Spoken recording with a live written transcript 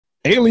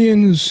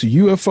Aliens,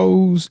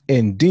 UFOs,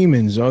 and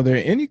demons. Are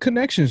there any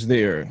connections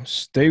there?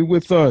 Stay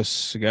with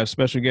us. We got a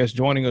special guest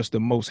joining us, the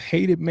most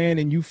hated man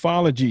in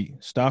ufology.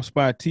 Stops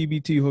by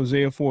TBT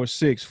Hosea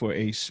 46 for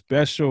a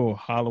special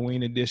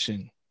Halloween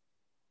edition.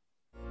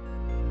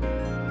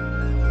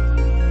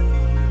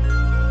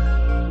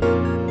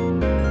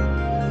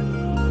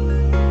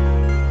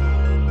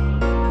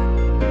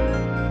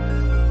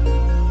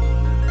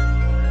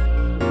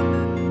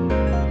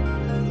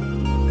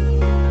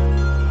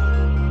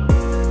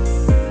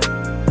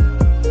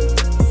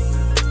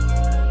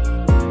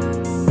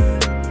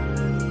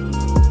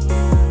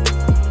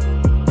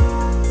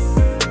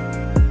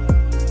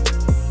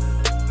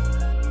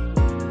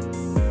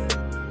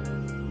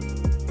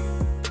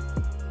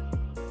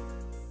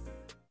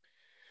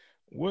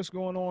 What's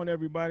going on,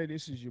 everybody?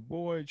 This is your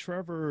boy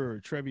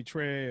Trevor, Trevi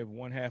Trev,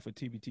 one half of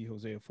TBT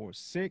Hosea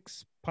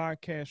 46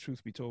 podcast,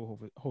 Truth Be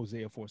Told,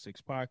 Hosea 46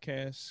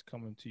 podcast,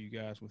 coming to you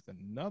guys with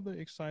another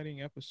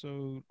exciting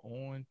episode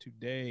on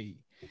today.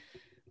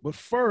 But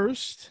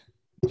first,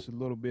 it's a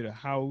little bit of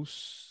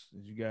house.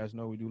 As you guys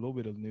know, we do a little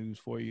bit of news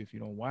for you. If you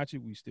don't watch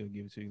it, we still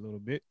give it to you a little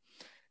bit.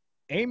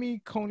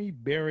 Amy Coney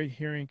Barrett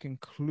hearing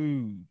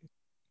conclude.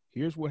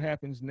 Here's what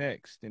happens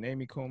next. And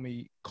Amy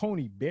Coney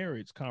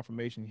Barrett's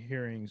confirmation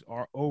hearings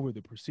are over.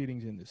 The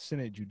proceedings in the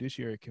Senate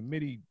Judiciary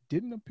Committee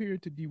didn't appear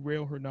to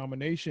derail her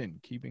nomination,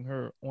 keeping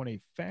her on a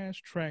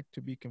fast track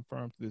to be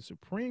confirmed to the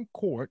Supreme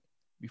Court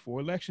before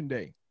Election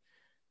Day.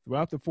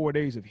 Throughout the 4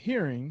 days of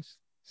hearings,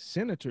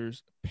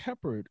 senators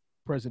peppered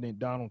President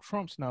Donald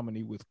Trump's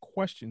nominee with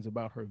questions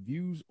about her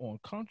views on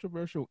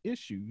controversial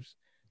issues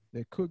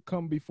that could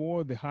come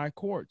before the high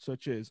court,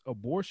 such as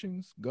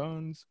abortions,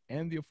 guns,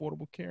 and the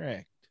Affordable Care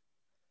Act.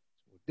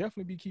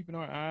 Definitely be keeping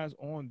our eyes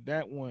on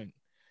that one.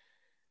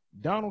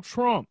 Donald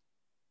Trump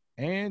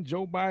and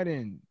Joe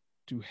Biden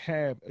to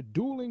have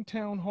dueling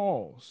town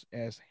halls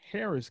as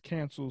Harris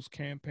cancels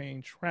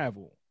campaign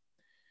travel.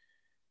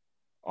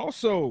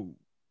 Also,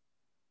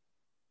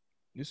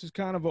 this is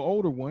kind of an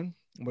older one,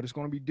 but it's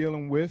going to be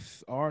dealing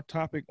with our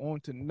topic on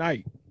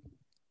tonight.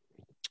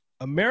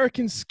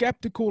 Americans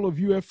skeptical of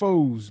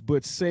UFOs,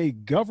 but say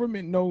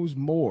government knows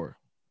more.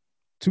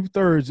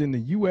 2/3 in the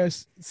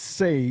U.S.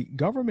 say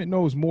government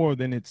knows more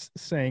than it's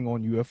saying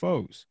on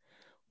UFOs.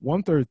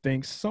 1/3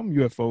 thinks some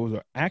UFOs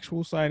are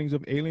actual sightings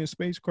of alien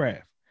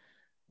spacecraft.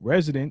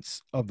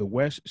 Residents of the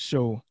West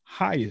show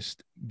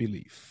highest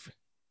belief.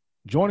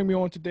 Joining me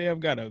on today, I've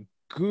got a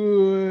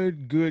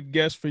good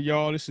guest for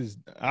y'all.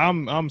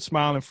 I'm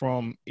smiling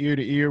from ear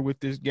to ear with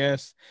this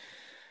guest.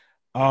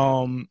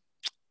 I'm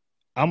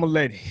gonna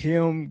let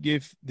him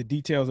give the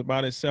details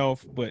about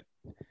himself, but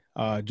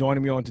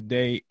joining me on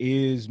today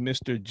is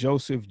Mr.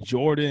 Joseph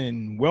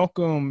Jordan.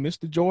 Welcome,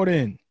 Mr.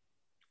 Jordan.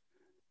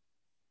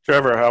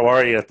 Trevor, how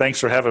are you? Thanks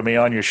for having me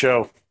on your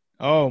show.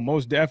 Oh,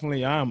 most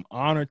definitely. I'm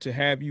honored to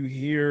have you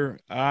here.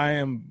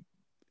 I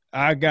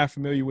got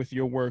familiar with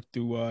your work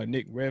through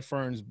Nick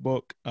Redfern's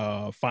book,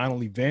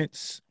 Final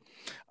Events,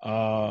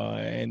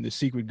 and the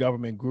Secret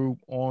Government Group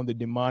on the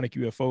Demonic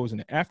UFOs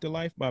and the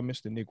Afterlife by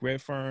Mr. Nick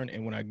Redfern.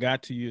 And when I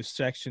got to your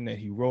section that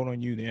he wrote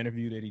on you, the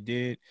interview that he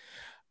did,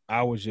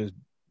 I was just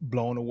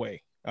blown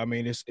away. I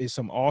mean, it's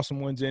some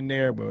awesome ones in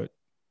there, but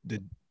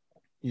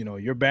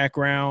your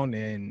background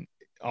and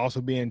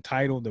also being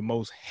titled the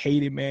most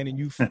hated man in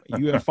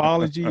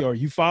ufology,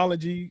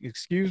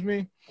 excuse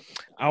me.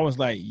 I was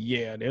like,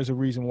 yeah, there's a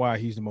reason why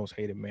he's the most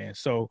hated man.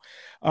 So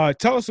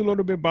tell us a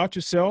little bit about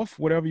yourself,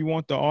 whatever you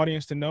want the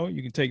audience to know.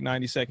 You can take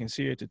 90 seconds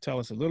here to tell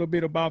us a little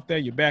bit about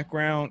that, your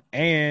background,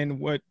 and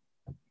what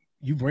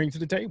you bring to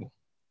the table.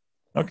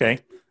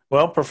 Okay.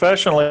 Well,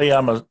 professionally,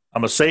 I'm a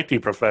safety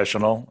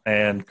professional,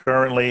 and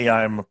currently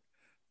I'm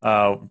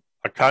a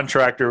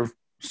contractor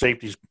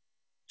safety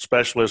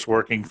specialist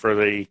working for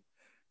the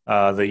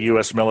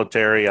U.S.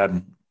 military.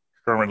 I'm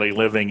currently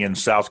living in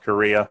South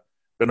Korea.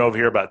 Been over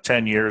here about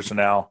 10 years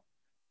now.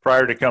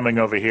 Prior to coming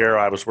over here,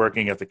 I was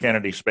working at the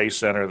Kennedy Space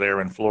Center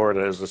there in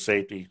Florida as a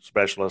safety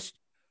specialist.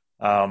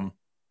 And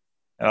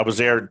I was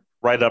there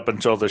right up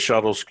until the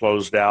shuttles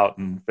closed out,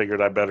 and figured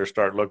I better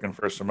start looking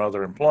for some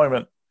other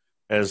employment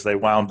as they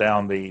wound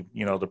down the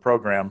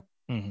program,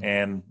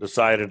 and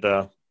decided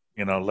to,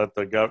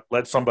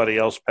 let somebody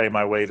else pay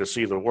my way to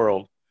see the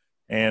world,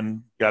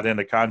 and got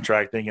into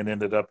contracting and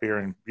ended up here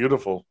in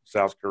beautiful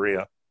South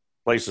Korea.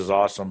 Place is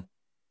awesome.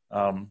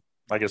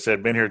 Like I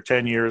said, been here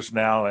 10 years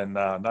now, and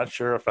not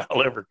sure if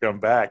I'll ever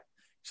come back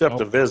except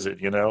to visit,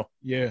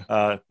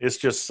 Yeah. It's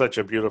just such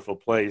a beautiful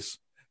place.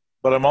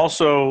 But I'm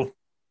also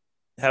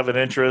have an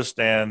interest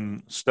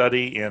and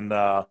study in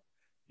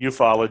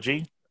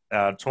ufology.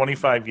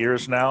 25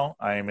 years now.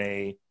 I'm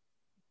a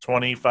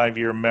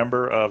 25-year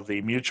member of the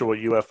Mutual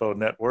UFO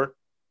Network.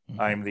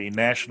 I'm the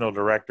national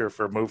director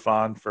for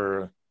MUFON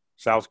for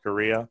South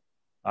Korea.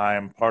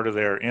 I'm part of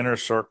their inner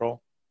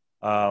circle,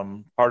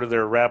 part of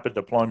their rapid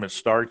deployment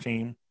STAR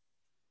team.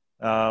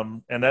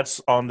 And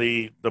that's on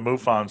the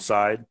MUFON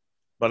side.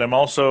 But I'm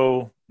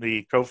also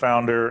the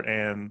co-founder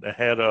and the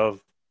head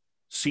of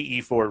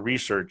CE4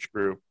 Research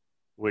Group,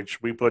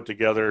 which we put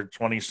together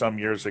 20 some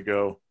years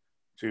ago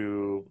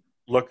to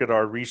look at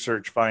our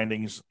research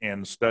findings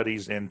and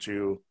studies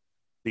into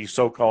the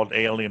so-called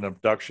alien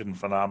abduction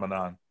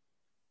phenomenon.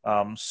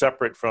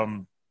 Separate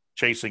from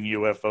chasing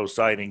UFO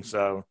sightings,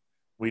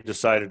 we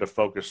decided to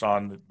focus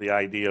on the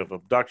idea of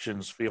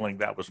abductions, feeling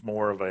that was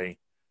more of a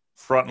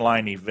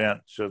frontline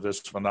event to this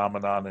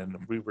phenomenon, and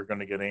we were going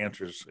to get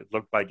answers. It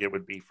looked like it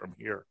would be from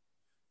here.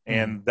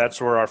 And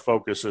that's where our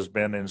focus has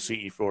been in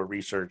CE4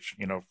 research,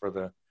 for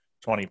the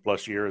 20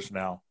 plus years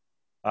now.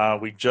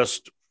 We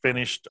just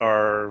finished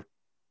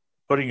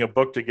putting a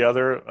book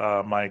together,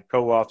 my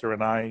co-author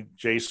and I,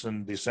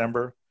 Jason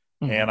December,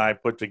 and I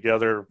put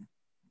together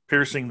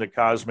Piercing the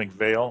Cosmic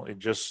Veil. It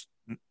just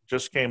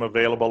came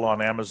available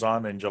on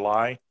Amazon in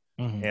July,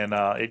 and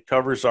it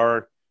covers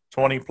our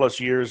 20 plus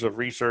years of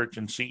research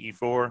in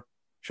CE4,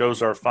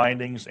 shows our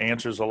findings,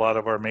 answers a lot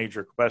of our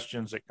major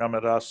questions that come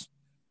at us.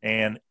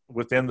 And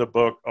within the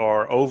book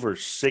are over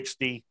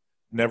 60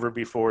 never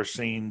before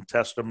seen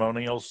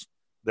testimonials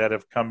that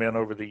have come in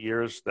over the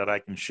years that I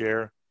can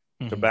share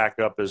to back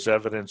up as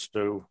evidence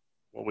to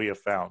what we have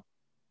found.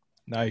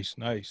 Nice.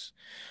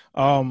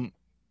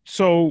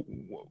 So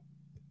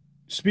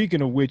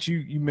speaking of which,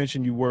 you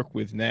mentioned you work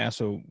with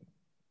NASA.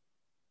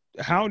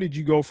 How did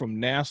you go from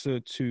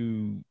NASA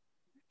to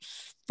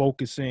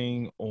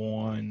focusing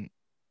on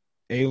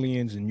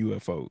aliens and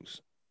UFOs?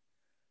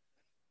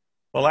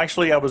 Well,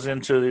 actually, I was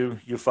into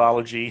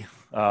ufology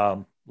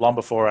long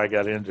before I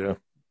got into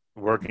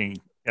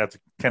working at the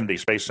Kennedy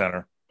Space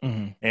Center.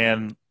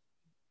 And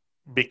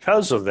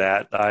because of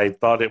that, I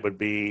thought it would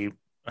be,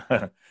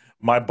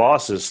 my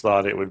bosses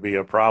thought it would be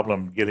a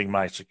problem getting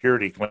my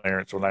security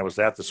clearance when I was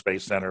at the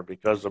Space Center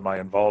because of my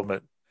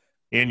involvement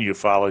in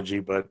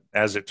ufology. But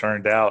as it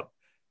turned out,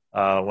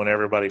 when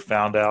everybody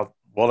found out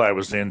what I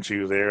was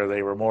into there,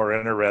 they were more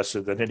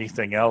interested than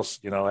anything else,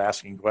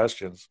 asking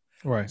questions.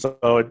 Right.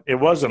 So it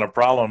wasn't a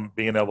problem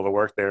being able to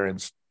work there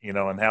and,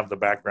 and have the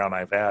background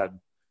I've had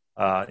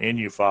in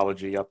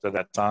ufology up to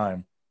that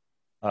time.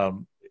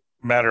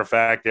 Matter of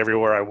fact,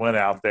 everywhere I went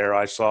out there,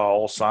 I saw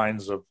all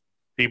signs of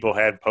people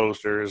had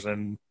posters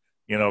and,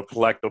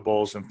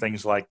 collectibles and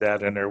things like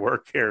that in their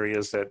work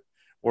areas that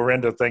were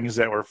into things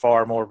that were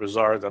far more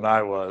bizarre than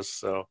I was.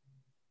 So.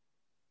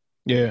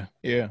 Yeah.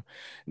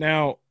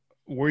 Now,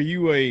 were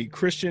you a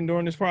Christian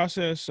during this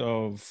process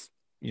of,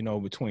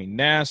 between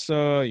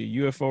NASA,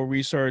 your UFO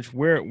research?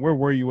 Where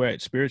were you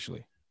at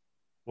spiritually?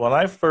 When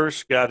I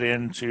first got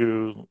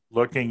into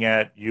looking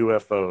at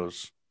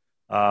UFOs,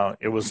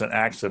 it was an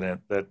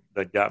accident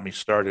that got me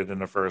started in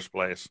the first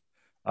place.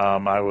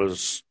 I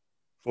was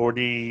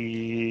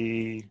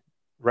 41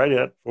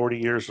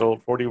 years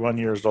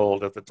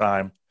old at the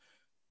time.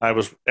 I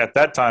was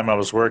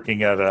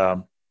working at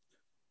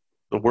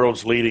the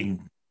world's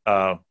leading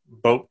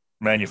boat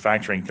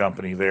manufacturing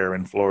company there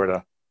in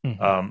Florida,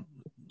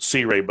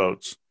 Sea Ray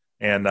boats.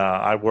 And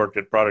I worked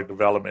at product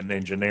development and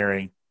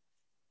engineering.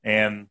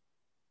 And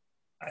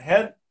I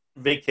had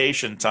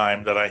vacation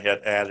time that I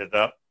had added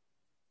up.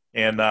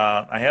 And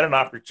I had an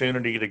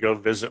opportunity to go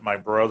visit my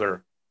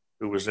brother,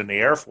 who was in the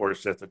Air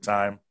Force at the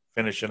time,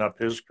 finishing up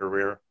his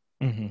career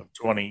of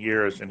 20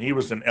 years. And he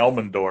was in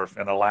Elmendorf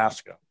in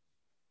Alaska.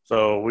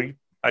 So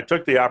I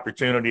took the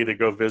opportunity to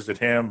go visit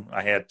him.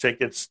 I had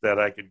tickets that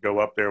I could go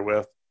up there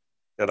with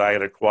that I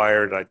had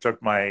acquired. I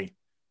took my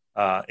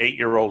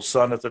 8-year-old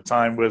son at the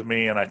time with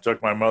me, and I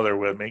took my mother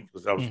with me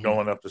because I was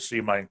going up to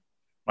see my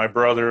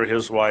brother,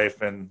 his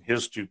wife, and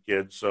his 2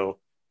 kids. So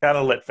kind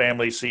of let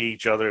families see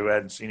each other who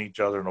hadn't seen each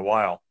other in a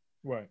while.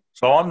 Right.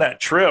 So on that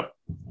trip,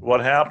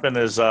 what happened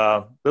is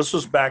this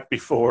was back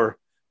before,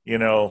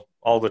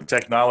 all the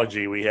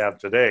technology we have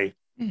today.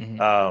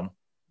 Your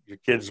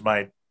kids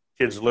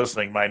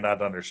listening might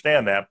not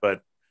understand that,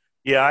 but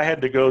yeah, I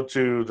had to go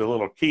to the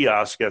little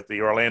kiosk at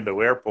the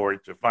Orlando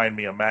airport to find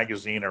me a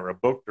magazine or a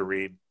book to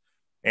read.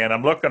 And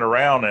I'm looking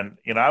around, and,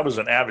 I was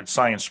an avid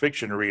science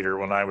fiction reader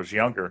when I was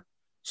younger.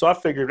 So I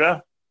figured,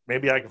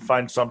 maybe I can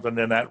find something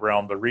in that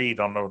realm to read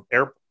on the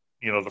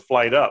the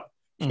flight up.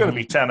 It's going to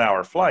be a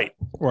 10-hour flight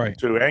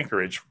to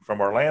Anchorage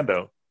from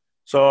Orlando.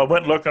 So I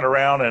went looking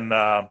around,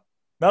 and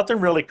nothing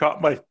really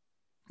caught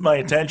my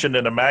attention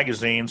in the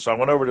magazine. So I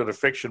went over to the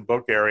fiction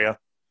book area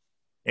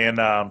and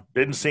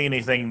didn't see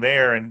anything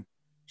there, and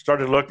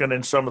started looking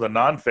in some of the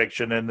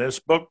nonfiction. And this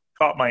book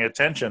caught my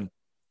attention,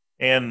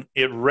 and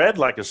it read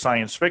like a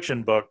science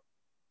fiction book,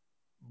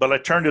 but I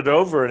turned it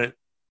over, and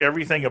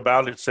everything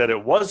about it said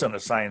it wasn't a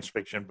science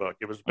fiction book.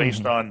 It was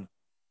based on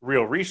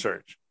real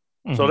research.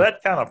 So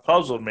that kind of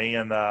puzzled me,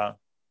 and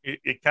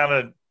it kind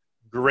of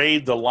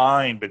grayed the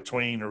line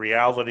between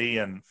reality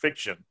and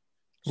fiction.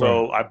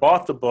 So I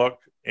bought the book,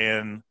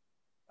 and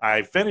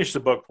I finished the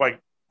book quite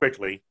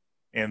quickly,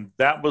 and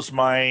that was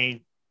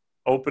my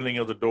opening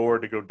of the door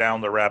to go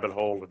down the rabbit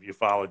hole of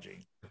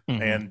ufology.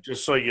 And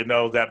just so you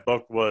know, that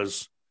book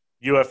was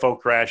UFO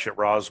Crash at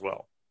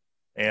Roswell,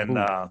 and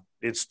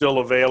it's still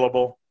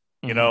available.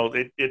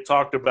 It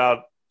talked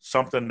about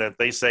something that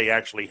they say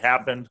actually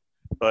happened,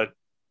 but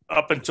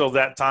up until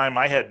that time,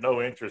 I had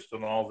no interest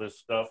in all this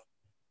stuff.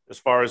 As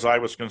far as I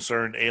was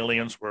concerned,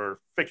 aliens were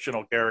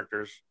fictional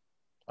characters.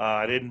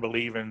 I didn't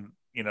believe in,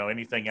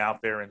 anything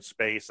out there in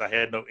space. I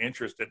had no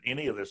interest in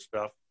any of this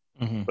stuff,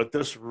 Mm-hmm. but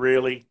this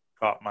really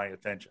caught my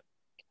attention.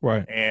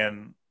 Right.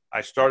 And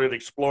I started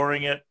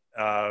exploring it,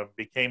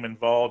 became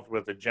involved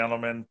with a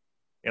gentleman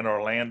in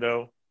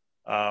Orlando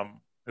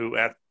who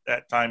at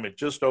that time had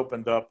just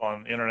opened up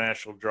on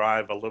International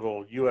Drive a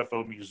little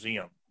UFO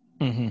museum.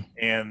 Mm-hmm.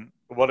 And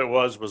what it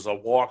was a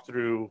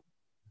walkthrough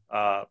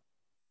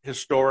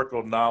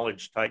historical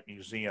knowledge type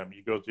museum.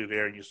 You go through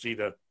there and you see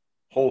the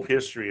whole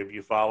history of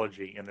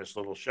ufology in this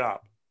little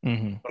shop.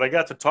 Mm-hmm. But I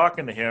got to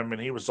talking to him,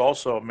 and he was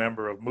also a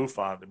member of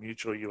MUFON, the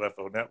Mutual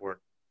UFO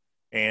Network.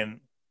 And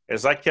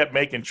as I kept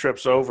making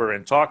trips over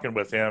and talking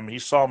with him, he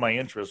saw my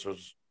interest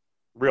was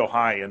real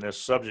high in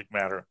this subject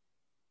matter.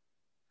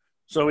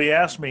 So he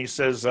asked me, he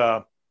says,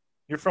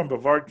 you're from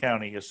Brevard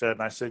County, you said.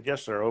 And I said,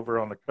 yes, sir, over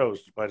on the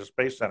coast by the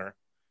Space Center.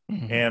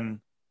 Mm-hmm. And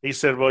he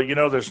said, well,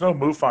 there's no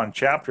MUFON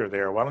chapter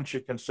there. Why don't you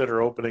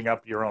consider opening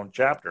up your own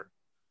chapter?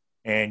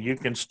 And you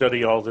can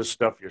study all this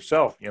stuff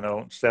yourself,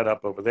 set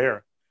up over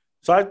there.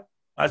 So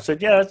I said,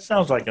 yeah, that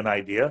sounds like an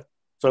idea.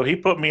 So he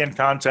put me in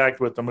contact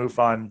with the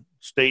MUFON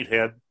state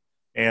head,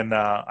 and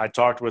I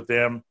talked with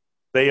them.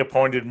 They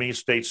appointed me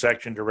state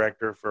section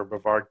director for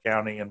Brevard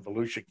County and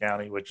Volusia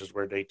County, which is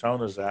where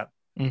Daytona's at.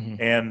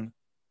 Mm-hmm. And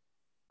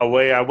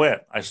away I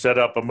went. I set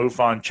up a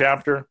MUFON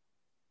chapter.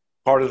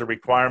 Part of the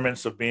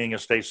requirements of being a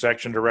state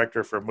section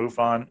director for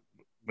MUFON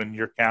in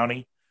your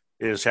county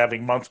is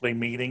having monthly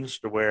meetings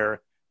to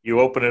where you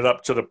open it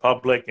up to the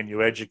public and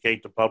you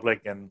educate the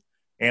public and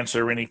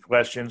answer any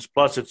questions.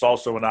 Plus, it's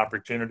also an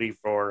opportunity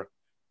for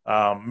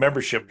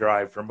membership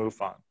drive for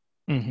MUFON.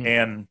 Mm-hmm.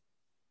 And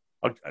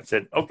I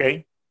said,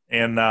 okay.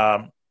 And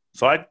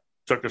so I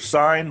took a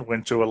sign,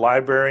 went to a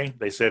library.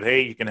 They said,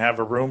 hey, you can have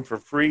a room for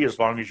free as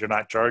long as you're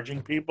not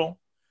charging people.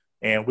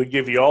 And we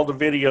give you all the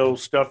video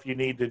stuff you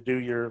need to do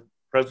your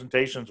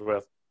presentations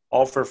with,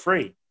 all for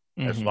free,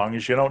 as long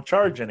as you don't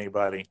charge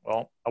anybody.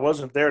 Well, I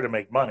wasn't there to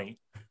make money.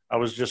 I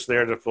was just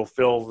there to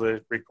fulfill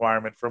the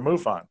requirement for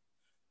MUFON.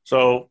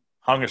 So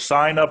hung a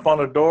sign up on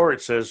the door.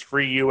 It says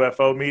free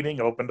UFO meeting,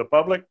 open to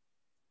public.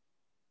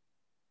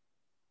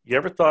 You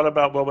ever thought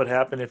about what would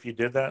happen if you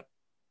did that?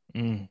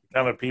 Mm-hmm. The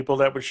kind of people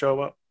that would show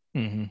up?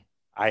 Mm-hmm.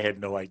 I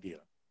had no idea.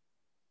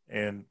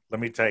 And let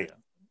me tell you,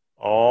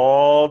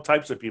 all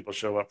types of people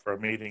show up for a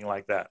meeting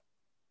like that.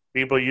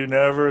 People you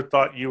never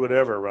thought you would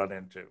ever run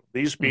into.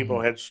 These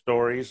people had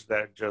stories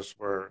that just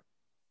were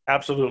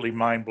absolutely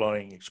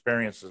mind-blowing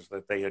experiences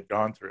that they had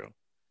gone through.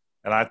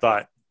 And I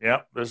thought,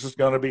 yeah, this is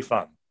going to be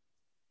fun.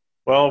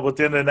 Well,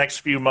 within the next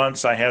few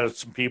months, I had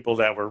some people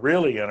that were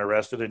really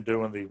interested in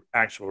doing the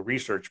actual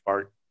research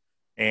part.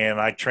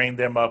 And I trained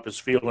them up as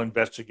field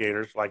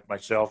investigators like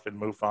myself and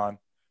MUFON.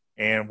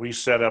 And we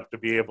set up to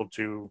be able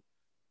to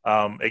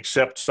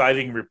accept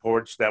sighting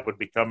reports that would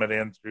be coming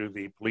in through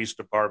the police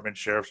department,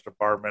 sheriff's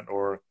department,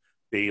 or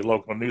the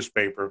local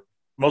newspaper.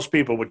 Most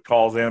people would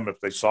call them if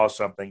they saw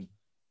something,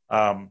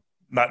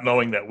 not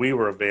knowing that we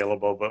were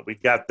available, but we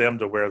got them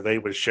to where they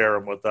would share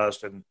them with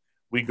us, and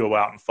we go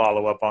out and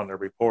follow up on their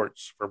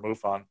reports for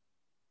MUFON.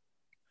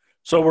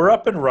 So we're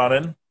up and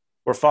running.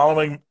 We're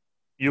following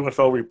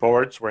UFO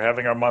reports. We're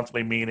having our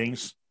monthly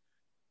meetings.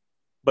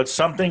 But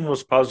something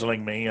was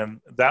puzzling me, and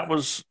that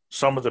was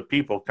some of the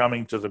people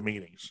coming to the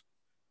meetings.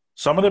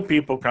 Some of the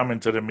people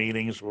coming to the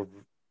meetings were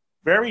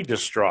very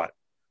distraught.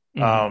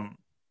 Mm-hmm.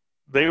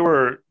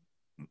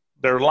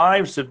 Their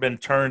lives had been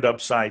turned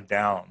upside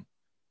down.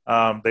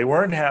 They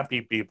weren't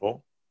happy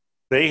people.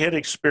 They had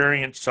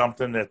experienced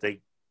something that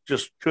they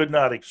just could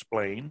not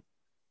explain.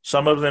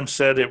 Some of them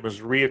said it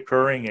was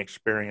reoccurring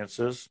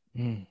experiences.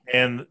 Mm.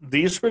 And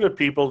these were the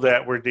people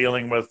that were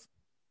dealing with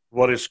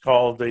what is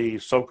called the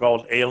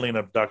so-called alien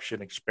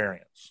abduction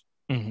experience.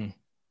 Mm-hmm.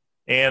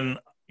 And,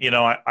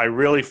 I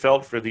really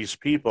felt for these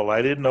people.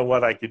 I didn't know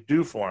what I could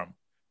do for them.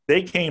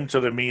 They came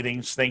to the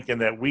meetings thinking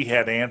that we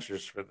had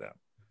answers for them.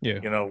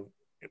 Yeah.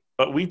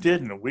 But we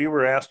didn't. We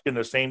were asking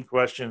the same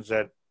questions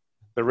that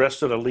the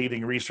rest of the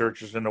leading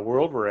researchers in the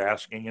world were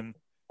asking, and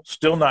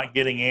still not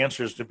getting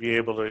answers to be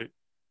able to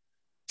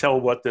tell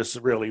what this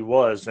really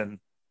was. And,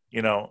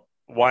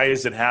 why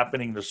is it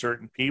happening to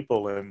certain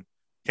people? And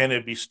can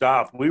it be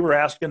stopped? We were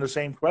asking the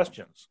same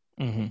questions.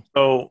 Mm-hmm.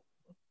 So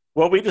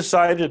what we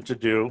decided to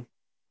do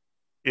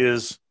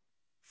is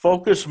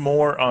focus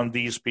more on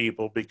these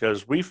people,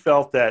 because we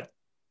felt that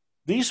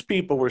these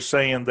people were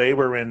saying they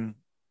were in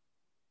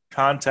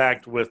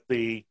contact with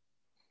the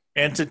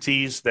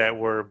entities that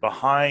were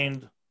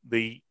behind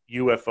the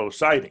UFO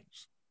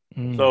sightings.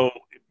 Mm. So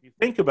if you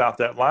think about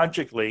that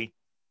logically,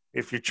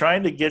 if you're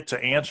trying to get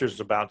to answers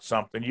about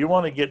something, you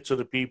want to get to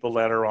the people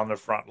that are on the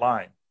front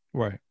line.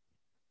 Right.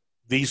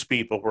 These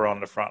people were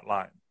on the front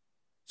line.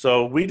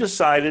 So we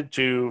decided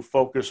to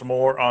focus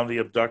more on the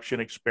abduction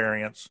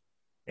experience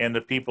and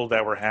the people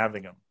that were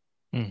having them.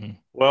 Mm-hmm.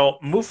 Well,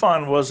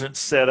 MUFON wasn't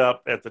set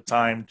up at the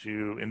time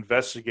to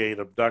investigate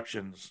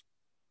abductions,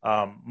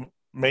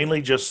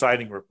 mainly just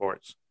sighting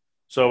reports.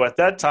 So at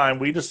that time,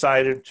 we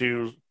decided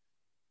to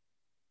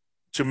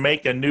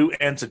make a new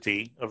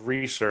entity of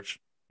research,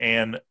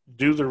 and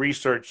do the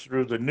research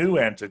through the new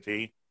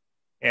entity,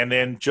 and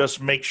then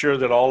just make sure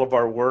that all of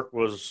our work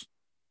was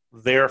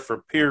there for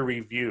peer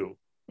review,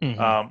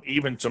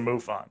 even to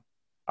MUFON.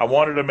 I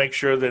wanted to make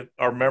sure that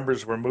our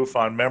members were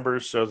MUFON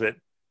members so that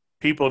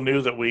people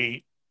knew that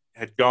we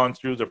had gone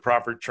through the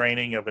proper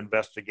training of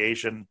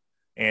investigation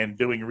and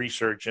doing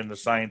research in the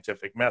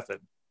scientific method.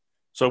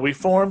 So we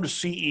formed a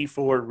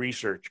CE4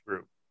 research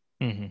group.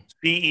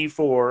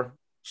 CE4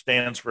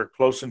 stands for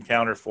Close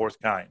Encounter Fourth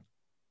Kind.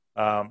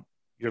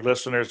 Your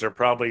listeners are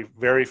probably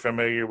very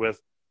familiar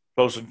with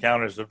Close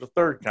Encounters of the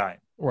Third Kind,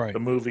 right? The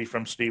movie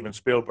from Steven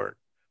Spielberg.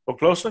 Well,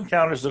 Close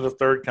Encounters of the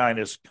Third Kind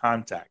is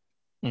contact,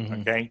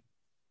 okay?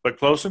 But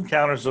Close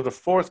Encounters of the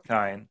Fourth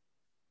Kind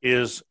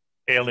is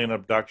alien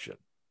abduction.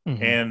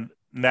 And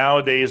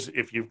nowadays,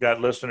 if you've got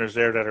listeners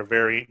there that are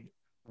very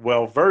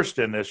well versed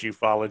in this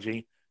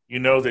ufology, you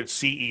know that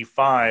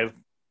CE5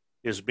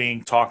 is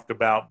being talked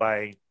about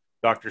by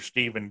Dr.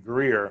 Stephen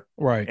Greer.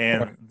 Right.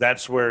 And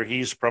that's where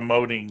he's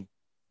promoting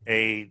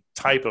a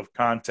type of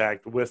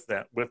contact with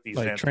these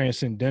like entities.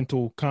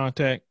 Transcendental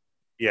contact.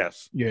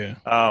 Yes. Yeah.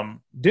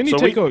 Didn't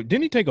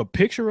he take a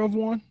picture of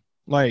one?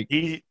 Like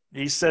he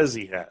says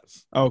he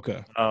has.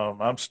 Okay.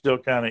 I'm still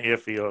kind of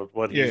iffy of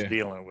what he's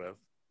dealing with.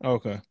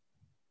 Okay.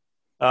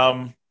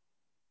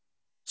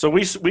 So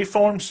we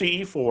formed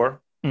CE4.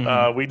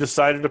 We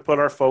decided to put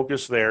our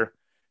focus there.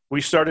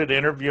 We started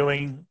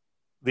interviewing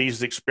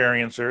these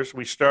experiencers.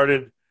 We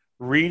started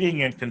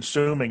reading and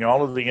consuming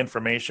all of the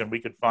information we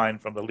could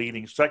find from the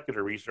leading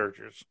secular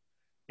researchers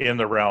in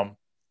the realm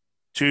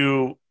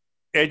to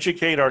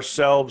educate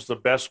ourselves the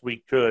best we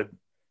could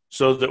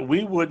so that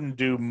we wouldn't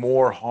do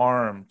more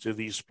harm to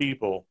these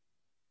people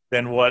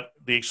than what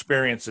the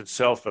experience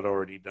itself had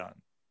already done.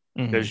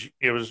 Because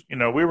it was,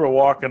 we were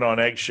walking on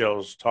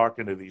eggshells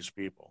talking to these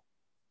people,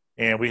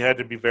 and we had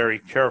to be very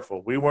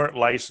careful. We weren't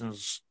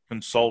licensed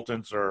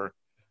consultants or,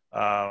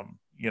 or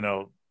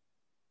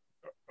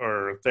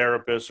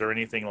therapists or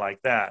anything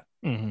like that.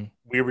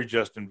 We were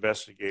just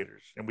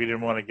investigators, and we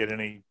didn't want to get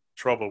any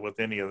trouble with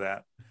any of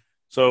that.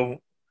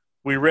 So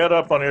we read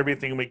up on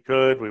everything we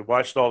could. We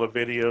watched all the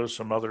videos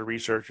from other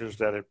researchers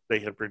that they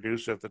had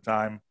produced at the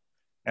time,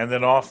 and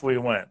then off we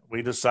went.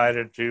 We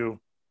decided to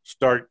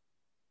start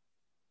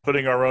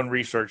putting our own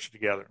research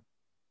together.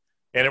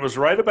 And it was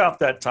right about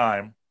that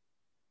time.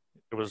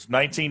 It was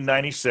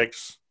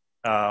 1996.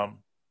 That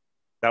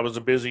was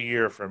a busy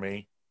year for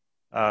me.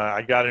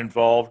 I got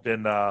involved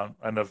in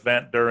an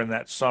event during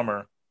that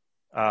summer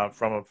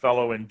from a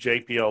fellow in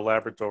JPL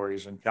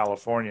Laboratories in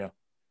California.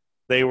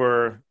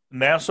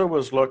 NASA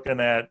was looking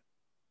at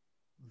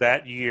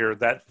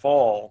that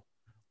fall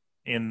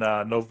in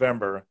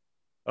November,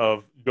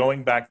 of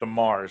going back to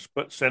Mars,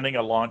 but sending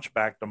a launch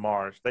back to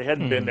Mars. They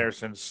hadn't been there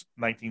since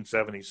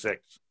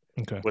 1976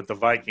 with the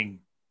Viking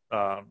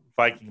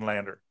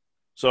lander.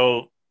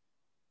 So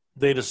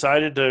they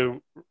decided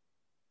to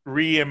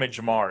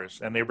re-image Mars,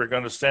 and they were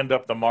going to send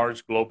up the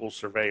Mars Global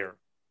Surveyor,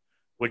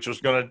 which was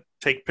going to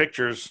take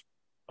pictures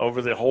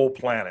over the whole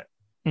planet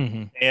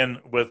and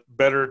with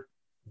better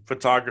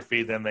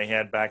photography than they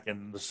had back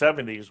in the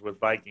 70s with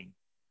Viking.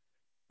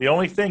 The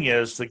only thing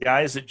is, the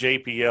guys at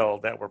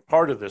JPL that were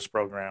part of this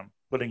program,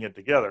 putting it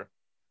together,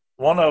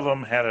 one of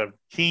them had a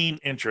keen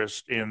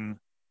interest in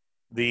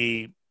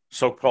the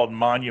so-called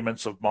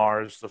monuments of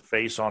Mars, the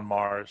face on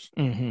Mars.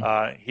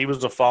 He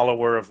was a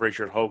follower of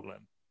Richard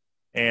Hoagland.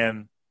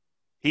 And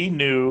he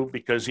knew,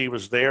 because he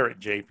was there at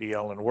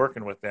JPL and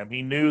working with them,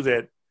 he knew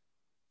that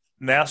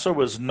NASA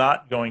was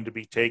not going to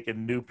be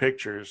taking new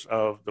pictures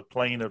of the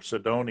plain of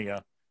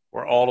Sidonia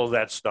where all of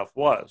that stuff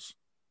was.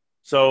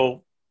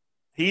 So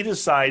he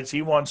decides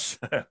he wants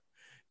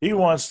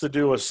to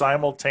do a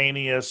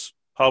simultaneous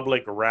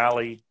public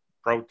rally,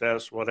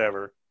 protest,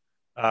 whatever,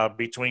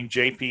 between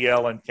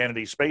JPL and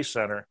Kennedy Space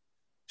Center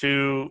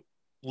to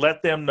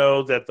let them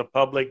know that the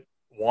public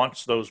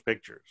wants those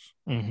pictures.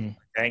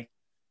 Okay,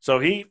 so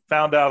he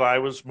found out I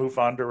was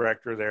MUFON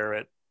director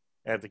there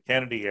at the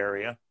Kennedy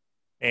area,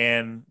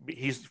 and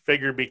he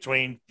figured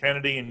between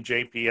Kennedy and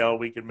JPL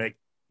we could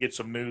get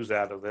some news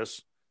out of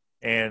this,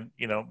 and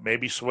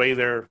maybe sway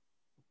their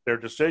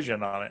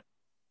decision on it.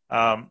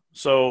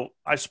 So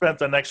I spent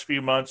the next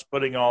few months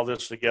putting all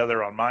this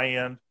together on my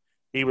end.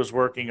 He was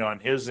working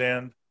on his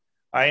end.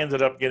 I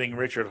ended up getting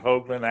Richard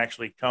Hoagland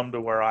actually come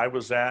to where I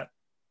was at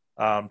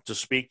to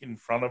speak in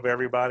front of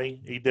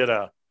everybody. He did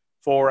a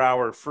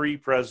 4-hour free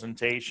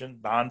presentation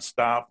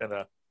nonstop in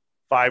a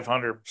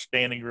 500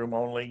 standing room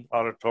only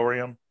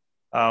auditorium.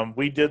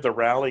 We did the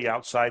rally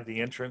outside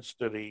the entrance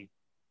to the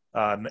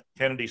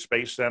Kennedy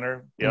Space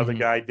Center. The other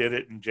guy did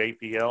it in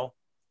JPL.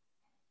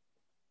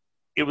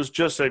 It was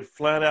just a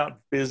flat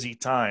out busy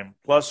time,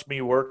 plus me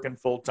working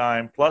full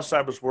time. Plus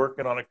I was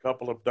working on a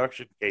couple of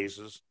abduction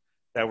cases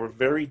that were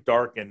very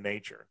dark in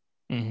nature,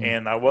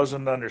 and I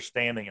wasn't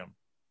understanding them.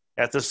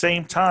 At the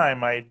same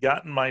time, I had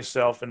gotten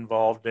myself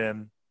involved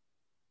in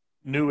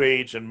New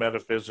Age and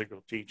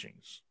metaphysical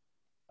teachings.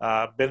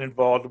 I've been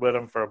involved with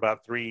them for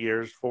about 4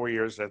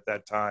 years at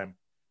that time.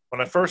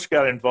 When I first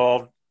got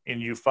involved in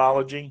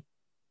ufology,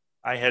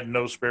 I had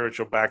no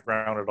spiritual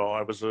background at all.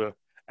 I was a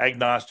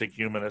agnostic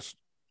humanist.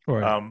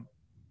 Right.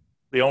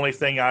 The only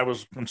thing I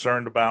was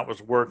concerned about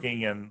was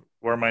working and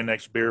where my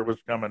next beer was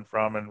coming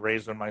from and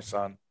raising my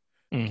son.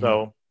 Mm-hmm.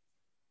 So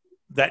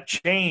that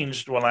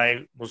changed when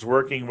I was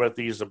working with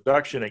these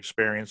abduction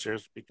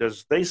experiencers,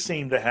 because they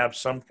seemed to have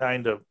some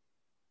kind of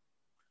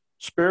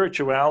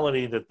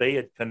spirituality that they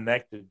had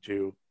connected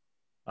to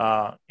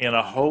in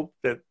a hope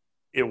that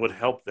it would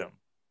help them.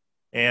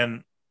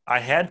 And I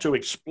had to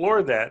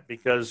explore that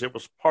because it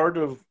was part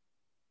of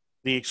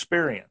the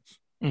experience.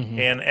 Mm-hmm.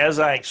 And as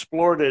I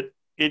explored it,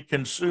 it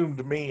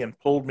consumed me and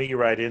pulled me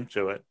right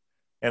into it.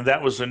 And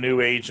that was the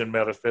New Age and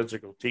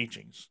metaphysical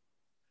teachings.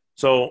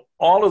 So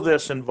all of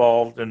this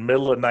involved in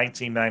middle of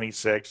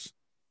 1996.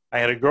 I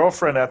had a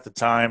girlfriend at the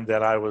time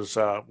that I was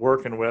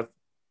working with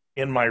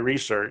in my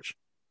research.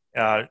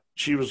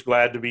 She was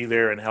glad to be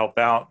there and help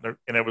out.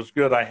 And it was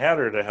good I had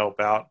her to help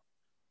out,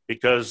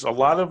 because a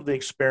lot of the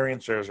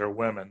experiencers are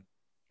women.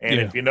 And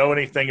if you know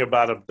anything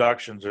about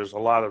abductions, there's a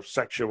lot of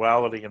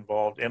sexuality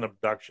involved in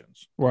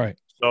abductions. Right.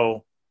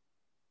 So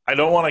I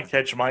don't want to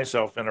catch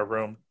myself in a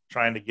room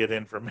trying to get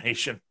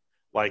information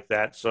like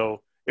that.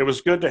 So it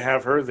was good to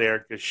have her there,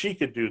 because she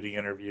could do the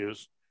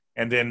interviews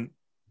and then,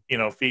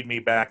 feed me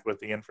back with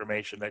the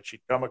information that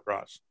she'd come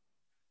across.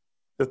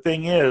 The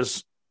thing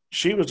is,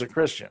 she was a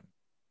Christian.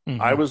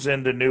 Mm-hmm. I was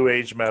into New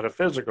Age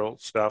metaphysical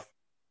stuff.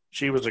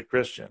 She was a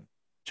Christian.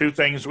 Two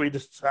things we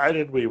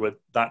decided we would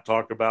not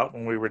talk about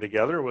when we were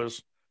together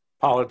was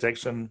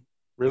politics and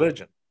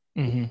religion.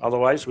 Mm-hmm.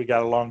 Otherwise, we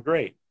got along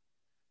great.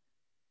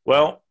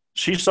 Well,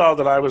 she saw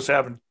that I was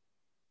having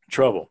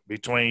trouble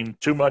between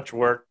too much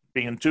work,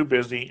 being too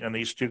busy, and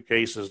these two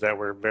cases that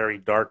were very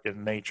dark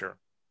in nature.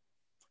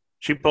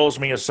 She pulls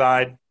me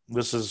aside.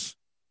 This is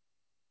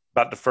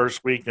about the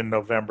first week in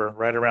November,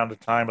 right around the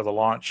time of the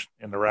launch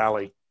in the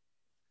rally.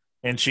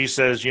 And she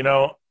says,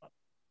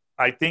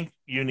 I think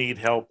you need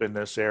help in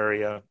this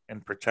area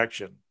and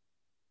protection.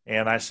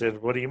 And I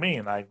said, what do you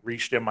mean? I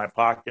reached in my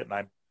pocket and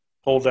I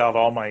pulled out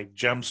all my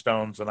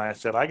gemstones and I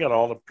said, I got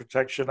all the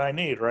protection I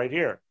need right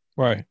here.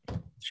 Right.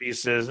 She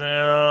says,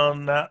 no,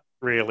 not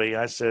really.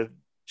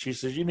 She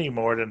says, you need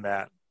more than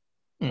that.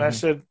 Mm-hmm. And I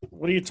said,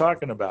 what are you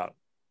talking about?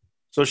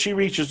 So she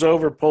reaches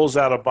over, pulls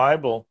out a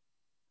Bible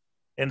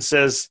and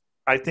says,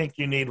 I think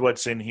you need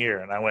what's in here.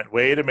 And I went,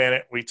 wait a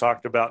minute. We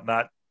talked about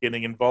not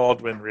getting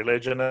involved in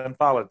religion and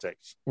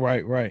politics.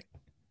 Right, right.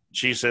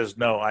 She says,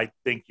 no, I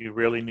think you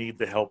really need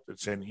the help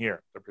that's in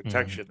here, the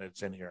protection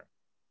that's in here.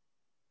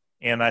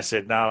 And I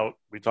said, now,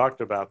 we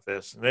talked about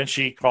this. And then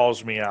she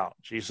calls me out.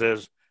 She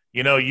says,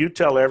 you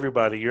tell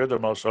everybody you're the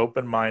most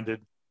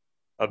open-minded,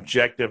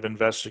 objective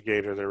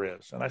investigator there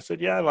is. And I said,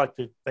 yeah, I like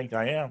to think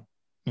I am.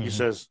 Mm-hmm. She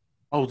says,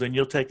 oh, then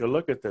you'll take a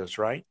look at this,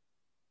 right?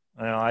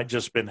 Well, I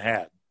just been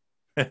had.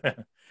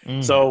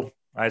 So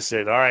I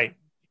said, all right,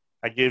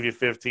 I give you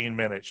 15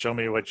 minutes. Show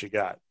me what you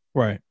got.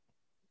 Right.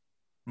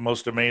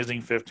 Most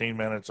amazing 15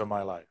 minutes of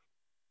my life.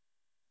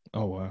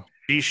 Oh, wow.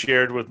 She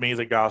shared with me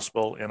the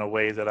gospel in a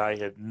way that I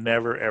had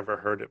never, ever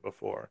heard it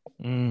before.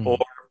 Or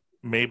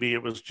maybe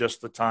it was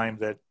just the time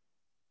that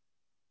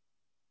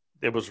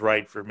it was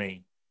right for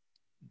me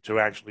to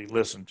actually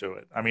listen to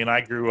it. I mean,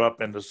 I grew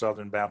up in the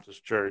Southern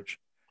Baptist Church,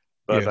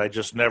 but I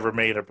just never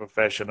made a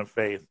profession of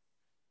faith.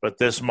 But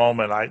this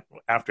moment,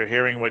 after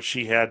hearing what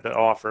she had to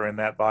offer in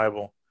that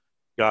Bible,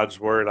 God's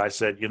word, I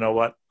said, you know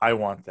what? I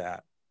want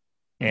that.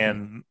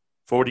 And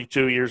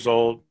 42 years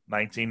old,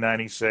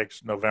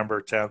 1996,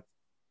 November 10th,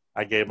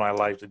 I gave my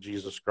life to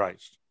Jesus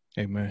Christ.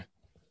 Amen.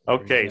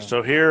 Okay,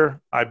 so here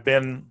I've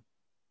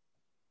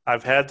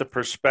had the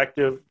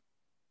perspective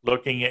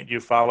looking at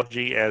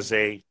ufology as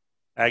a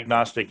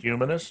agnostic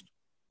humanist.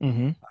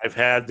 I've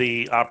had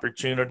the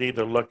opportunity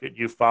to look at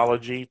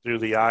ufology through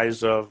the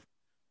eyes of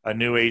a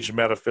New Age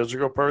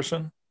metaphysical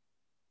person.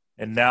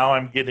 And now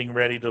I'm getting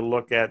ready to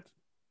look at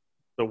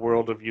the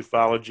world of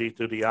ufology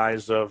through the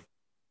eyes of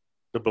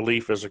the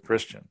belief as a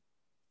Christian.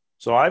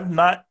 So I've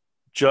not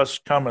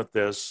just come at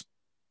this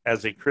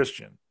as a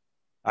Christian.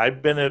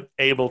 I've been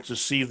able to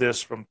see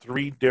this from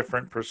three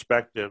different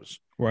perspectives,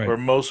 where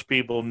most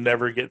people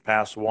never get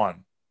past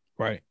one.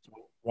 Right. So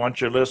I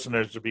want your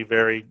listeners to be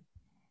very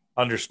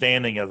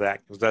understanding of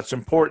that, because that's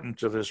important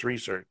to this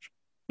research.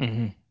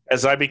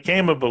 As I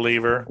became a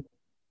believer,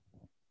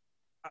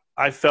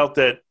 I felt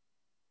that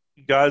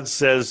God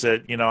says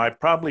that, I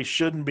probably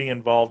shouldn't be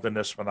involved in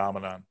this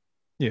phenomenon.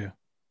 Yeah.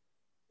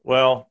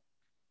 Well,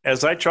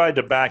 as I tried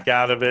to back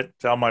out of it,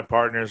 tell my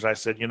partners, I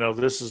said,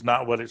 this is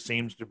not what it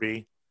seems to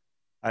be.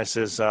 I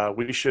says,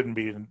 we shouldn't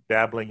be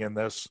dabbling in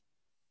this.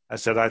 I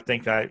said, I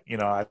think I'd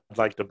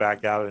like to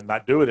back out and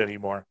not do it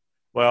anymore.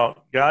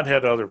 Well, God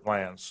had other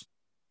plans.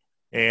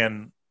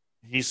 And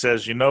he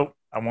says,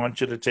 I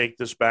want you to take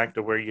this back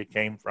to where you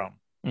came from.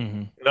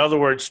 In other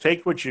words,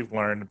 take what you've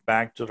learned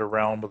back to the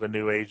realm of the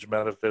New Age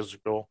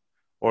metaphysical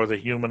or the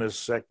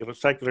humanist,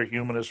 secular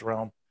humanist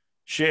realm.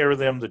 Share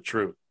them the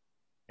truth.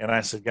 And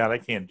I said, God, I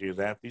can't do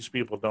that. These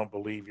people don't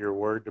believe your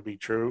word to be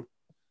true.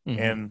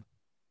 And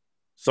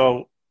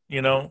so,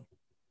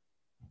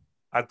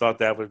 I thought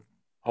that would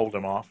hold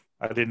him off.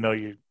 I didn't know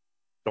you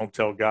don't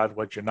tell God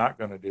what you're not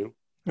going to do.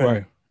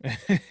 Right.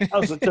 I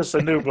was just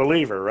a new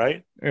believer,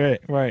 right?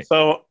 Right.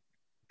 So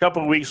a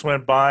couple of weeks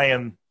went by,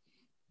 and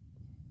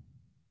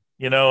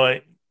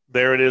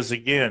there it is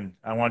again.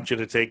 I want you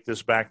to take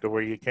this back to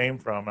where you came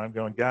from. I'm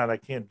going, God, I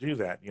can't do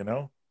that.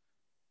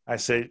 I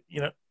say,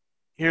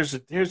 here's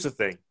the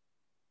thing.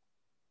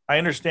 I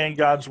understand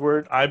God's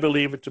word. I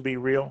believe it to be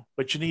real,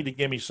 but you need to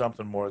give me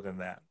something more than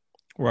that.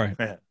 Right.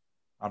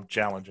 I'm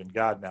challenging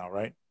God now,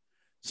 right?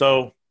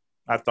 So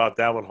I thought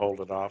that would hold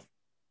it off.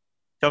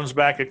 Comes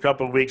back a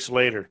couple of weeks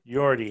later.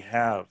 You already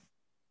have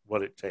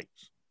what it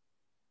takes.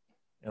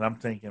 And I'm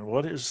thinking,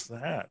 what is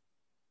that?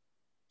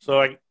 So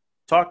I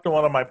talked to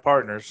one of my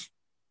partners,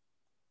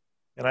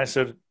 and I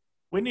said,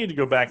 we need to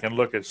go back and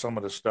look at some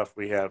of the stuff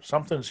we have.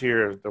 Something's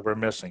here that we're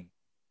missing.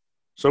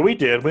 So we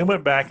did. We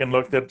went back and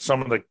looked at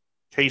some of the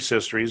case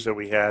histories that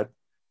we had.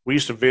 We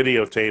used to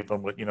videotape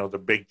them with, the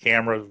big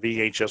camera,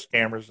 VHS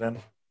cameras then,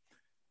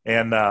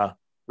 and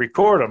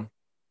record them.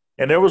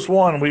 And there was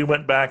one we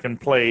went back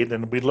and played,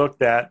 and we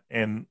looked at,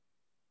 and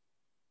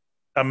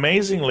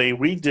amazingly,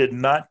 we did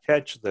not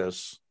catch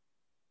this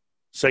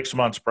 6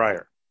 months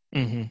prior.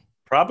 Mm-hmm.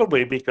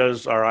 Probably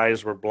because our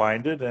eyes were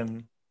blinded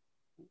and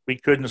we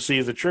couldn't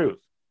see the truth.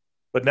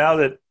 But now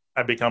that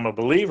I become a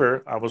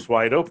believer, I was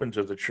wide open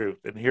to the truth,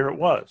 and here it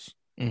was.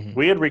 Mm-hmm.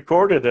 We had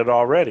recorded it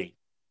already,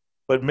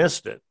 but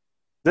missed it.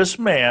 This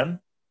man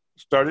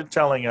started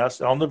telling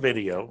us on the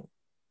video,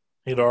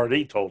 he'd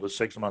already told us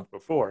 6 months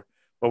before,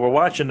 but we're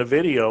watching the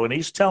video, and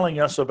he's telling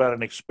us about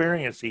an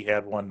experience he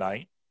had one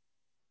night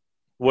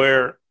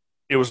where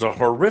it was a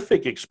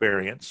horrific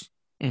experience.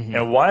 Mm-hmm.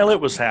 And while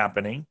it was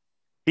happening,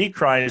 he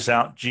cries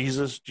out,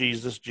 Jesus,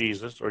 Jesus,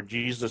 Jesus, or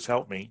Jesus,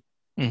 help me.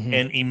 Mm-hmm.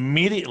 And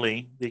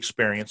immediately the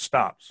experience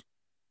stops.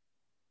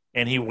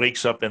 And he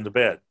wakes up in the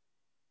bed.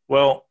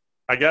 Well,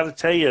 I got to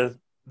tell you,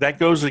 that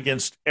goes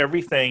against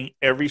everything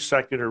every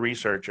secular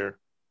researcher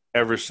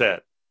ever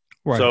said.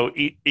 Right. So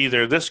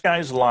either this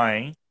guy's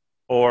lying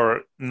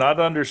or not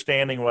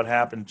understanding what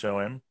happened to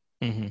him.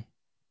 Mm-hmm.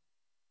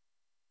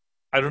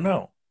 I don't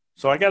know.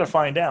 So I got to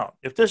find out.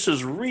 If this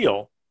is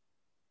real,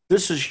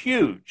 this is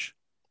huge.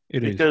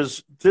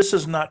 Because this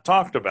is not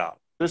talked about.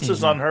 This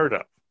is unheard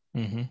of.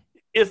 Mm-hmm.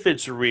 If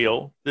it's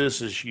real,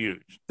 this is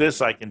huge. This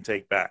I can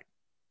take back.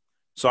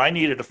 So I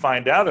needed to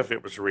find out if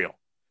it was real.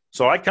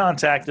 So I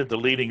contacted the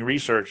leading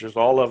researchers,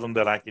 all of them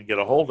that I could get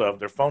a hold of,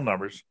 their phone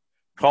numbers,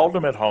 called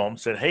them at home,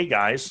 said, hey,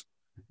 guys,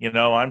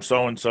 I'm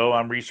so-and-so.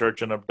 I'm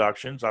researching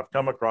abductions. I've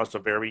come across a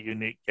very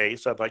unique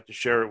case. I'd like to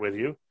share it with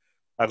you.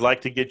 I'd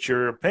like to get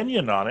your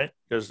opinion on it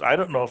because I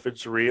don't know if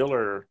it's real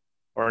or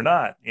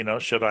not.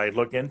 Should I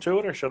look into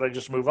it or should I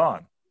just move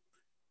on?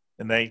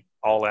 And they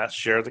all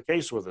share the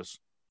case with us.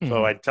 Mm-hmm.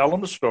 So I tell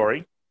them the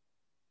story.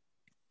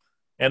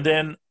 And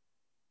then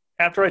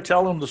after I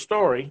tell them the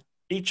story,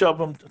 each of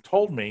them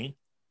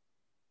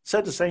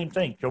said the same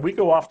thing. Can we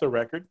go off the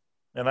record?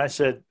 And I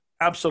said,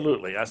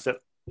 absolutely. I said,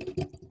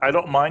 I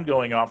don't mind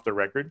going off the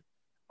record.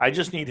 I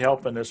just need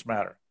help in this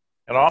matter.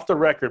 And off the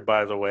record,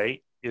 by the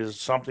way, is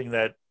something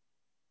that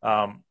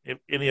if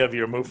any of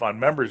your MUFON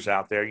members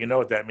out there, you know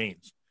what that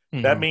means.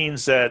 Mm-hmm. That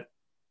means that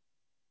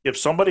if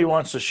somebody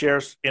wants to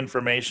share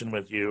information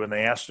with you and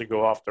they ask to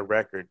go off the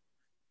record,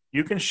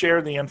 you can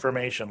share the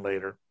information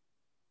later,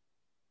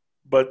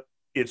 but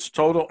it's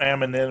total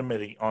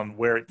anonymity on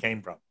where it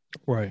came from.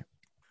 Right.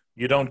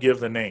 You don't give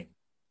the name.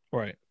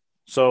 Right.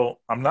 So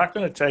I'm not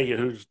going to tell you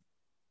who's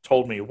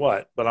told me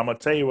what, but I'm going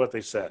to tell you what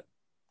they said,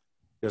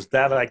 because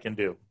that I can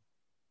do.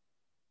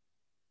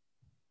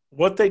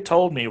 What they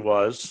told me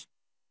was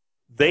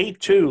they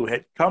too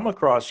had come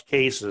across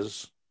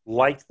cases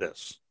like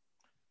this,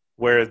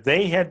 where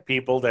they had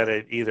people that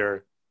had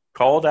either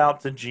called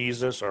out to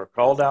Jesus or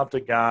called out to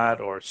God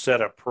or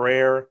said a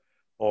prayer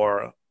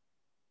or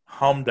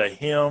hummed a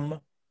hymn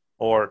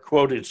or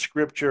quoted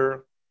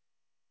scripture,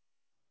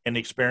 and the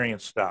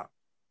experience stopped.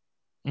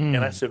 And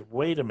I said,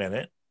 wait a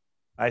minute.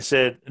 I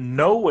said,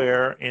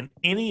 nowhere in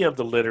any of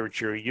the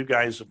literature you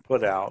guys have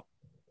put out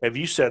have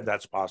you said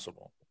that's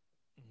possible.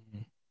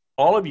 Mm-hmm.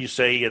 All of you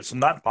say it's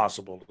not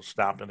possible to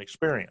stop an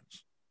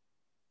experience.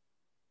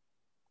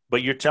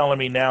 But you're telling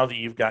me now that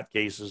you've got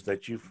cases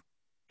that you've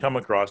come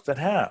across that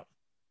have.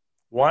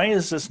 Why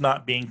is this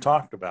not being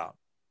talked about?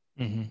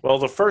 Mm-hmm. Well,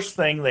 the first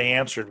thing they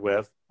answered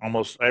with,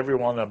 almost every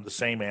one of them the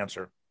same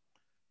answer,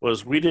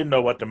 was we didn't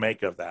know what to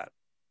make of that.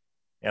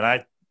 And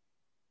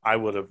I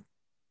would have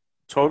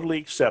totally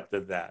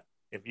accepted that.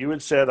 If you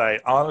had said, I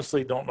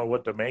honestly don't know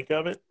what to make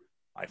of it,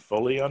 I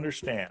fully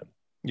understand.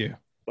 Yeah.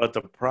 But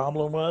the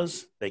problem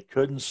was they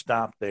couldn't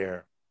stop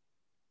there.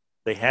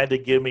 They had to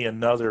give me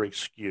another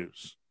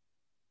excuse.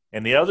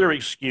 And the other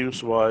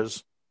excuse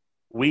was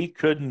we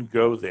couldn't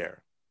go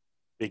there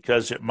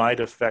because it might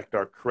affect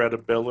our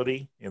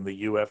credibility in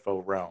the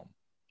UFO realm.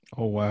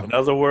 Oh, wow. In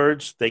other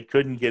words, they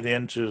couldn't get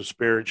into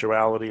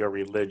spirituality or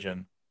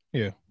religion.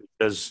 Yeah.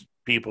 Because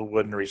people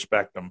wouldn't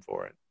respect them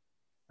for it.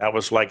 That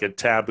was like a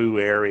taboo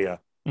area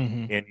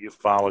in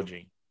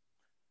ufology.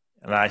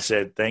 And I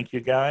said, thank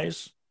you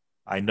guys.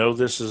 I know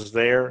this is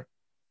there.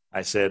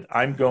 I said,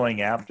 I'm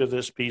going after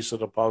this piece of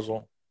the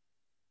puzzle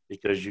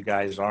because you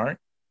guys aren't.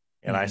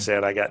 And I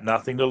said, I got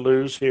nothing to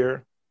lose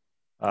here.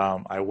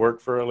 I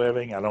work for a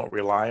living. I don't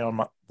rely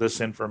on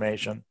this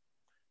information,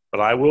 but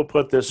I will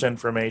put this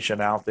information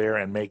out there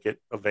and make it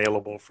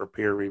available for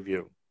peer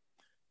review.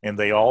 And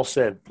they all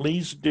said,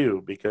 please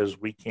do, because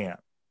we can't.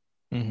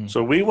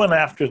 So we went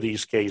after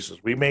these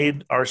cases. We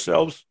made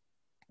ourselves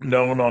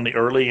known on the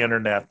early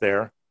internet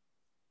there.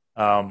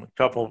 A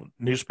couple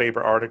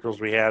newspaper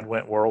articles we had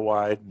went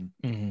worldwide.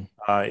 And,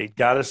 it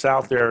got us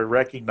out there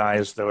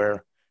recognized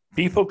where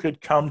people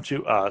could come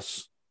to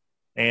us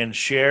and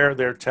share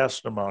their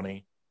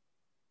testimony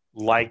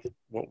like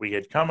what we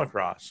had come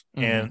across.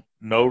 And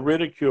no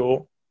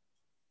ridicule.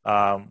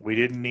 We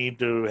didn't need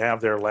to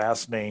have their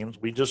last names.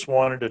 We just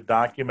wanted to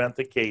document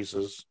the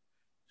cases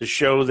to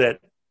show that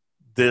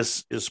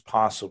this is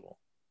possible.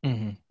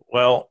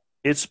 Well,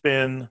 it's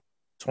been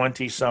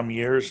 20-some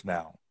years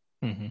now.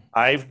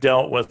 I've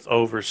dealt with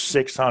over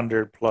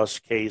 600 plus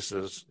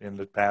cases in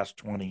the past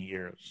 20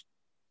 years.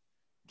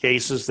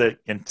 Cases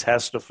that can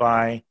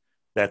testify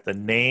that the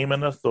name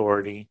and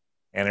authority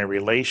and a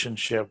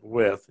relationship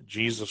with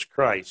Jesus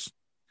Christ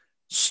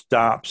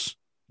stops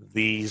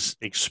these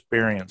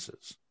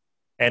experiences.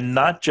 And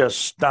not just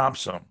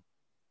stops them,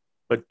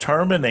 but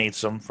terminates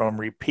them from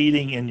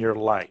repeating in your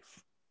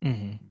life.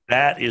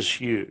 That is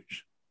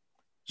huge.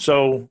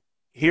 So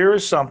here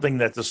is something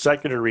that the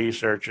secular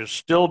researchers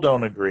still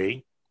don't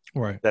agree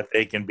that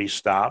they can be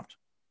stopped.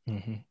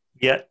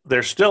 Yet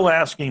they're still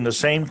asking the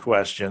same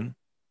question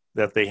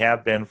that they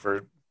have been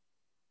for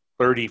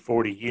 30,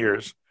 40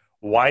 years.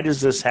 Why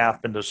does this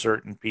happen to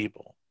certain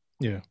people?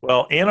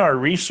 Well, in our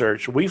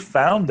research, we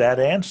found that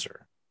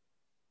answer.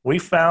 We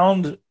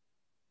found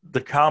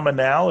the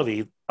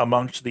commonality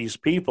amongst these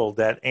people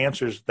that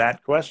answers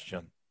that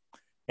question.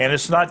 And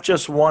it's not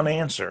just one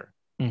answer.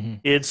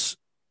 It's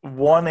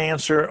one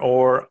answer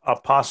or a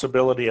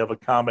possibility of a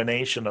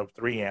combination of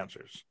three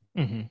answers.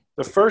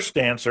 The first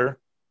answer,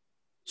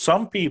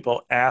 some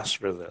people ask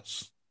for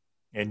this.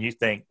 And you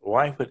think,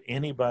 why would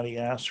anybody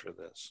ask for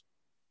this?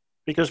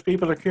 Because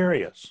people are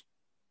curious.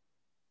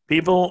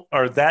 People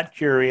are that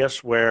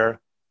curious where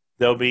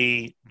they'll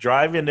be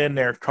driving in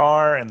their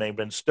car and they've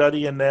been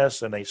studying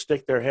this and they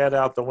stick their head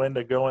out the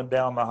window going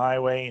down the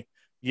highway,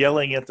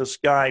 yelling at the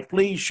sky,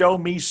 please show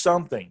me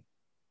something.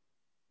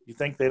 You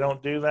think they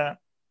don't do that?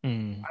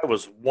 I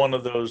was one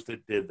of those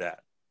that did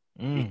that.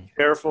 Be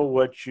careful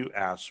what you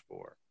ask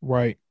for.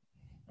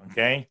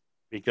 Okay?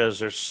 Because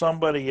there's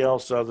somebody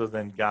else other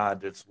than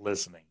God that's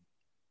listening.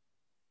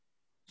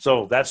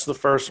 So that's the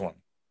first one.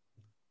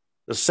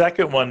 The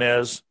second one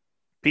is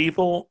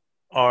people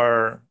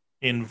are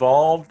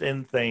involved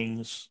in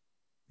things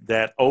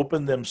that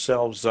open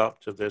themselves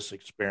up to this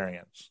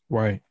experience.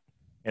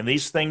 And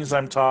these things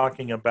I'm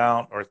talking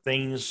about are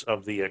things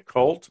of the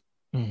occult,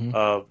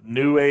 of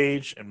New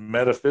Age and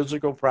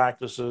metaphysical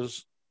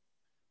practices.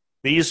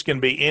 These can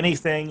be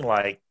anything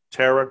like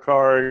tarot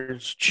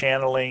cards,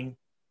 channeling,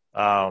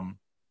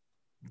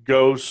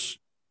 ghosts,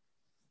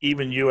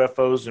 even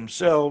UFOs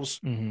themselves.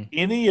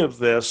 Any of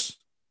this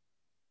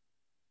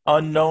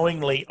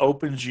unknowingly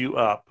opens you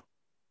up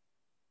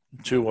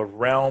to a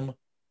realm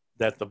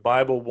that the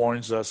Bible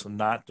warns us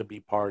not to be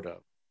part of.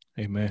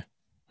 Amen.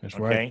 That's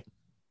right.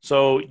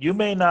 So you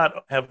may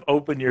not have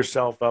opened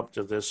yourself up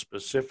to this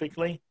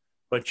specifically,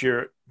 but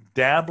you're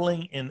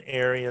dabbling in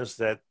areas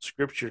that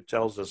Scripture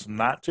tells us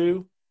not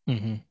to,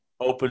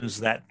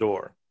 opens that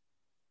door.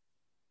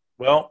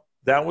 Well,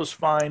 that was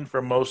fine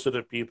for most of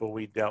the people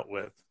we dealt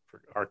with for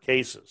our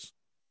cases.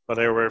 But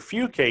there were a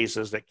few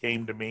cases that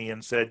came to me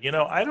and said,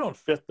 I don't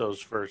fit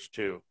those first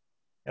two.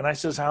 And I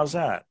says, how's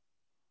that?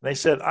 And they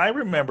said, I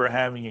remember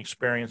having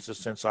experiences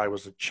since I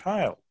was a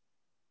child,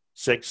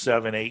 6,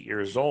 7, 8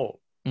 years old.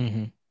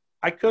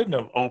 I couldn't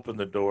have opened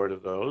the door to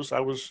those.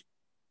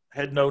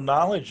 Had no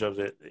knowledge of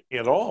it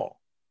at all.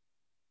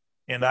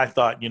 And I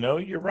thought,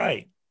 you're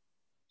right.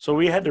 So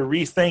we had to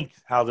rethink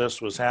how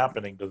this was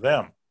happening to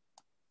them.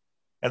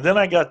 And then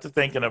I got to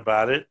thinking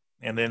about it,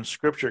 and then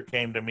Scripture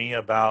came to me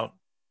about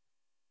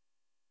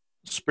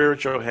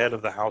spiritual head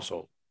of the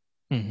household.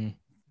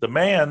 The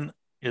man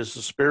is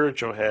the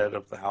spiritual head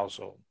of the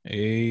household.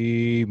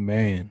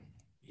 Amen.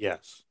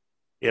 Yes.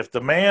 If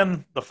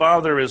the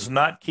father is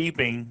not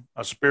keeping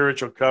a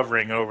spiritual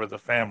covering over the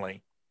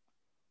family,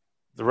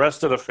 the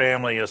rest of the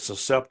family is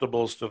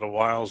susceptible to the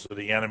wiles of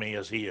the enemy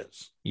as he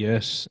is.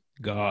 Yes,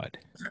 God.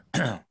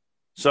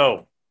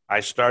 So I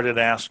started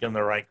asking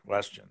the right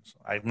questions.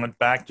 I went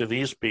back to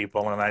these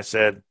people and I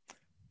said,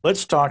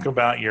 let's talk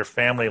about your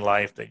family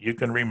life that you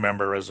can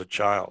remember as a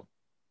child.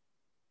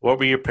 What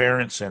were your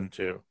parents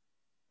into?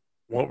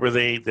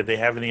 Did they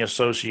have any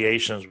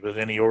associations with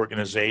any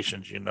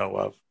organizations you know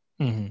of,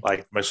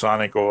 like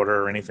Masonic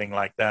Order or anything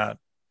like that?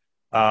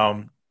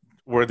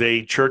 Were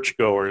they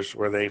churchgoers?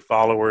 Were they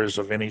followers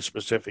of any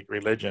specific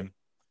religion?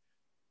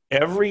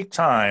 Every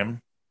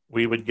time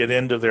we would get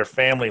into their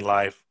family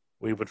life,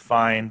 we would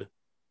find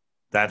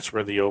that's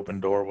where the open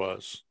door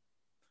was.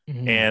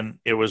 And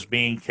it was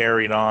being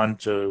carried on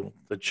to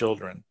the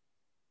children.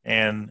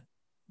 And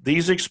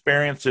these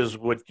experiences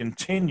would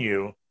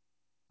continue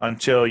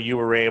until you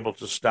were able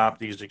to stop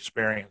these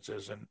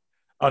experiences and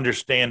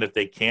understand that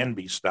they can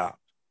be stopped.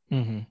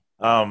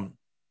 Um,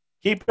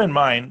 keep in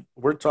mind,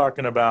 we're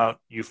talking about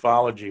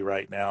ufology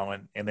right now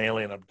and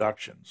alien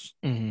abductions.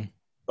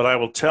 But I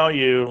will tell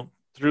you,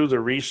 through the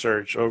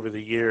research over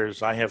the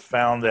years, I have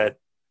found that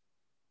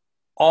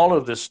all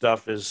of this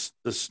stuff has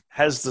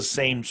the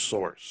same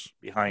source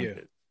behind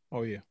it.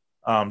 Oh, yeah.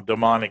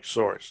 Demonic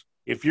source.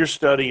 If you're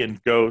studying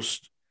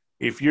ghosts,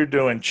 if you're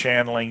doing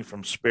channeling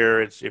from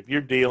spirits, if you're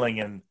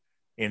dealing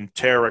in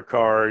tarot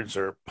cards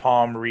or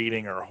palm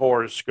reading or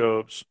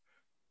horoscopes,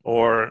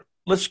 or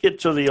let's get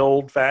to the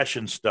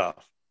old-fashioned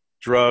stuff,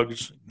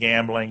 drugs,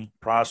 gambling,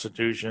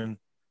 prostitution,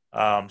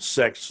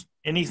 sex,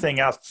 anything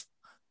else,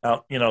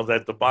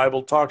 that the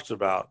Bible talks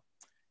about,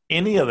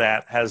 any of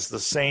that has the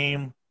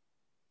same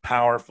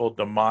powerful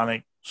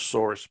demonic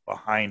source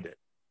behind it.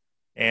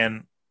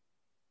 And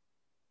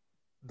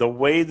the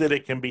way that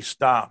it can be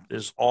stopped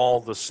is all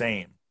the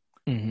same.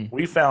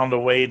 We found a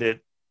way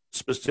that,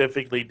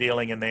 specifically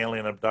dealing in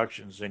alien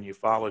abductions and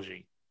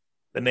ufology,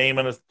 the name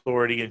and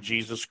authority of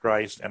Jesus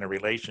Christ and a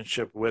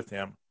relationship with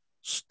him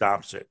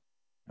stops it.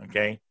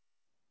 Okay?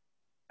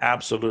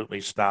 Absolutely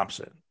stops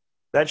it.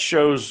 That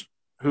shows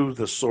who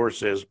the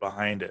source is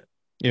behind it.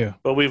 Yeah.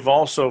 But we've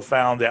also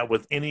found that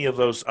with any of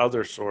those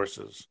other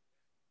sources,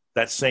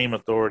 that same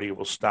authority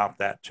will stop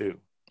that too.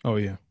 Oh,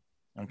 yeah.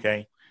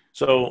 Okay?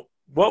 So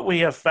what we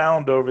have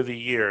found over the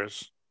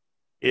years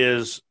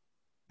is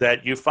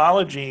that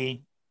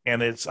ufology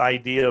and its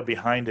idea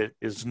behind it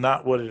is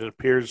not what it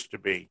appears to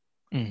be.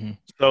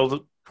 So the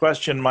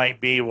question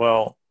might be,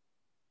 well,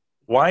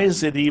 why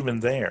is it even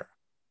there?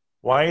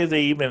 Why are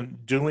they even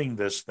doing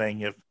this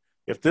thing?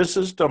 If this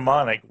is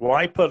demonic,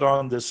 why put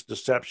on this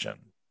deception?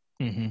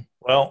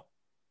 Well,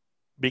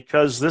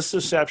 because this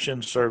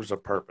deception serves a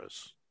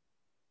purpose.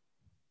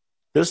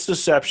 This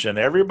deception,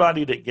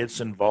 everybody that gets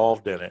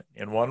involved in it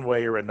in one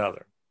way or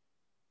another,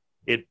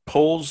 it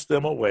pulls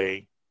them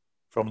away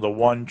from the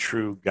one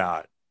true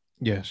God.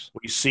 Yes.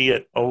 We see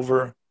it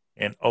over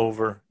and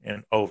over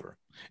and over.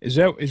 Is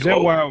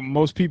that why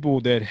most people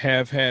that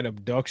have had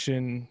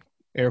abduction,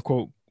 air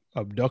quote,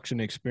 abduction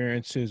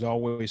experiences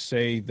always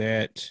say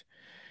that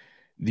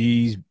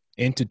these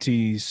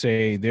entities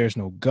say there's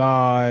no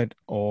God,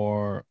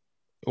 or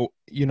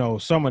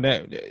some of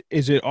that?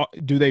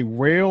 Do they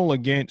rail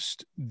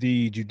against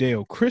the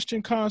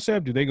Judeo-Christian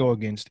concept? Do they go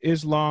against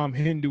Islam,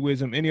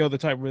 Hinduism, any other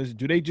type of religion?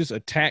 Do they just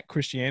attack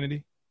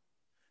Christianity?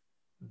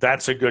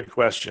 That's a good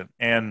question.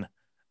 And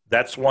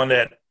that's one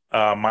that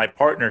my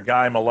partner,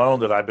 Guy Malone,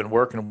 that I've been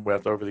working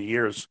with over the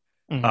years,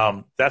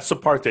 that's the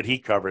part that he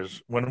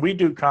covers. When we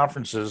do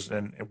conferences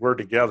and we're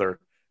together,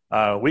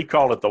 we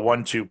call it the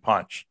 1-2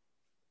 punch.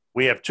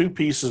 We have two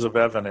pieces of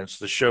evidence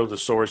to show the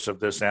source of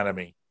this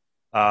enemy.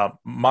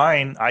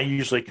 Mine, I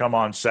usually come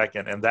on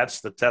second, and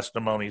that's the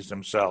testimonies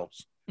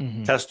themselves.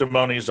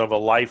 Testimonies of a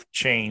life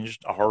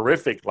changed, a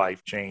horrific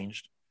life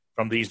changed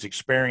from these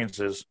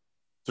experiences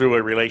through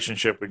a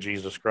relationship with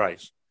Jesus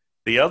Christ.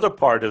 The other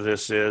part of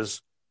this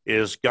is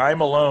Guy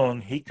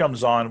Malone. He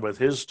comes on with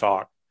his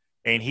talk,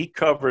 and he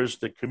covers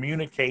the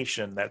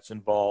communication that's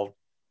involved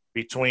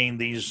between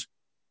these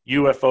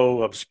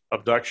UFO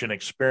abduction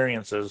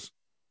experiences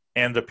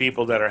and the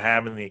people that are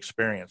having the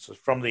experiences,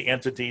 from the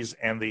entities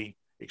and the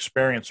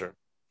experiencer.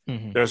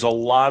 There's a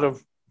lot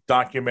of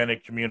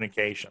documented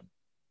communication.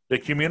 The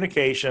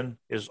communication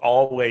is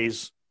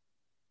always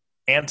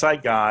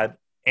anti-God,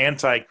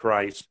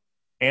 anti-Christ,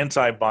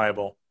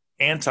 anti-Bible,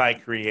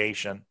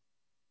 anti-creation,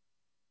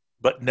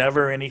 but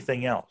never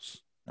anything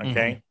else.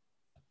 Okay?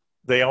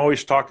 They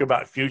always talk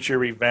about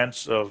future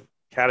events of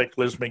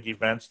cataclysmic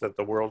events that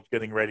the world's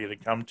getting ready to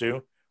come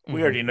to.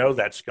 We already know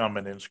that's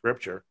coming in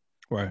Scripture.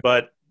 Right.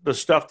 But the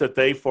stuff that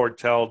they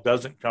foretell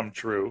doesn't come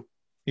true.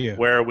 Yeah.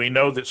 Where we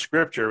know that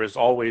Scripture is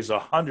always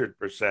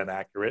 100%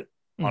 accurate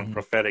on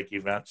prophetic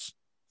events.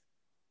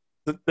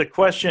 The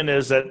question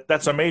is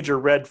that's a major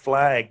red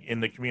flag in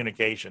the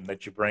communication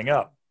that you bring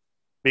up.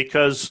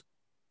 Because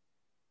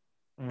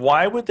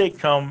why would they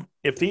come,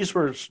 if these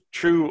were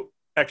true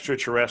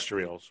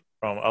extraterrestrials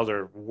from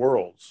other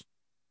worlds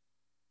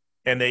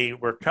and they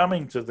were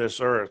coming to this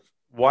earth,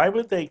 why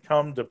would they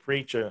come to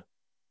preach a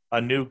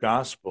new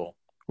gospel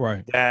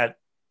that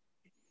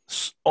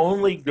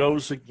only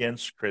goes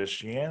against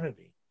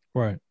Christianity?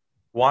 Right.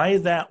 Why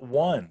that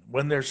one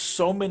when there's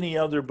so many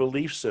other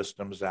belief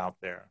systems out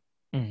there?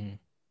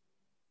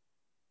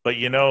 But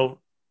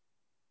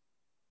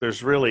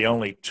there's really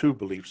only two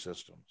belief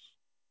systems.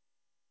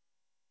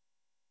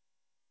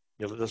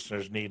 Your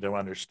listeners need to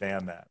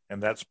understand that.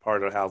 And that's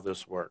part of how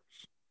this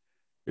works.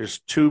 There's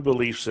two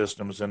belief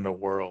systems in the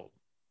world.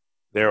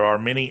 There are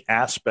many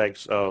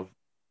aspects of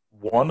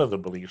one of the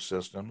belief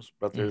systems,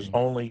 but there's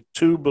only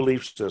two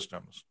belief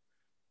systems.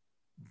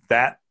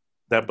 That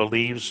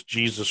believes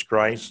Jesus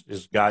Christ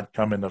is God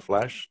come in the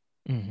flesh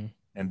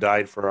and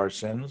died for our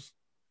sins,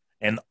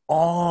 and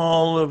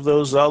all of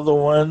those other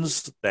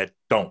ones that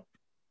don't.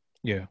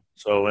 Yeah.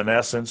 So in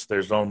essence,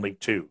 there's only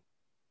two.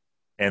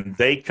 and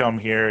they come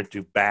here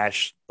to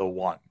bash the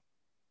one.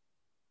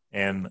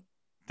 And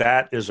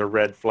that is a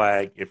red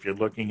flag if you're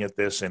looking at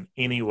this in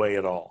any way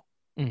at all.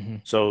 Mm-hmm.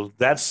 So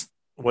that's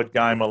what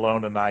Guy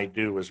Malone and I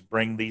do, is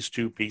bring these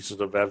two pieces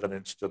of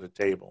evidence to the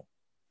table.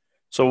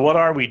 So what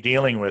are we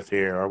dealing with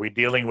here? Are we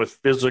dealing with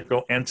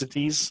physical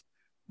entities?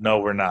 No,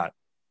 we're not.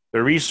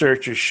 The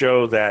researchers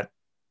show that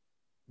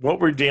what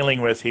we're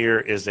dealing with here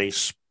is a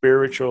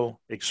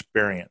spiritual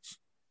experience.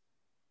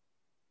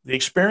 The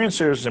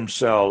experiencers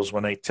themselves,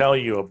 when they tell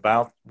you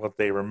about what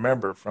they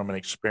remember from an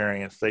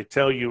experience, they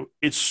tell you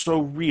it's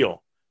so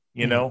real.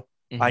 You know,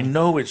 Mm-hmm. I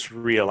know it's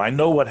real. I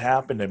know what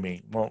happened to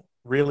me. Well,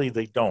 really,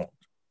 they don't,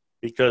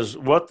 because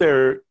what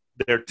they're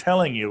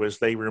telling you is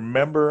they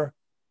remember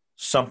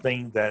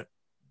something that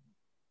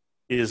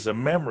is a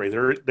memory.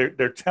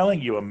 They're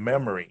telling you a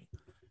memory.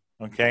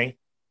 Okay,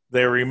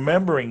 they're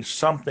remembering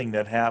something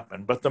that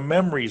happened, but the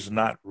memory is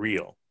not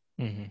real.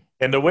 Mm-hmm.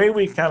 And the way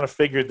we kind of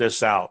figured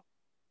this out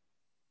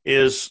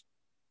is,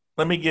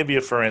 let me give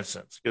you, for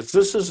instance, because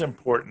this is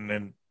important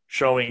in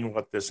showing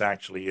what this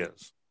actually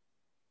is.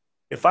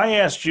 If I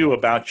asked you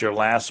about your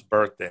last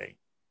birthday,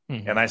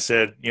 Mm-hmm. and I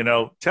said, you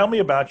know, tell me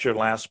about your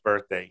last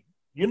birthday.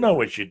 You know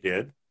what you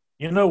did.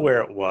 You know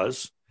where it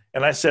was.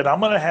 And I said, I'm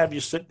going to have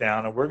you sit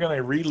down and we're going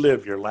to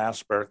relive your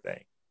last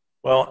birthday.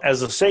 Well,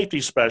 as a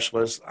safety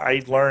specialist,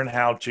 I learned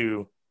how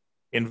to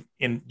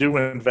do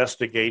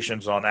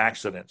investigations on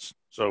accidents.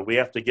 So we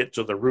have to get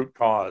to the root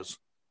cause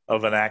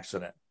of an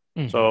accident.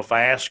 Mm-hmm. So if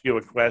I ask you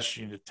a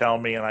question, you tell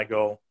me, and I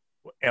go,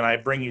 and I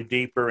bring you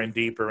deeper and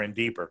deeper and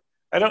deeper.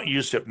 I don't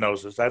use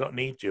hypnosis. I don't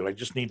need to. I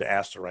just need to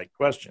ask the right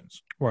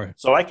questions. Right.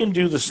 So I can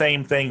do the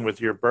same thing with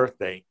your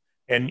birthday.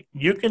 And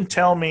you can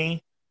tell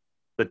me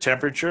the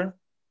temperature,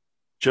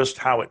 just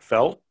how it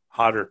felt,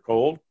 hot or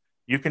cold.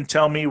 You can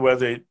tell me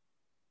whether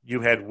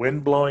you had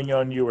wind blowing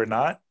on you or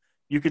not.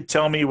 You could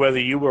tell me whether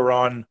you were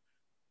on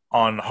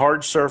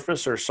hard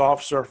surface or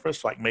soft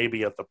surface, like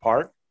maybe at the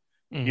park.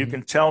 Mm-hmm. You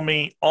can tell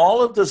me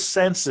all of the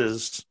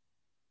senses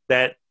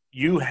that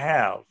you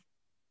have,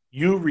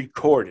 you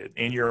recorded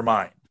in your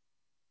mind.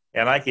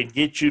 And I could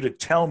get you to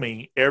tell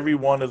me every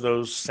one of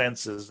those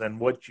senses and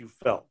what you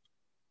felt.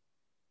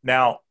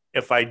 Now,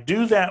 if I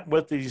do that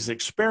with these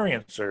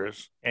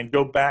experiencers and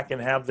go back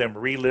and have them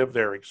relive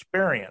their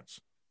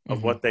experience of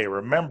Mm-hmm. what they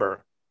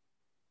remember,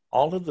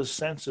 all of the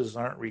senses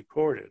aren't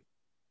recorded.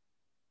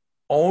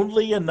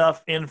 Only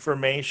enough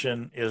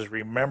information is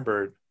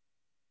remembered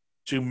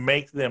to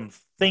make them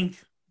think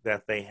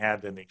that they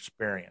had an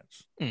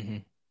experience. Mm-hmm.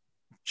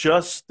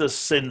 Just the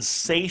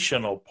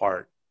sensational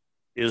part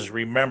is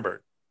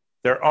remembered.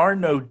 There are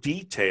no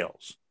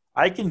details.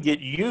 I can get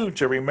you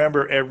to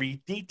remember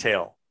every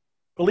detail.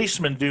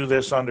 Policemen do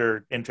this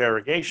under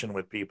interrogation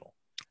with people.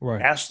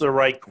 Right. Ask the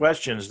right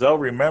questions, they'll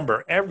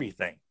remember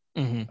everything.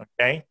 Mm-hmm.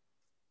 Okay?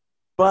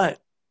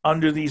 But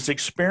under these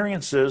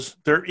experiences,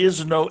 there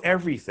is no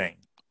everything.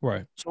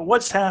 Right. So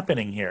what's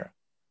happening here?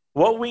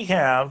 What we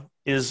have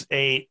is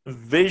a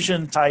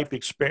vision type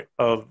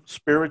of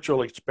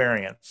spiritual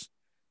experience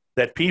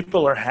that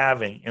people are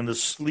having in the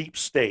sleep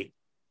state,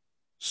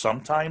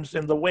 sometimes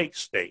in the wake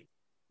state.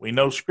 We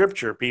know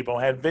scripture, people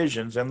had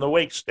visions in the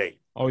wake state.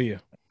 Oh, yeah.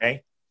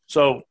 Okay.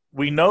 So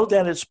we know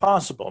that it's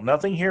possible.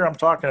 Nothing here I'm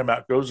talking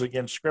about goes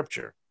against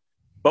scripture,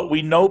 but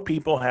we know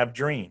people have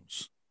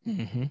dreams.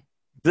 Mm-hmm.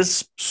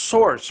 This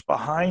source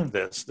behind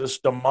this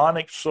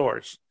demonic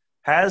source,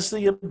 has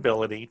the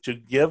ability to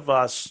give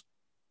us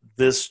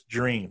this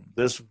dream,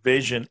 this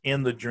vision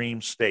in the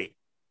dream state.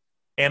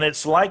 And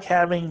it's like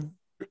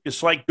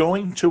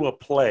going to a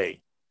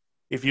play.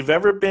 If you've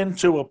ever been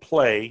to a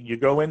play, you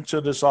go into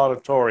this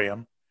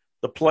auditorium,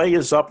 the play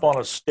is up on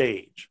a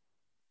stage.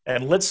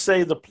 And let's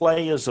say the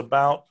play is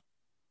about,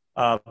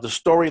 the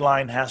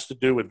storyline has to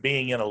do with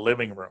being in a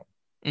living room.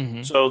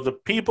 Mm-hmm. So the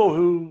people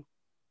who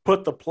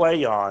put the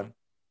play on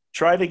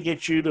try to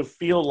get you to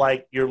feel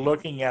like you're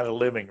looking at a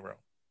living room.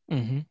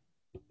 Mm-hmm.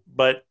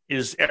 But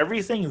is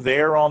everything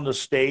there on the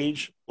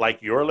stage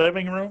like your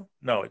living room?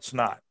 No, it's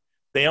not.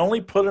 They only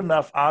put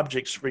enough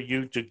objects for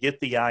you to get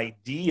the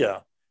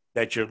idea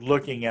that you're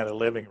looking at a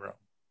living room,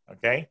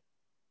 okay?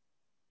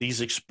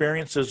 These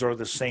experiences are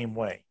the same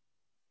way.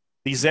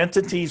 These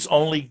entities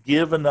only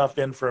give enough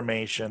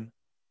information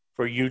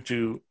for you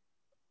to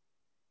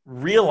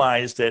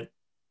realize that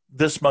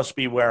this must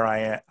be where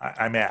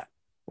I'm at.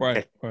 Right,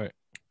 okay? right.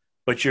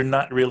 But you're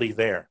not really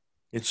there.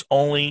 It's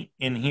only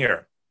in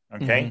here,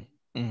 okay? Mm-hmm.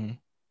 Mm-hmm.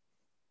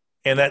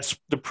 And that's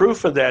the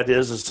proof of that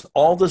is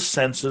all the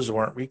senses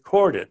weren't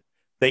recorded.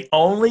 They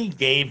only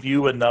gave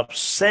you enough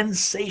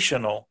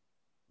sensational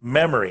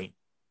memory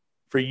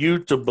for you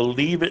to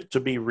believe it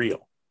to be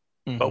real.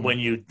 Mm-hmm. But when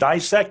you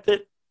dissect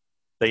it,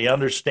 they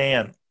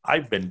understand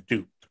I've been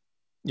duped.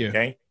 Yeah.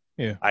 Okay?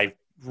 Yeah. I've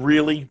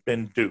really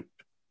been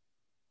duped.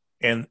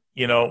 And,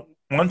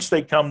 once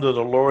they come to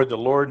the Lord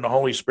and the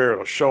Holy Spirit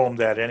will show them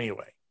that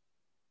anyway.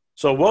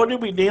 So what are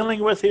we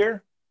dealing with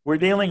here? We're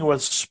dealing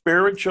with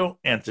spiritual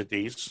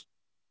entities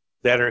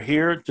that are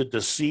here to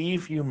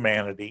deceive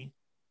humanity,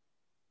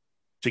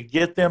 to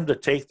get them to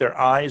take their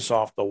eyes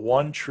off the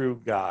one true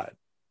God.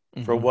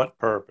 For what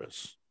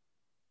purpose?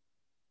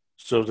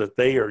 So that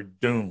they are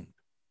doomed.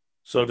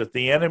 So that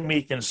the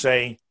enemy can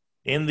say,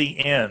 in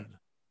the end,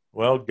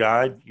 well,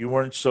 God, you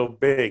weren't so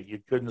big. You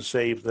couldn't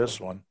save this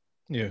one.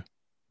 Yeah.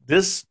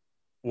 This,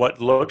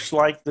 what looks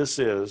like this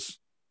is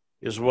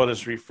what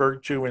is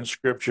referred to in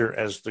Scripture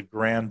as the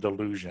grand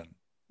delusion.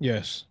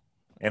 Yes.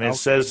 And it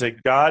says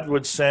that God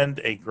would send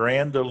a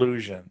grand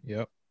delusion.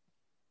 Yep.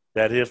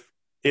 That if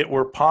it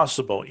were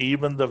possible,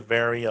 even the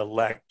very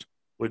elect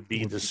would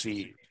be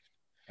deceived.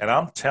 And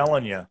I'm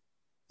telling you,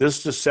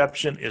 this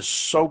deception is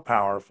so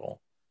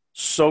powerful,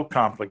 so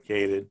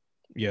complicated,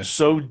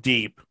 so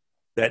deep,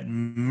 that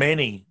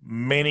many,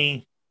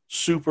 many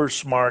super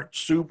smart,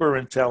 super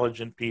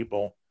intelligent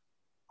people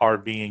are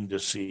being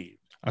deceived.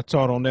 I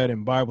taught on that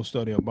in Bible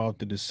study about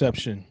the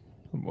deception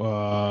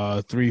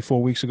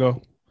 3-4 weeks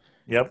ago.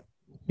 Yep.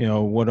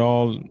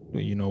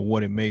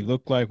 What it may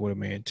look like, what it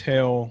may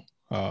entail,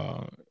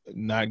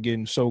 not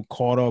getting so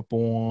caught up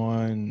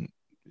on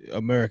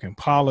American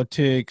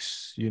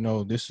politics.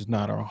 This is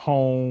not our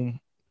home,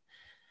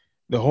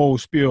 the whole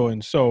spiel.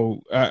 And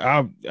so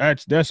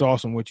that's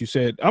awesome what you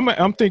said.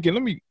 I'm thinking,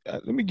 let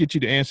me get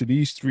you to answer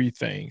these three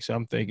things.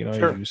 I'm thinking as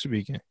you were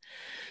speaking.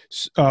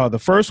 The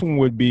first one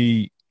would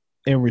be,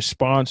 in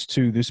response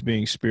to this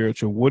being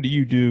spiritual, what do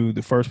you do?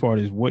 The first part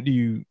is, what do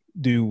you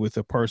do with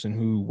a person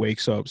who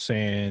wakes up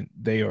saying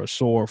they are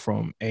sore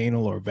from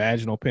anal or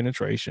vaginal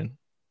penetration?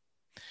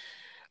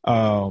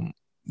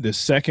 The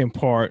second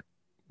part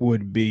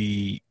would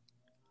be,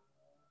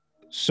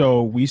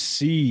 so we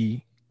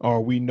see,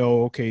 or we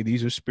know, okay,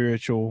 these are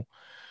spiritual.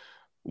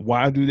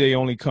 Why do they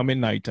only come at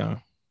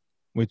nighttime?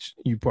 Which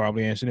you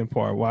probably answered in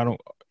part.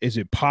 Is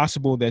it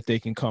possible that they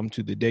can come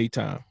to the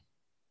daytime?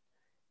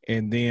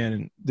 And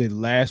then the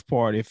last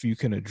part, if you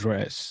can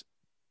address,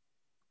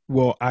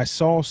 well, I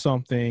saw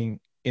something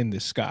in the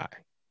sky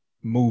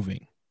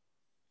moving,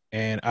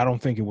 and I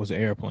don't think it was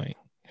an airplane.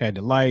 Had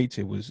the lights.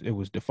 It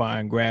was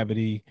defying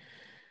gravity.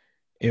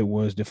 It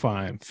was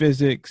defying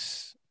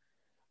physics.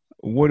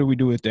 What do we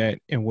do with that?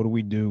 And what do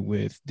we do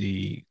with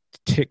the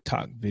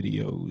TikTok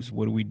videos?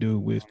 What do we do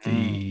with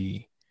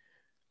the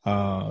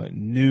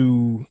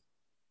new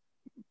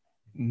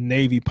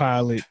Navy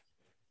pilot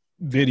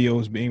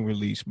videos being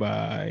released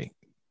by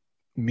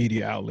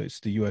media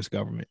outlets, the U.S.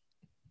 government?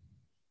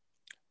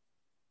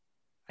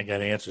 I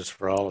got answers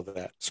for all of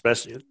that,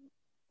 especially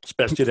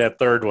that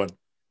third one.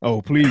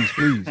 Oh, please,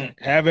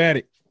 have at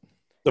it.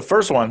 The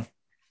first one,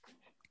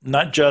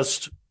 not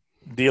just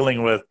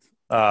dealing with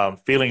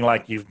feeling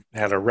like you've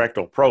had a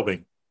rectal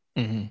probing,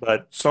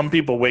 but some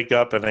people wake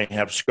up and they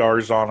have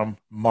scars on them,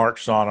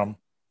 marks on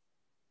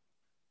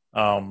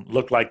them,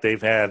 look like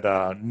they've had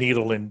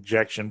needle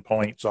injection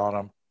points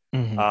on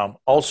them.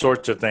 All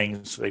sorts of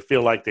things. They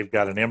feel like they've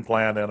got an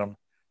implant in them.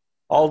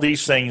 All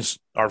these things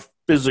are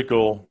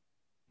physical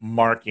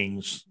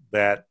markings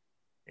that,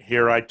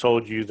 here I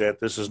told you that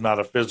this is not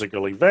a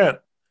physical event,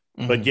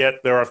 but yet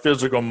there are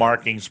physical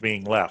markings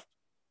being left.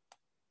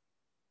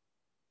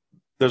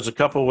 There's a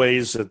couple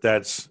ways that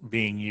that's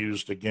being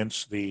used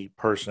against the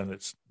person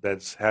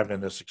that's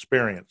having this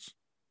experience.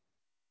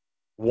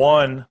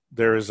 One,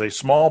 there is a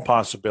small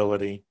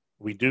possibility.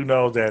 We do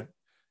know that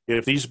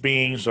if these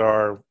beings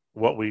are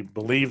what we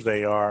believe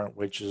they are,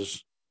 which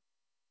is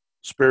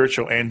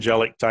spiritual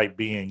angelic type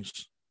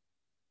beings,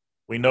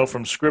 we know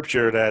from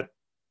Scripture that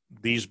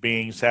these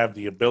beings have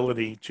the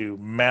ability to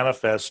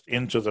manifest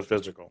into the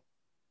physical.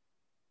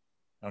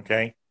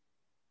 Okay?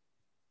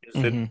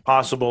 Is it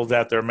possible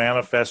that they're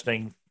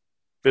manifesting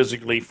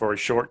physically for a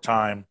short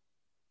time?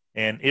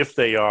 And if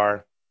they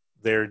are,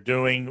 they're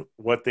doing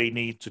what they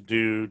need to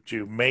do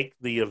to make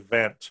the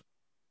event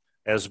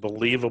as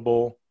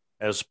believable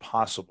as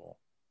possible.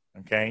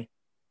 Okay?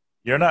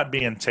 You're not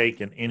being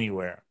taken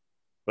anywhere,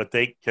 but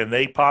can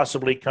they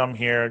possibly come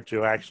here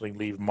to actually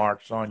leave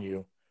marks on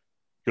you?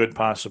 Good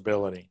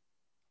possibility.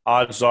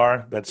 Odds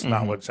are that's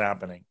not what's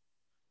happening.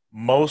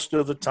 Most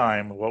of the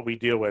time, what we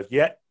deal with,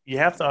 yet you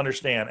have to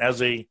understand,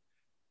 as a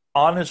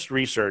honest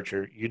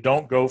researcher, you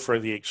don't go for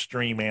the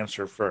extreme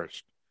answer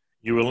first.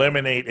 You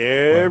eliminate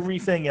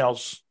everything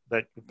else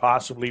that could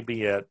possibly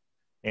be it.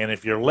 And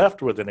if you're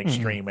left with an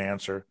extreme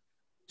answer,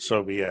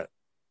 so be it.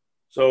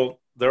 So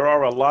there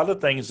are a lot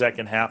of things that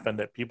can happen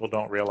that people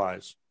don't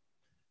realize.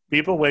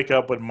 People wake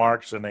up with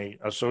marks and they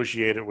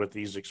associate it with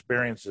these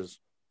experiences.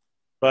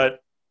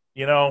 But,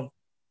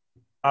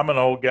 I'm an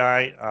old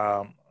guy.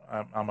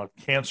 I'm a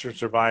cancer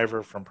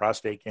survivor from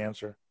prostate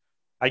cancer.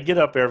 I get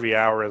up every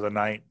hour of the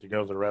night to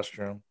go to the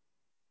restroom.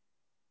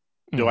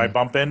 Do I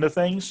bump into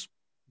things?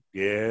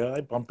 Yeah,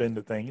 I bump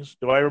into things.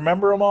 Do I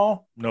remember them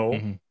all? No.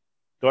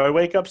 Do I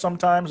wake up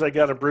sometimes, I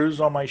got a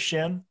bruise on my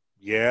shin?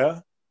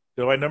 Yeah.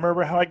 Do I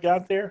remember how I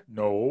got there?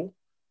 No.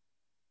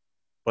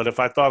 But if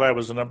I thought I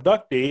was an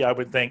abductee, I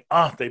would think,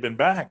 they've been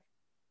back.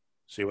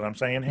 See what I'm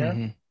saying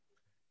here?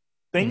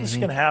 Things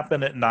can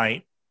happen at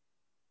night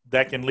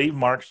that can leave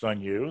marks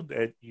on you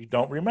that you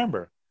don't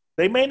remember.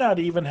 They may not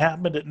even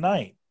happen at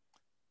night.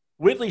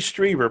 Whitley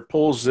Strieber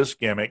pulls this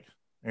gimmick,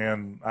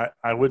 and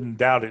I wouldn't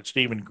doubt it.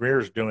 Stephen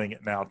Greer's doing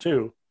it now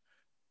too.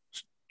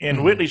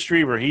 And Whitley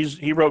Strieber,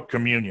 he wrote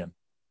Communion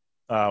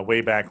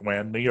way back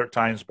when, New York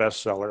Times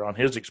bestseller on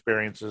his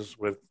experiences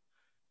with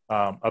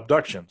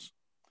abductions.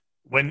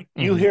 When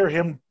you hear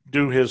him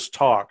do his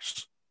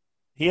talks,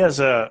 he has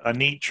a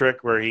neat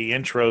trick where he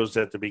intros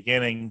at the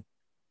beginning.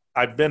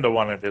 I've been to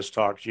one of his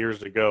talks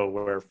years ago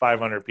where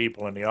 500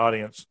 people in the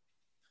audience,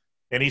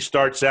 and he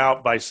starts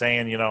out by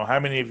saying, how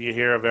many of you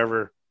here have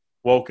ever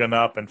woken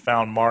up and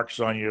found marks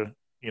on you,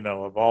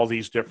 of all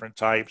these different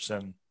types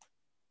and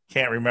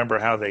can't remember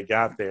how they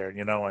got there,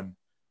 and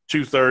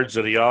 2/3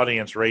 of the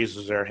audience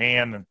raises their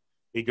hand and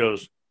he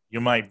goes,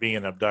 you might be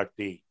an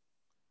abductee.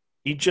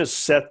 He just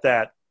set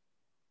that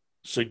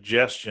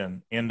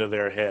suggestion into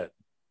their head.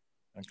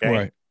 Okay.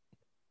 Right.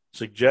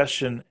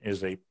 Suggestion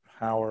is a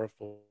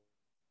powerful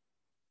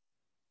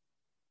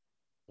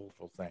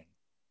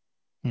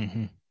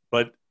thing.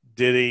 But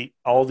did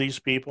all these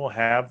people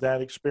have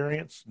that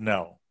experience?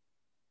 No.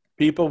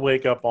 People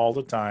wake up all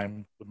the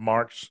time with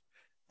marks.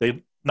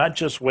 They not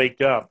just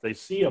wake up, they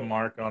see a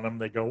mark on them.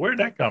 They go, where'd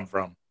that come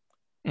from?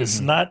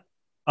 It's not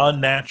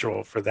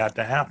unnatural for that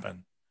to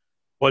happen.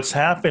 What's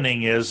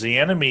happening is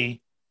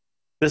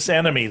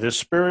this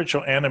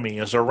spiritual enemy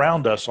is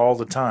around us all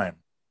the time.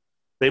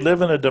 They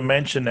live in a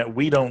dimension that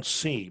we don't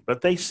see,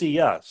 but they see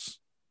us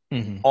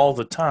all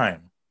the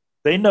time.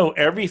 They know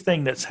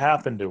everything that's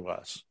happened to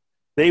us.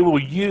 They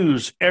will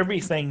use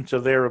everything to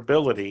their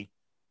ability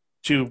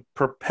to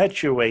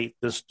perpetuate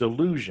this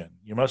delusion.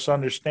 You must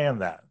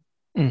understand that.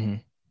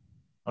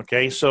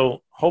 Okay,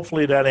 so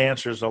hopefully that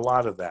answers a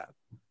lot of that.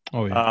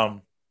 Oh, yeah.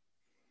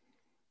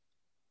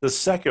 The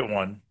second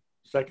one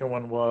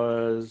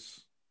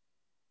was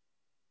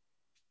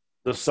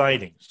the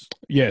sightings.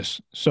 Yes.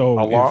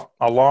 So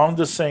along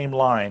the same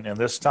line, and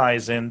this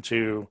ties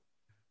into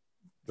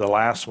the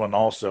last one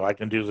also. I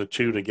can do the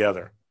two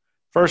together.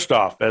 First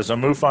off, as a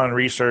MUFON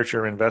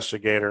researcher,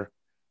 investigator,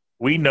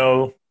 we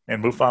know,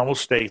 and MUFON will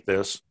state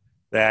this,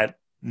 that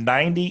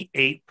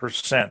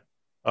 98%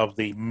 of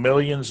the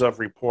millions of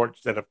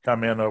reports that have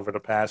come in over the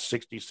past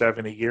 60,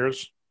 70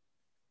 years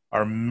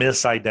are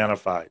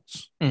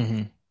misidentifieds.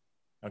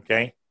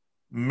 Okay?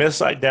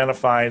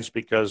 Misidentifieds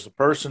because the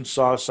person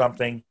saw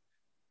something.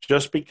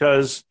 Just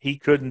because he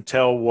couldn't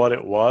tell what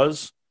it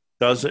was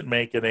doesn't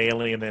make it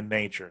alien in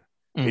nature.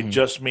 It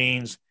just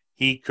means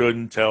he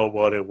couldn't tell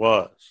what it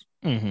was.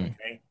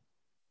 Okay?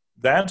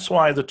 That's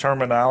why the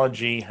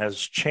terminology has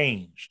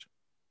changed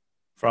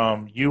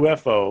from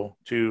UFO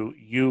to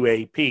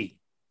UAP,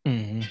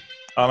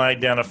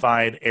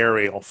 unidentified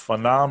aerial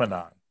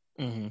phenomenon.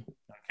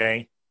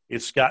 Okay?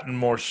 It's gotten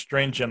more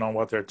stringent on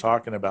what they're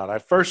talking about. I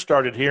first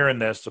started hearing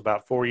this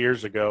about 4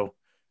 years ago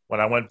when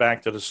I went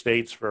back to the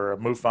States for a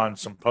MUFON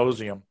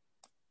symposium.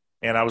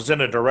 And I was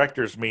in a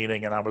director's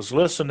meeting and I was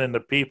listening to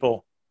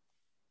people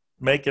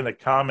making a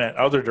comment,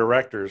 other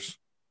directors,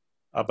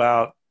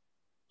 about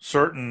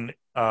certain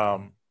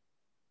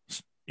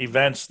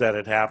events that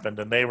had happened.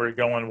 And they were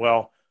going,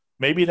 well,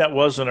 maybe that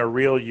wasn't a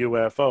real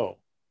UFO.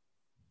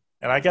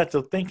 And I got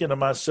to thinking to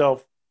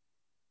myself,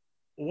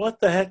 what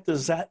the heck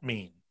does that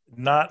mean?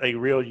 Not a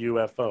real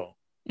UFO.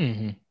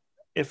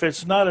 If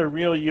it's not a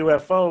real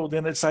UFO,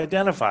 then it's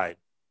identified.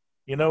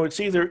 It's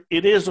either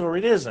it is or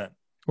it isn't.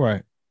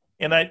 Right.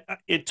 And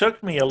it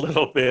took me a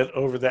little bit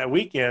over that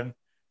weekend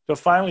to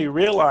finally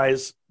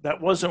realize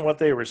that wasn't what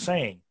they were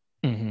saying.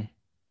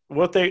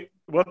 What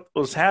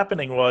was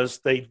happening was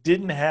they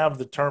didn't have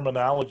the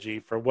terminology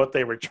for what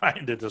they were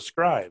trying to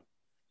describe.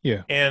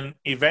 Yeah. And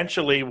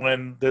eventually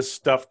when this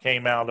stuff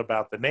came out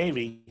about the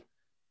Navy,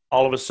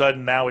 all of a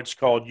sudden now it's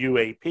called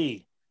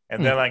UAP.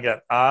 And then I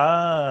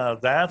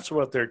got, that's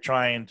what they're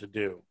trying to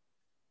do.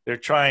 They're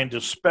trying to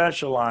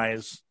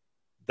specialize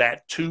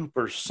that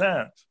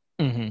 2%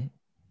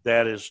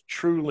 that is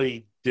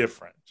truly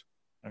different.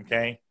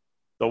 Okay.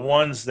 The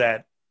ones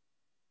that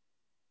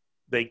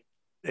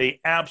they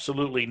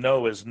absolutely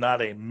know is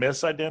not a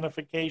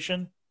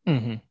misidentification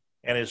and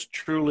is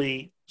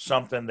truly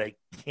something they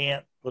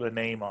can't put a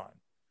name on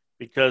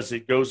because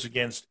it goes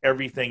against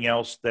everything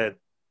else that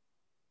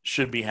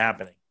should be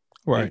happening.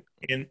 Right.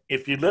 And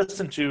if you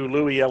listen to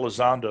Louis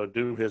Elizondo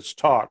do his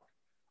talk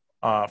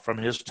from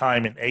his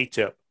time in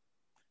ATIP,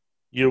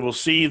 you will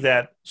see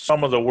that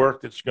some of the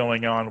work that's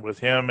going on with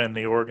him and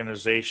the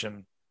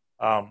organization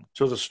To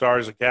the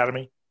Stars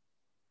Academy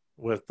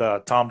with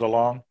Tom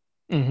DeLonge,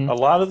 a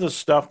lot of the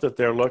stuff that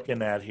they're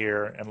looking at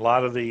here and a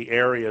lot of the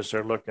areas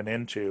they're looking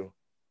into,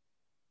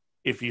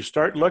 if you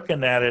start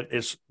looking at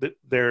it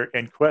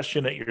and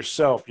question it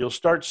yourself, you'll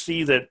start to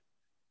see that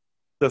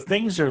the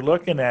things they're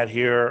looking at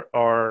here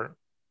are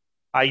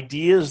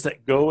ideas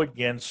that go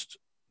against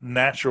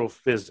natural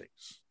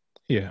physics.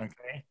 Yeah.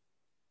 Okay.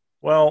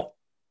 Well,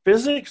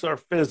 physics are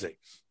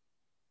physics.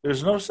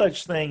 There's no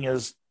such thing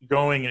as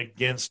going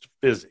against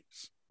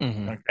physics.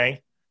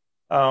 Okay.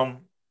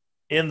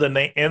 In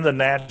the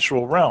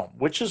natural realm,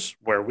 which is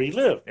where we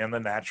live, in the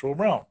natural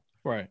realm.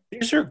 Right.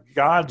 These are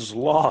God's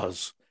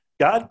laws.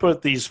 God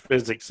put these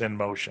physics in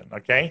motion.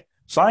 Okay.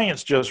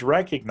 Science just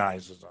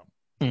recognizes them.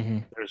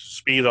 There's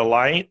speed of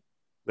light.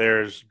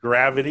 There's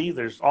gravity.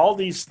 There's all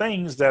these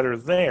things that are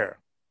there.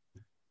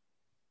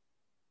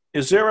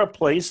 Is there a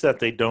place that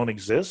they don't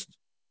exist?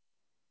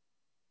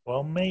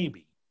 Well,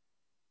 maybe.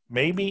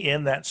 Maybe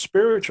in that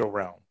spiritual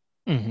realm,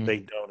 they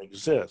don't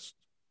exist.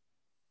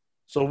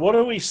 So what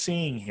are we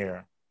seeing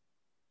here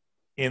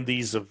in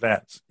these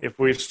events? If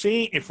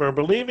we're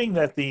believing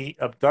that the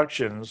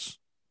abductions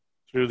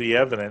through the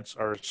evidence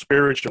are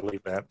spiritual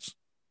events,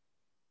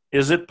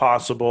 is it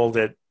possible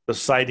that the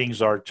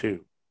sightings are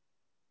too?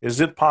 Is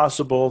it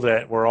possible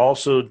that we're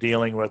also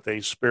dealing with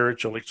a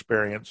spiritual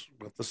experience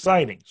with the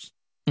sightings?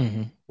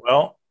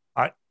 Well,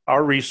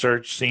 our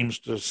research seems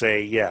to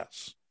say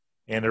yes.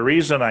 And the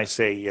reason I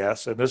say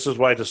yes, and this is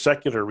why the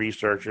secular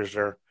researchers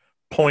are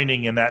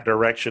pointing in that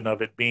direction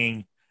of it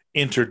being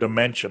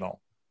interdimensional,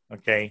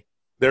 okay?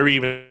 They're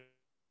even,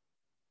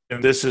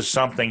 and this is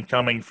something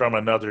coming from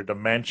another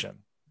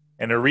dimension.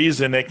 And the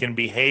reason it can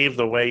behave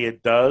the way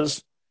it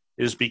does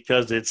is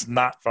because it's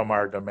not from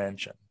our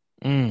dimension.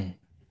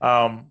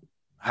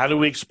 How do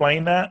we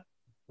explain that?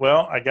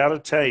 Well, I got to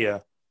tell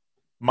you,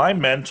 my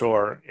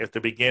mentor at the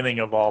beginning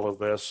of all of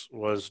this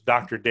was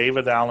Dr.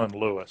 David Allen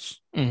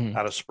Lewis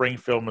out of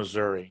Springfield,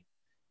 Missouri.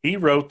 He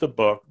wrote the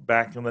book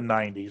back in the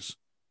 90s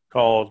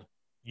called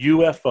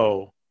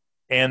UFO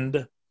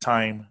End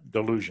Time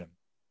Delusion.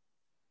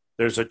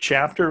 There's a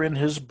chapter in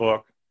his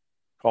book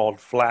called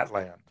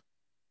Flatland.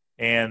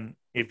 And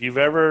if you've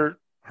ever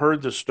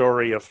heard the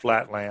story of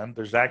Flatland,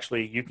 there's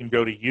actually, you can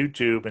go to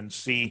YouTube and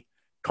see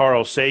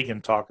Carl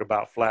Sagan talk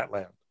about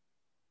Flatland.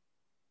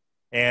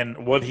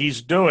 And what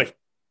he's doing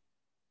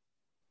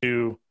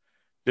to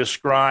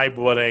describe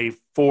what a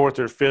fourth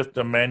or fifth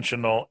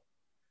dimensional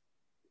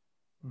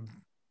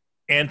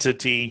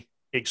entity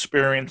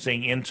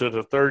experiencing into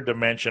the third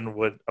dimension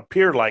would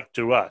appear like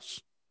to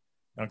us.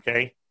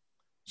 Okay?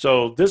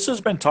 So this has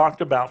been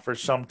talked about for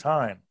some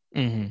time.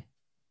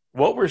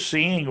 What we're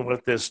seeing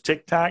with this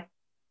tic-tac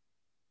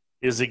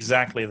is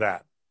exactly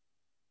that.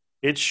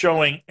 It's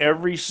showing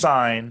every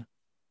sign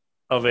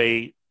of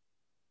a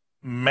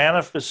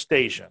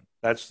manifestation.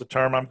 That's the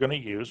term I'm going to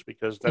use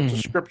because that's a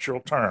scriptural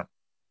term.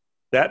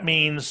 That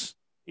means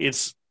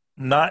it's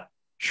not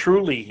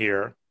truly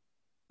here.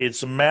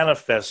 It's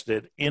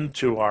manifested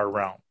into our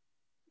realm.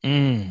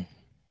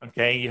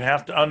 Okay, you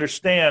have to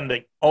understand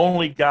that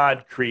only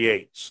God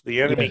creates.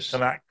 The enemy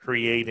cannot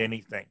create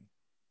anything.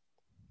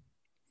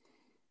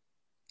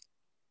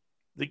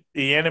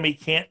 The enemy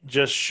can't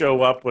just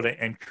show up with it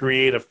and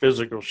create a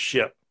physical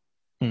ship.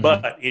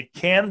 But it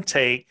can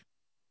take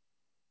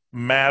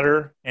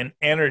matter and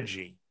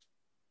energy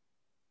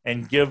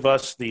and give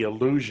us the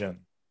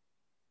illusion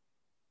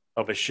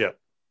of a ship.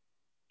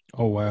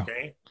 Oh, wow.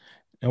 Okay.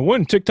 And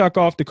wasn't TikTok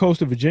off the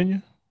coast of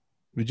Virginia?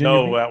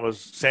 No, that was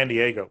San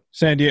Diego.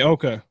 San Diego,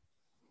 okay.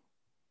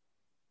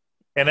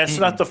 And that's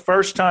not the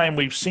first time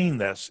we've seen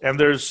this. And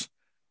there's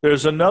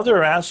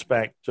another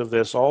aspect to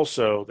this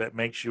also that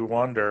makes you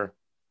wonder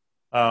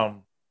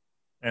and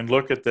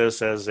look at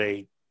this as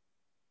a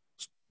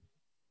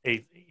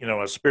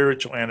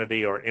spiritual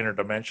entity or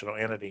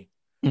interdimensional entity.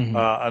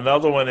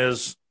 Another one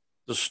is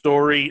the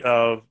story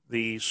of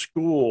the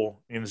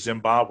school in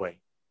Zimbabwe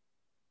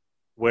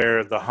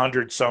where the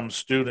 100-some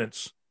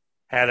students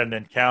had an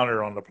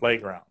encounter on the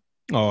playground.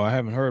 Oh, I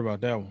haven't heard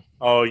about that one.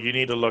 Oh, you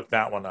need to look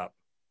that one up.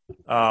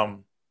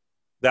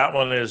 That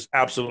one is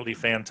absolutely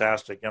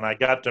fantastic. And I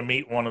got to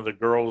meet one of the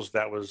girls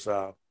that was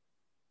one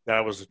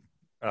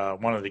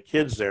of the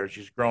kids there.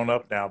 She's grown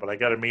up now, but I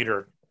got to meet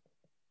her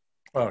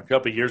a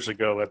couple of years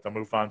ago at the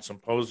MUFON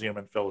Symposium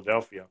in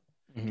Philadelphia.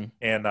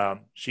 And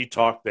she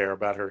talked there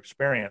about her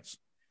experience.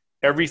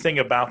 Everything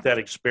about that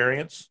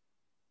experience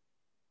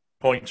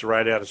points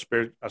right at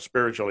a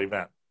spiritual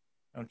event.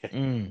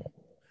 Okay.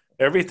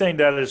 Everything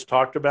that is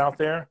talked about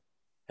there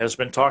has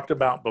been talked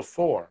about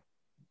before,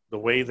 the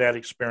way that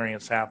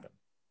experience happened.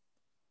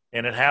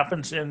 And it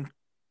happens in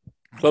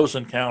close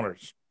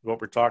encounters,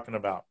 what we're talking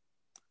about.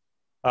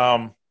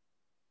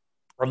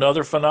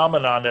 Another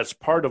phenomenon that's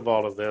part of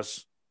all of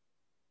this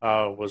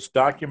was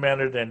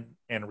documented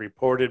and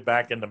reported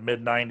back in the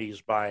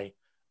mid-90s by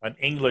an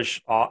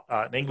English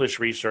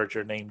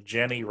researcher named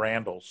Jenny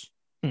Randles.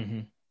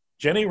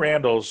 Jenny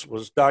Randles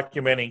was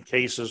documenting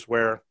cases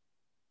where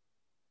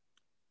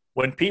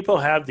when people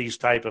have these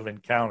type of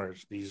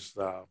encounters, these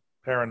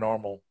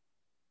paranormal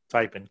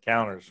type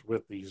encounters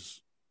with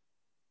these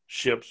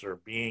ships or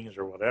beings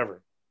or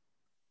whatever,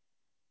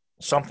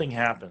 something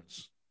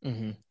happens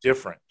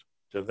different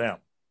to them.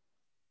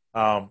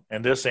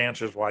 And this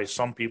answers why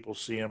some people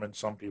see them and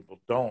some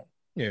people don't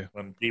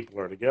when people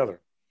are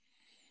together.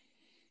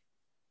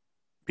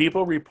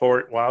 People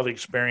report while the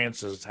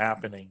experience is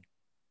happening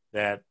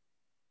that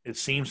it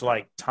seems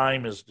like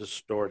time is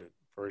distorted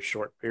for a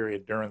short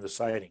period during the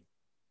sighting.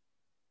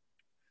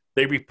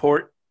 They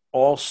report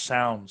all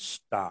sound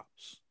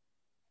stops.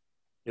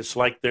 It's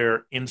like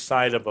they're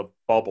inside of a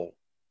bubble,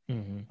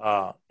 and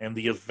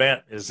the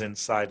event is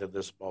inside of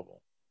this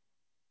bubble.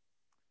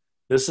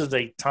 This is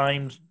a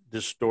time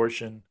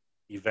distortion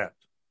event.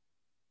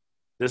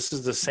 This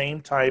is the same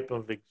type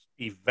of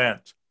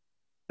event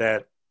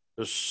that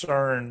the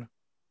CERN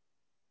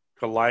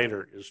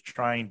collider is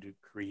trying to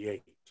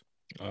create.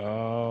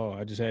 Oh,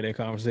 I just had that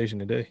conversation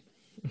today.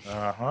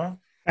 Uh-huh.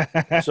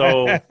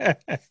 So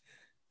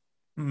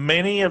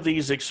many of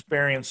these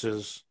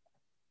experiences,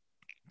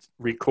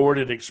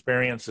 recorded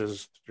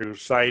experiences through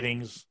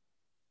sightings,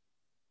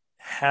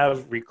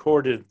 have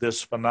recorded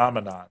this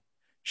phenomenon.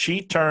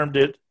 She termed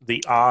it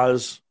the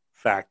Oz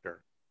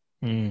factor.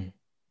 Mm.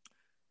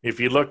 If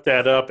you look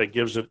that up,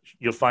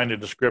 you'll find a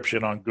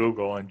description on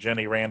Google, and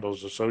Jenny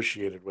Randall's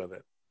associated with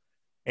it.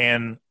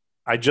 And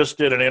I just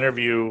did an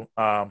interview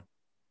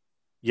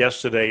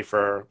yesterday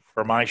for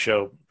my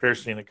show,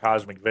 Piercing the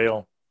Cosmic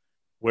Veil,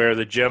 where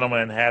the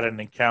gentleman had an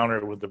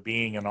encounter with the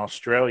being in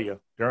Australia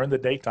during the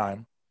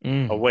daytime,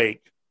 Mm.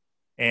 awake,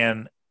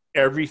 and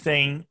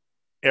everything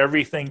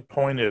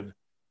pointed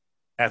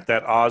at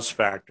that Oz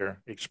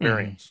factor Mm.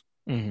 experience.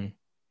 Mm.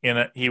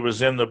 He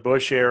was in the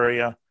bush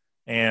area,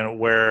 and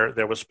where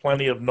there was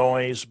plenty of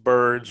noise,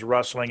 birds,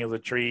 rustling of the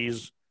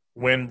trees,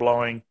 wind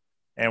blowing,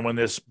 and when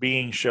this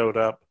being showed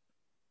up,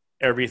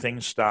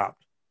 everything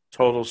stopped,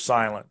 total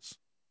silence.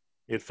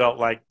 It felt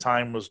like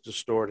time was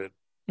distorted.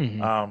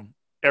 Mm. Um,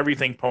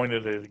 Everything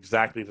pointed at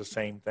exactly the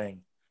same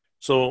thing.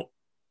 So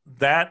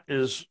that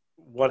is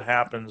what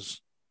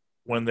happens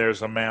when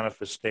there's a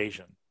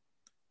manifestation.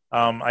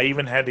 I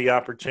even had the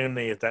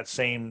opportunity at that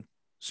same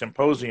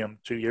symposium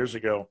 2 years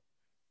ago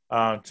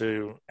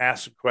to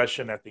ask a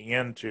question at the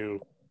end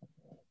to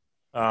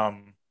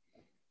um,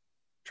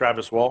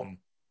 Travis Walton.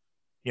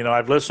 You know,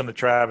 I've listened to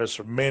Travis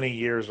for many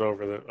years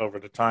over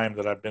the time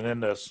that I've been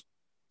in this,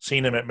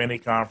 seen him at many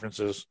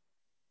conferences.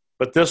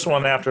 But this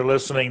one, after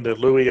listening to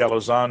Louis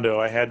Elizondo,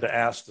 I had to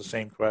ask the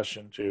same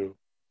question to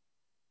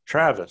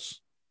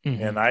Travis. Mm.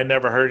 And I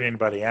never heard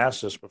anybody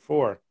ask this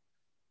before.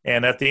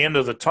 And at the end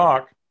of the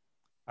talk,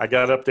 I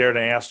got up there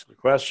to ask the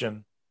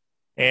question.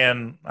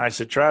 And I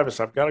said, Travis,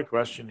 I've got a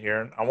question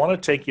here. And I want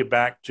to take you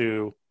back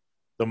to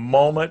the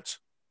moment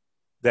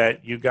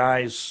that you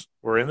guys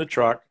were in the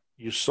truck.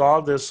 You saw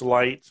this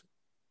light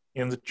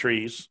in the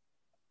trees,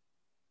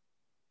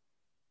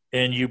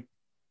 and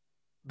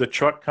the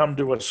truck come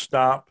to a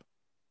stop,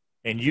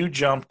 and you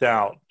jumped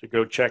out to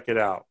go check it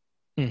out.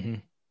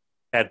 Mm.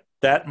 At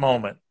that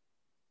moment,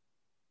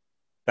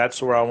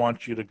 that's where I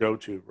want you to go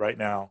to right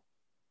now.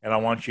 And I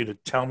want you to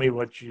tell me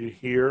what you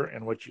hear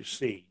and what you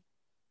see.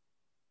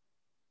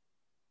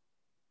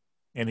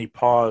 And he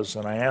paused,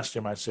 and I asked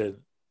him, I said,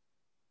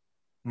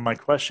 my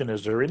question,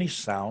 is there any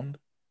sound?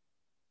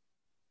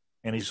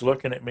 And he's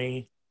looking at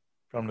me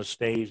from the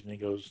stage, and he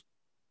goes,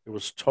 it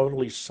was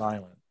totally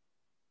silent.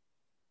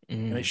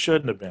 And it Mm.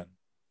 shouldn't have been.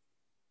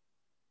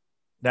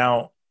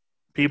 Now,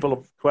 people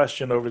have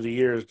questioned over the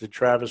years, did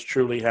Travis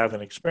truly have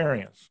an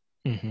experience?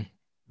 Mm.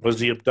 Was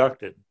he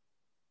abducted?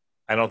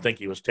 I don't think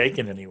he was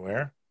taken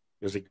anywhere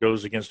because it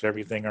goes against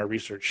everything our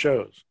research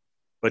shows.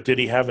 But did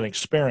he have an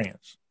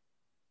experience?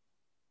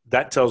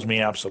 That tells me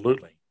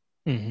absolutely,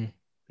 Mm.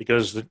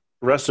 because the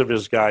rest of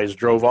his guys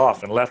drove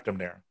off and left him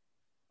there.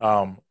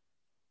 Um,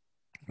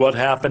 what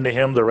happened to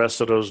him the rest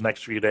of those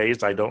next few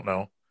days, I don't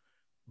know.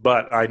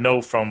 But I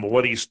know from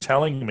what he's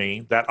telling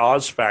me that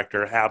Oz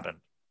factor happened.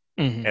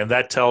 Mm. And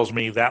that tells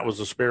me that was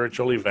a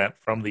spiritual event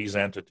from these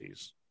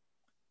entities.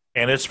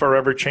 And it's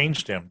forever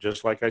changed him,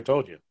 just like I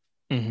told you.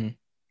 Mm.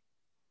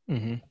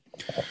 Mm.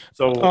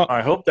 So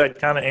I hope that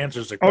kind of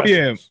answers the Oh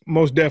yeah, questions.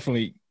 most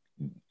definitely.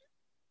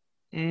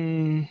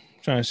 Trying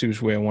to see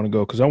which way I want to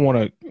go because I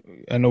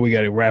know we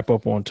got to wrap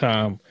up on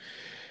time.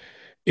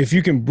 If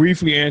you can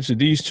briefly answer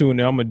these two, and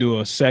then I'm gonna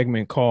do a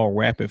segment called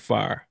Rapid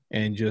Fire,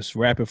 and just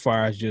rapid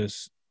fire is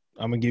just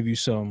I'm gonna give you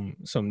some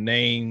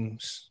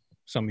names,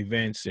 some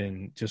events,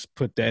 and just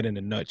put that in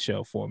a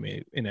nutshell for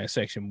me in that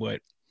section.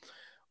 But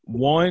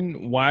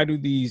one, why do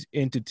these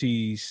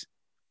entities?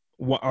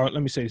 Or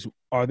let me say this: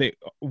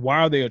 why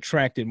are they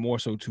attracted more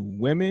so to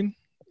women?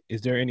 Is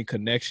there any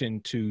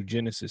connection to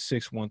Genesis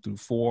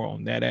 6:1-4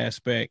 on that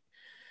aspect?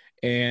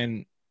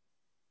 And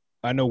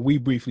I know we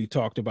briefly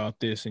talked about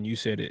this, and you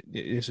said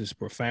this is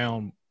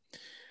profound.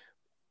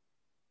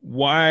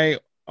 Why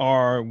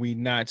are we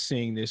not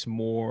seeing this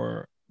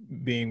more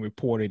being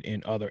reported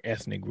in other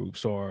ethnic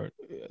groups, or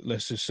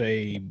let's just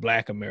say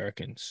Black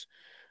Americans,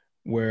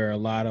 where a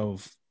lot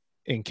of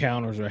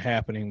encounters are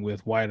happening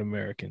with white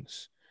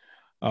Americans?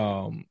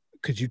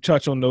 Could you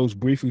touch on those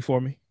briefly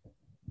for me?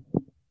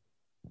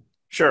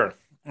 Sure.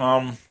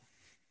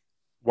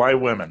 Why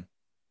women?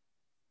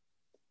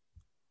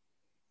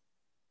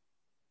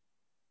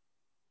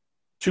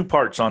 Two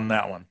parts on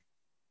that one.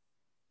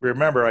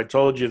 Remember, I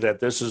told you that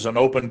this is an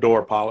open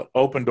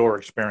door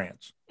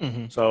experience.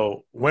 Mm-hmm.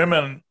 So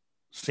women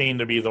seem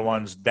to be the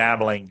ones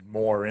dabbling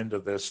more into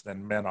this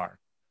than men are.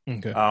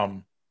 Okay.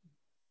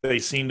 They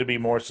seem to be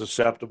more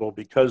susceptible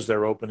because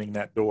they're opening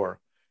that door.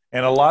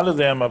 And a lot of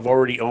them have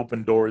already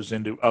opened doors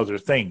into other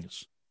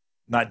things,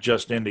 not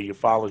just into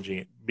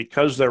ufology.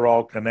 Because they're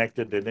all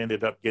connected, it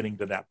ended up getting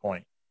to that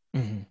point.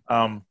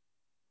 Mm-hmm.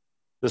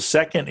 The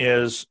second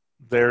is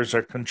there's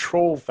a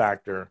control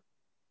factor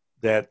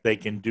that they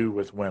can do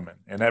with women.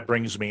 And that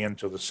brings me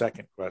into the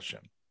second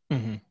question.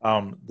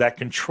 Mm-hmm. That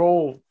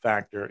control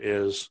factor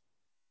is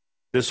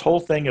this whole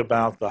thing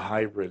about the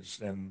hybrids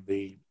and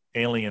the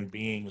alien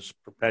beings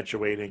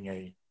perpetuating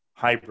a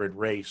hybrid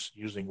race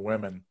using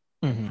women,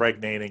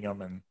 impregnating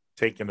them and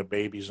taking the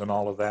babies and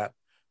all of that,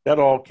 that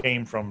all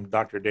came from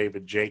Dr.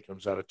 David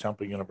Jacobs out of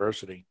Temple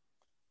University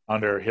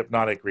under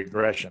hypnotic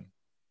regression.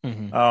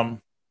 That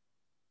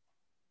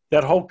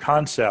whole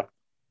concept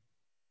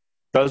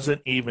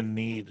doesn't even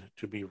need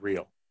to be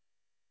real.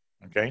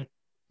 Okay?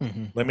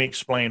 Let me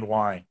explain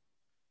why.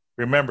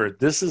 Remember,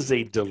 this is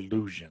a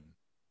delusion,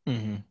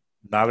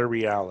 not a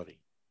reality.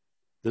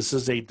 This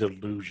is a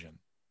delusion.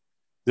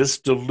 This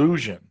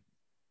delusion,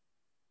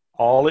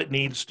 all it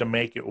needs to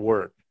make it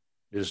work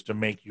is to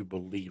make you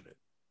believe it.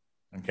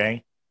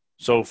 Okay?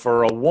 So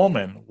for a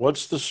woman,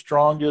 what's the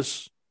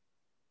strongest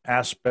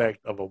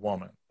aspect of a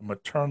woman? A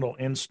maternal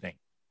instinct,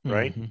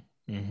 right?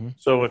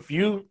 So if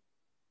you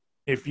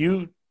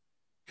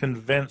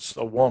convince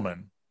a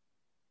woman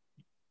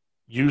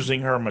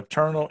using her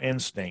maternal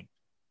instinct,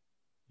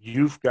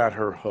 you've got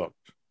her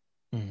hooked.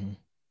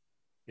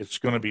 It's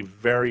going to be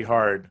very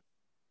hard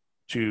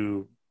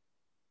to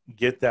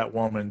get that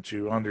woman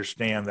to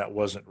understand that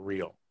wasn't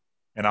real.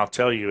 And I'll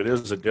tell you, it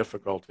is a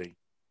difficulty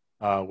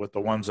with the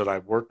ones that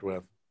I've worked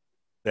with,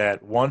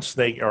 that once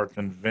they are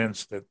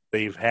convinced that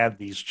they've had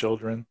these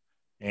children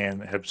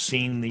and have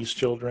seen these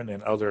children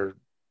in other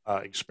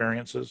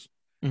experiences,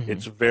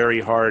 it's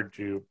very hard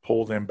to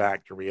pull them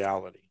back to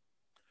reality.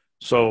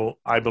 So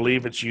I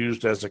believe it's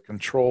used as a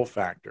control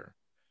factor.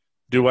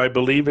 Do I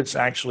believe it's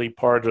actually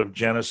part of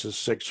Genesis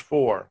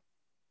 6:4,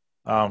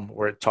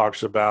 where it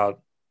talks about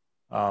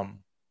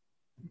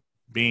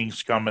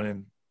beings coming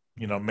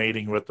and,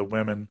 mating with the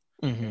women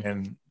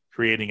and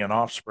creating an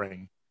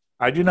offspring?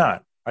 I do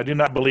not. I do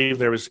not believe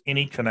there was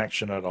any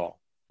connection at all.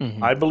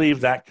 I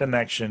believe that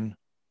connection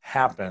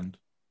happened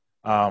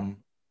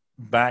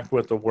back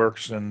with the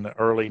works in the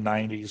early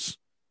 90s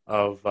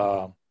of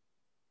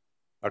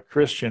a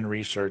Christian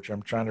researcher.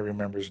 I'm trying to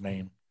remember his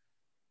name.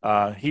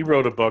 He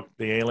wrote a book,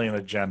 The Alien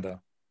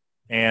Agenda.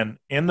 And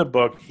in the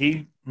book,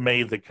 he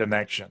made the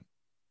connection.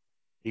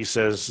 He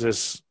says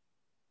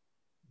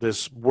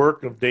this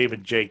work of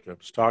David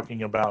Jacobs,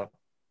 talking about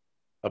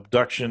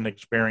abduction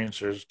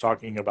experiencers,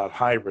 talking about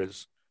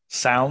hybrids,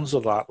 sounds a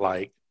lot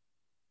like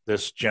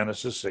this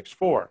Genesis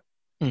 6:4.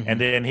 And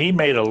then he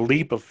made a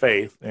leap of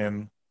faith,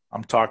 and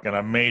I'm talking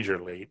a major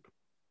leap,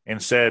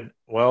 and said,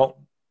 well,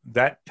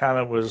 that kind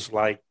of was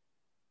like,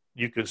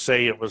 you could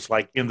say it was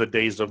like in the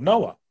days of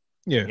Noah,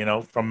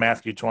 from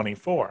Matthew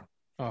 24.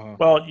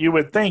 Well, you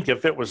would think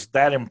if it was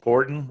that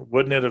important,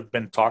 wouldn't it have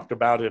been talked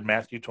about in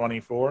Matthew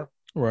 24?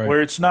 Right.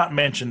 Where it's not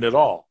mentioned at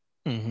all,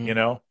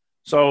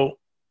 So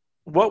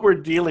what we're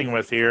dealing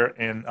with here,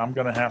 and I'm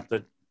going to have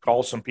to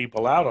call some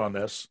people out on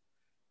this,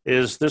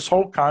 is this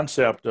whole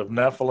concept of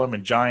Nephilim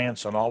and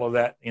giants and all of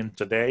that in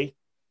today.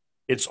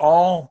 It's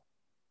all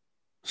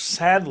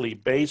sadly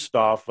based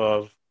off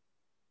of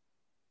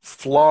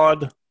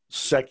flawed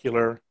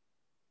secular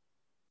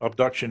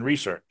abduction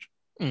research,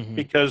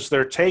 because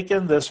they're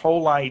taking this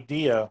whole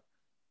idea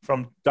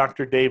from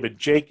Dr. David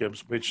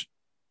Jacobs, which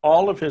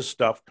all of his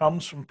stuff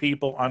comes from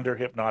people under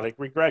hypnotic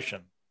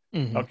regression.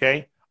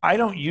 Okay? I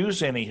don't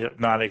use any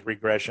hypnotic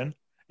regression,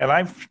 and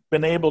I've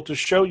been able to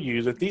show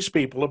you that these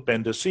people have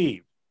been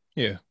deceived.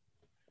 Yeah.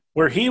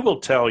 Where he will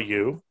tell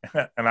you,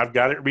 and I've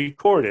got it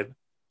recorded,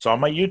 it's on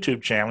my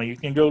YouTube channel, you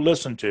can go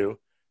listen to,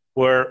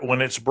 where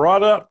when it's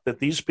brought up that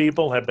these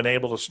people have been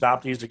able to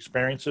stop these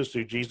experiences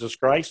through Jesus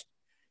Christ,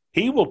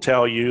 he will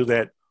tell you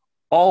that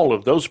all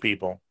of those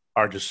people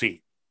are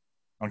deceived.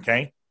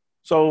 Okay?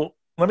 So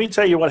let me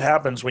tell you what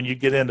happens when you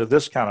get into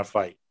this kind of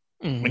fight.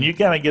 When you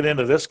kind of get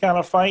into this kind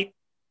of fight,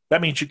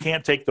 that means you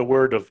can't take the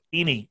word of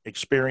any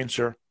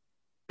experiencer,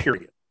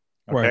 period.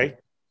 Okay?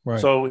 Right.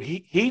 So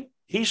he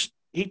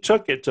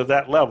took it to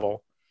that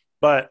level,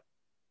 but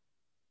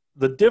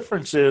the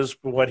difference is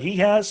what he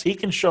has, he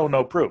can show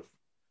no proof.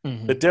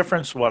 The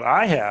difference, what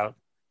I have,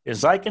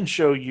 is I can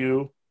show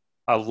you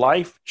a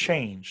life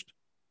changed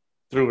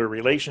through a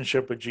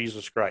relationship with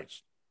Jesus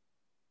Christ.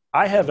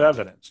 I have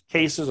evidence,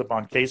 cases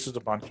upon cases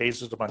upon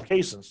cases upon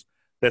cases,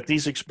 that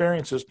these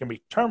experiences can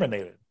be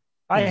terminated.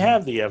 I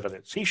have the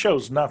evidence. He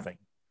shows nothing.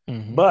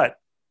 But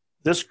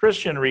this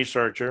Christian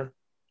researcher,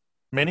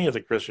 many of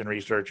the Christian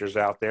researchers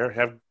out there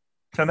have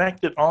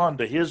connected on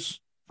to his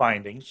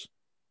findings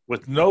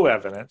with no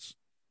evidence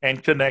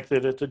and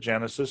connected it to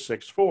Genesis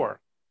 6:4.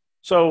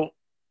 So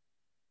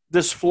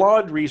this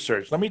flawed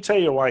research, let me tell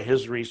you why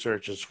his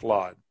research is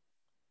flawed.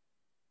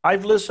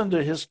 I've listened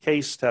to his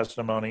case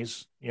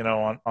testimonies,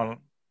 on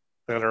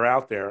that are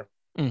out there.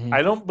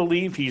 I don't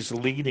believe he's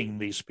leading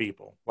these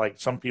people like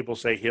some people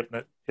say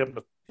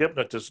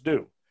hypnotists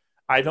do.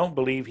 I don't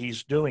believe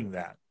he's doing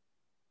that.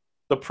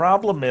 The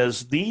problem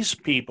is these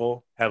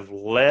people have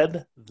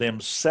led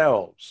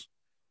themselves.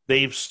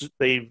 They've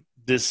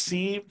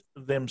deceived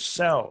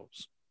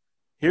themselves.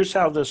 Here's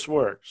how this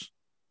works.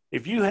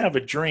 If you have a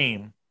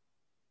dream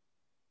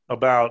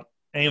about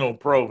anal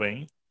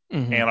probing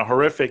and a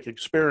horrific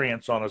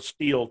experience on a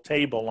steel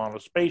table on a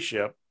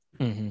spaceship,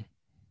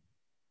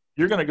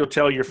 you're going to go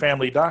tell your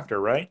family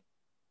doctor, right?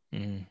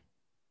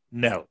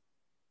 No,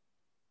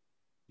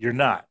 you're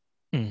not.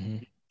 Mm-hmm.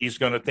 He's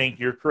going to think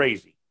you're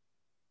crazy.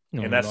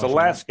 No, And you that's the lost your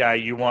mind. last guy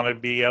you want to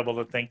be able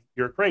to think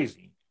you're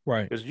crazy,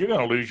 Right. because you're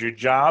going to lose your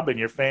job and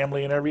your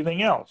family and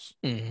everything else.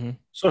 Mm-hmm.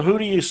 So who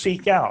do you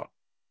seek out?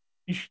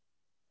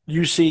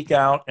 You seek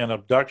out an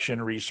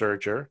abduction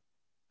researcher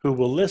who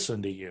will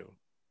listen to you.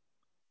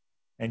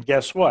 And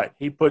guess what?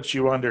 He puts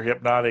you under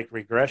hypnotic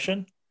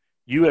regression.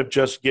 You have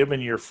just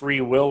given your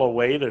free will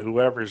away to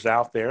whoever's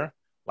out there,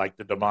 like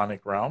the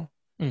demonic realm,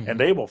 Mm-hmm. and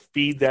they will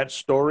feed that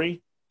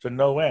story to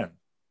no end.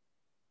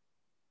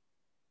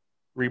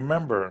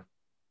 Remember,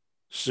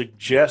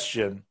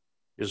 suggestion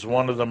is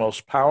one of the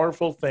most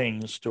powerful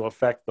things to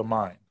affect the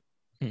mind.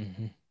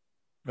 Mm-hmm.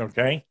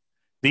 Okay?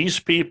 These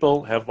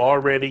people have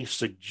already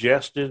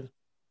suggested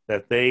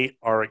that they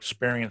are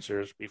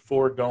experiencers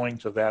before going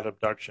to that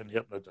abduction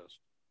hypnotist.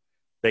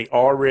 They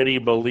already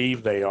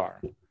believe they are.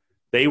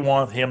 They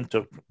want him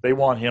to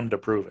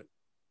prove it.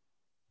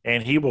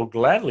 And he will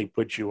gladly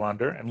put you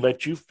under and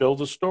let you fill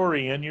the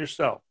story in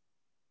yourself.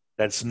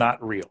 That's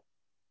not real.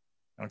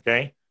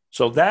 Okay?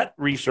 So that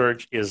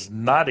research is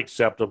not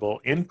acceptable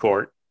in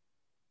court.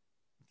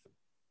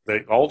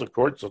 All the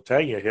courts will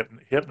tell you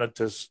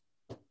hypnotists,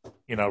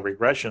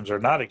 regressions are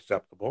not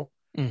acceptable.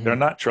 Mm-hmm. They're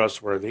not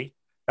trustworthy.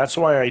 That's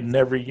why I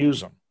never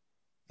use them.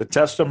 The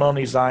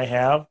testimonies I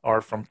have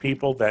are from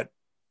people that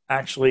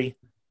actually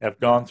have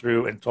gone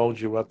through and told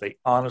you what they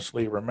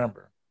honestly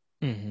remember.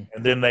 Mm-hmm.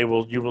 And then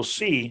you will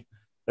see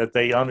that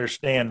they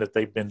understand that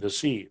they've been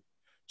deceived.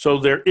 So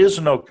there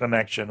is no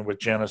connection with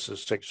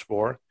Genesis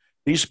 6:4.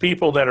 These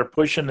people that are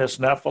pushing this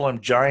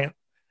Nephilim giant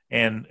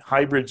and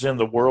hybrids in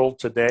the world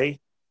today,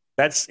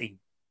 that's a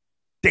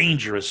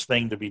dangerous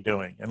thing to be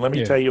doing. And let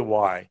me tell you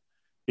why.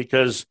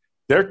 Because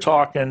they're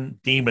talking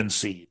demon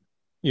seed.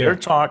 Yeah. They're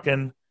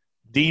talking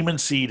demon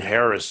seed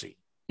heresy.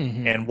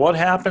 Mm-hmm. And what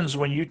happens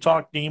when you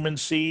talk demon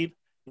seed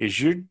is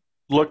you're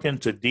looking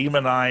to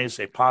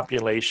demonize a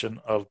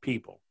population of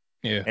people.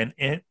 Yeah.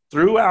 And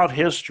throughout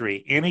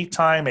history,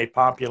 anytime a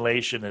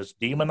population is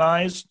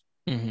demonized,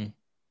 mm-hmm.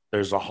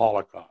 there's a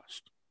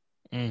Holocaust.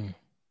 Mm.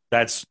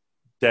 That's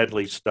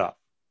deadly stuff.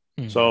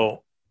 Mm-hmm.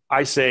 So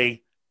I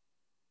say,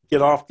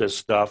 get off this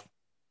stuff.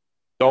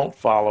 Don't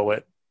follow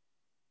it.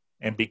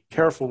 And be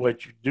careful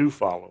what you do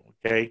follow,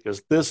 okay?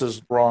 Because this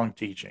is wrong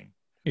teaching.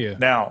 Yeah.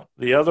 Now,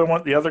 the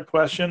other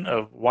question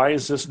of why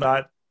is this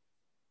not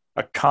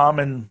a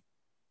common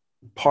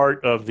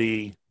part of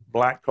the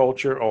Black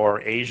culture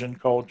or Asian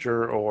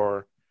culture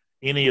or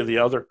any of the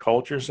other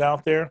cultures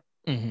out there?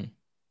 Mm-hmm.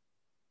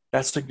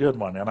 That's a good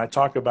one. And I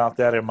talk about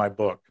that in my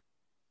book.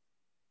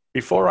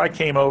 Before I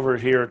came over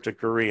here to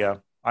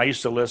Korea, I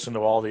used to listen to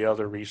all the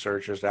other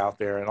researchers out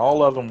there, and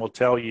all of them will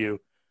tell you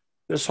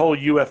this whole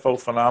UFO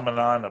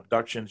phenomenon,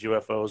 abductions,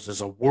 UFOs,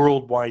 is a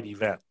worldwide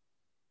event.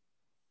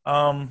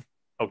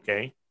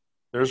 Okay,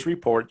 there's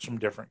reports from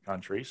different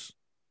countries.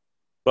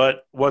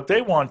 But what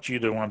they want you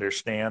to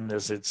understand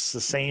is it's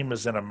the same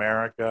as in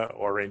America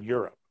or in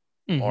Europe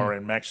mm-hmm. or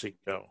in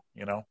Mexico,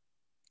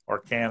 or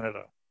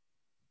Canada.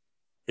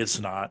 It's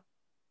not.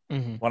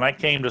 Mm-hmm. When I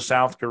came to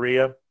South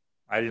Korea,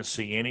 I didn't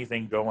see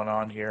anything going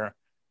on here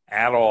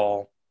at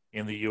all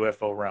in the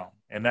UFO realm.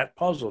 And that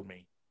puzzled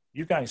me.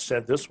 You guys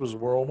said this was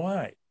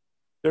worldwide.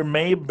 There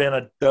may have been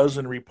a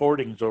dozen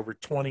reportings over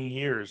 20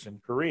 years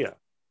in Korea.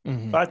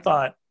 Mm-hmm. So I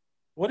thought,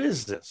 what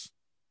is this?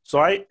 So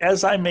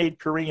as I made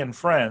Korean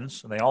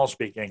friends, and they all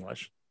speak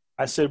English,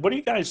 I said, what do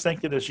you guys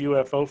think of this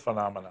UFO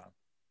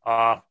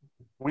phenomenon?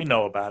 We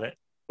know about it,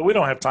 but we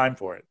don't have time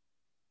for it.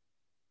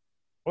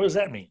 What does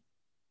that mean?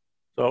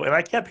 So, and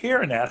I kept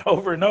hearing that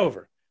over and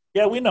over.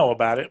 Yeah, we know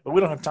about it, but we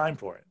don't have time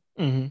for it.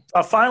 Mm-hmm. So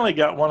I finally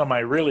got one of my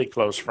really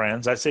close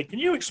friends. I said, can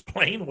you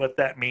explain what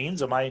that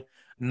means? Am I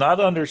not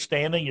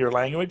understanding your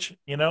language?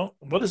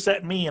 What does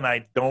that mean?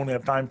 I don't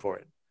have time for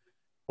it.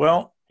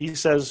 Well, he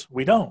says,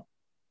 we don't.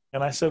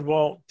 And I said,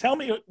 well, tell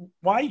me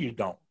why you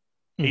don't.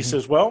 Mm-hmm. He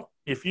says, well,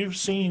 if you've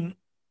seen,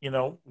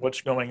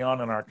 what's going on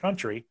in our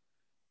country,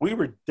 we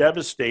were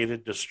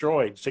devastated,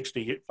 destroyed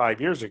 65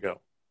 years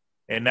ago.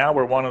 And now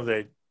we're one of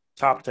the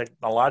top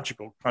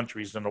technological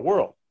countries in the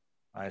world.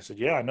 I said,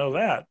 yeah, I know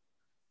that.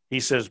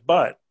 He says,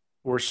 but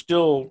we're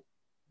still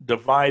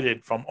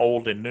divided from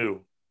old and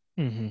new.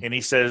 Mm-hmm. And he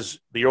says,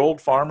 the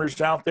old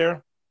farmers out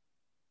there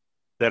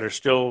that are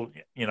still,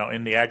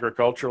 in the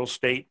agricultural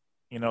state,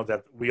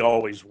 that we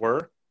always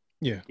were.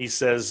 Yeah. He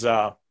says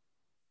they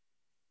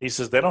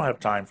don't have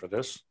time for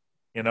this.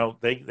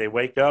 They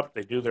wake up,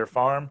 they do their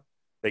farm,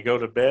 they go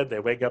to bed, they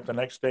wake up the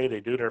next day, they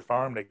do their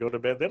farm, they go to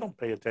bed. They don't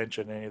pay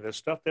attention to any of this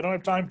stuff. They don't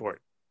have time for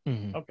it.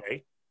 Mm-hmm.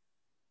 Okay.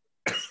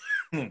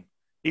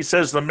 He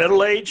says the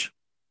middle age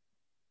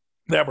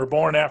that were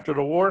born after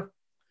the war,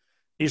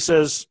 he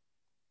says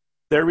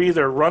they're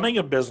either running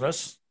a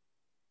business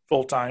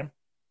full time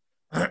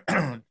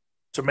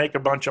to make a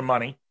bunch of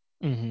money,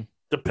 mm-hmm.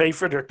 to pay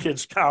for their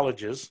kids'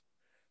 colleges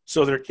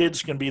so their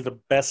kids can be the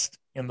best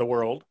in the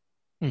world,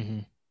 mm-hmm.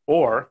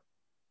 or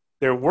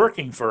they're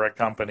working for a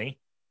company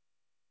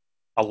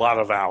a lot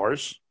of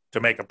hours to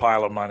make a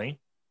pile of money,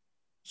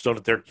 so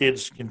that their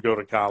kids can go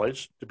to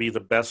college to be the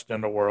best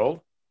in the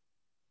world.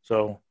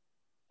 So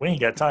we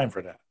ain't got time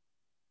for that.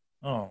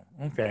 Oh,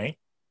 okay.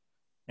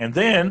 And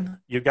then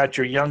you got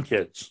your young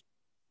kids.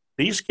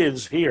 These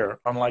kids here,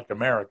 unlike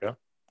America,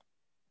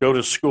 go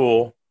to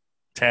school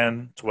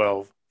 10,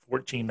 12,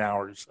 14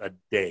 hours a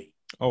day.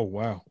 Oh,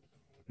 wow.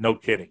 No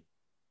kidding.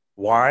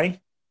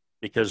 Why?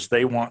 Because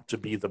they want to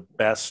be the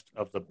best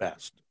of the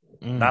best,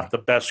 not the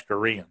best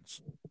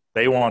Koreans.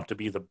 They want to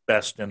be the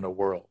best in the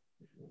world.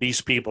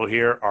 These people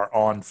here are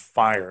on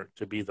fire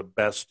to be the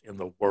best in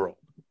the world,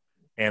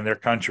 and their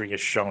country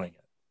is showing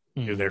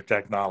it through their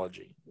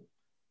technology.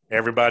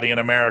 Everybody in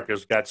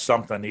America's got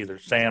something, either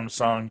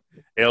Samsung,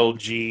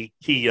 LG,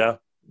 Kia,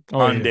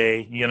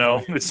 Hyundai,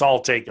 it's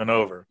all taken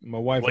over. My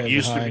wife what has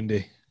used a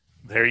Hyundai.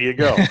 There you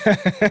go.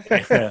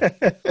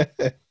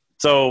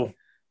 So,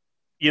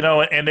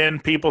 and then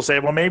people say,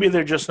 well, maybe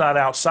they're just not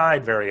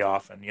outside very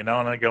often, and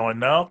I go,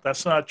 no,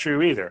 that's not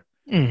true either.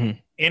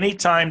 Any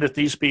time that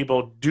these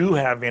people do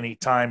have any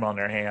time on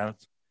their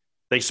hands,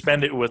 they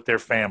spend it with their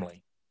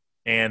family,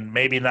 and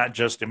maybe not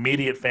just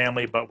immediate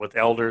family, but with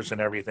elders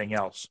and everything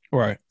else.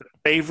 Right. The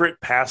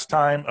favorite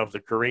pastime of the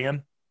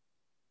Korean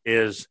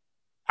is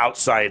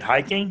outside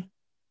hiking,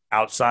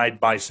 outside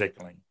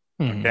bicycling.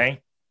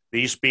 Okay.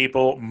 These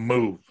people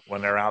move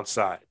when they're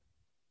outside.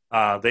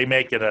 They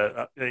make it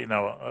a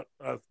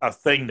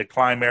thing to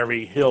climb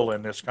every hill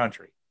in this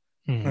country.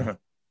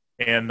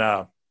 And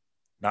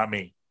not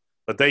me,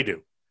 but they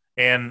do.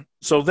 And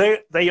so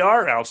they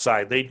are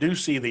outside. They do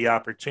see the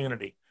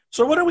opportunity.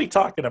 So what are we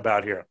talking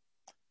about here?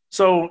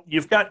 So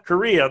you've got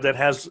Korea that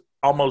has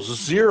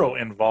almost zero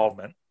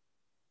involvement.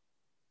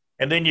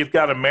 And then you've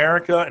got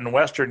America and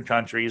Western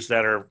countries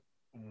that are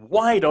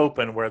wide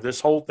open, where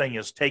this whole thing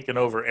has taken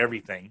over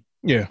everything.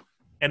 Yeah.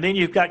 And then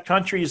you've got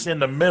countries in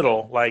the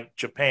middle, like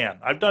Japan.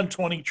 I've done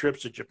 20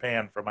 trips to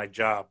Japan for my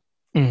job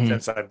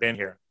since I've been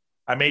here.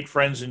 I made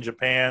friends in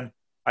Japan.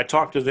 I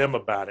talked to them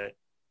about it.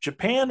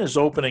 Japan is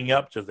opening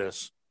up to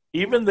this.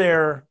 Even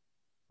their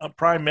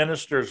prime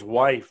minister's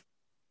wife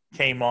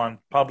came on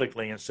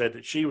publicly and said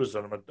that she was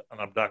an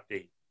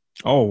abductee.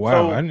 Oh, wow.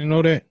 So, I didn't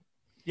know that.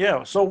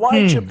 Yeah. So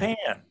why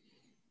Japan?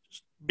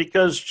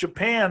 Because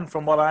Japan,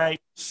 from what I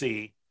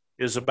see,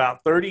 is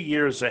about 30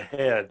 years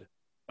ahead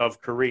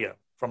of Korea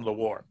from the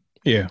war.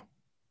 Yeah.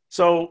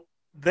 So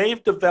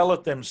they've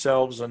developed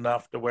themselves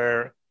enough to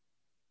where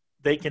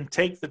they can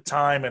take the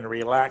time and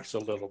relax a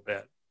little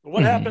bit.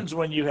 What happens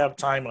when you have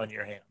time on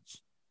your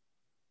hands?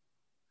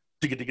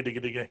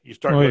 You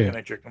start looking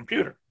at your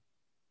computer.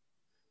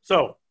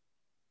 So,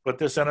 put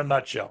this in a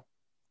nutshell.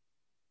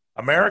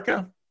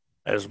 America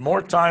has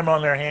more time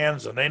on their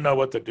hands than they know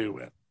what to do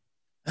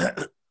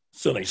with.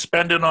 So they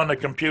spend it on the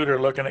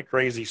computer looking at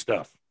crazy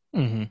stuff.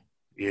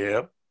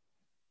 Yep.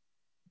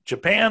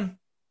 Japan,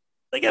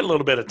 they get a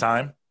little bit of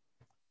time.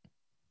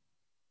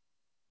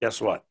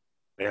 Guess what?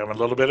 They have a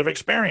little bit of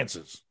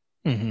experiences.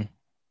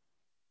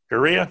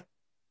 Korea,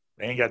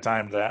 they ain't got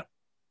time for that.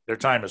 Their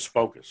time is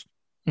focused.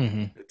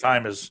 Their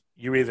time is,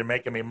 you're either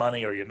making me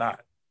money or you're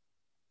not.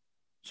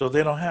 So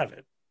they don't have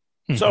it.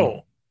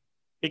 So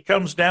it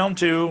comes down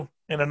to,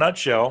 in a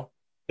nutshell,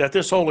 that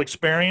this whole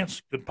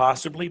experience could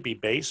possibly be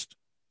based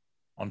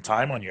on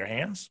time on your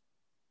hands.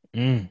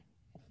 And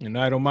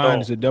I don't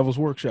mind. It's a devil's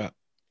workshop.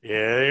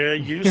 Yeah,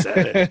 you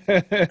said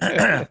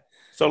it.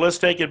 So let's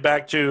take it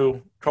back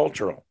to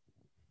cultural.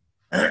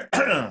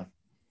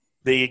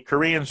 The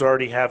Koreans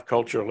already have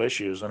cultural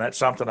issues, and that's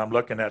something I'm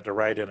looking at to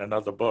write in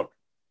another book.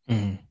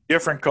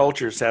 Different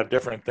cultures have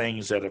different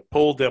things that have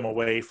pulled them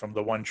away from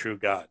the one true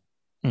God.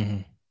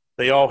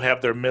 They all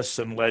have their myths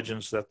and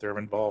legends that they're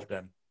involved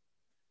in.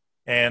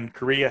 And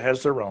Korea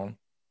has their own.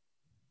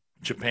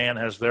 Japan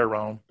has their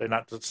own. They're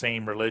not the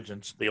same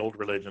religions. The old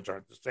religions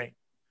aren't the same.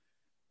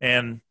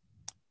 And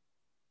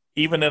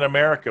even in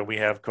America, we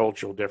have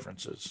cultural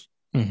differences.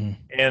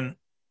 And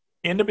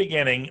in the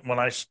beginning, when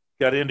I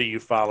got into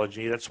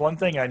ufology, that's one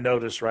thing I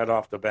noticed right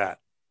off the bat.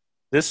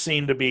 This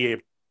seemed to be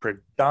a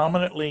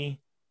predominantly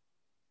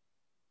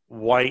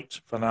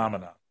white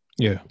phenomenon.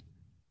 Yeah.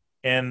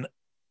 And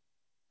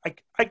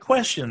I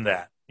question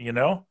that,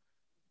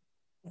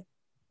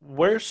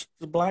 Where's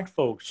the black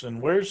folks,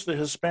 and where's the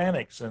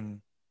Hispanics,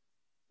 and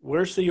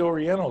where's the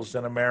Orientals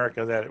in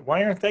America?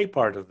 Why aren't they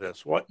part of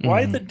this?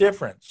 Why the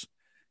difference?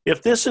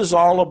 If this is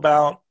all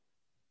about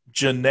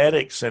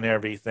genetics and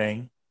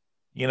everything,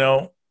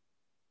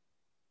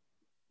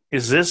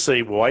 is this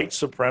a white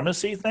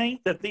supremacy thing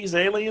that these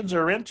aliens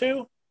are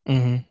into?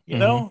 I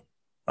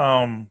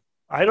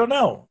don't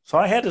know. So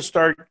I had to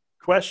start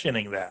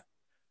questioning that.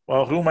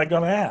 Well, who am I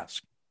going to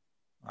ask?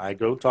 I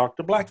go talk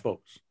to black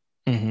folks.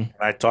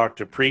 I talk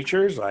to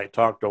preachers. I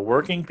talk to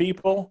working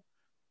people.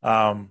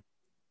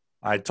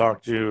 I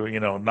talk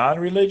to,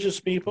 non-religious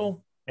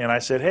people. And I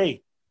said,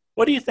 hey,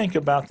 what do you think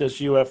about this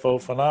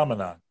UFO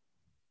phenomenon?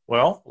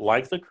 Well,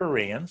 like the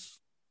Koreans,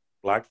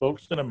 black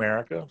folks in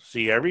America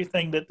see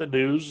everything that the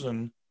news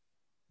and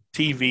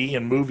TV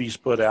and movies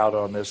put out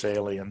on this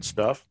alien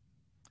stuff.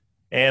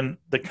 And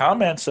the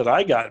comments that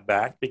I got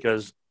back,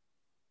 because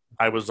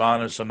I was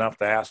honest enough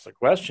to ask the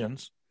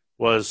questions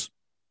was,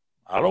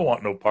 I don't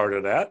want no part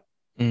of that,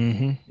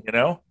 Mm-hmm. you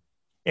know?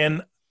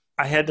 And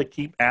I had to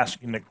keep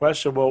asking the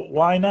question, well,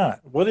 why not?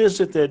 What is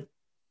it that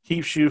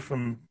keeps you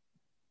from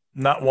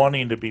not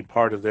wanting to be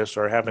part of this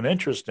or have an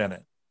interest in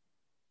it?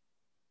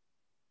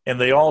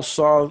 And they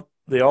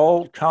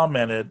all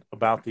commented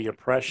about the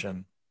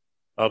oppression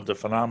of the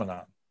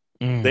phenomenon.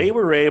 They Mm.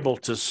 were able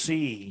to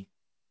see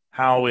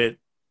how it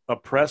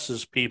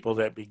oppresses people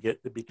that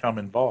become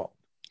involved.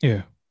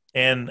 Yeah.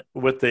 And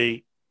with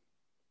the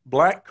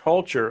black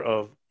culture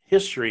of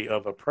history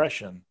of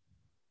oppression,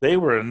 they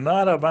were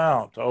not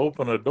about to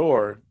open a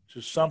door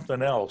to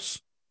something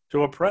else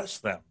to oppress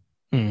them.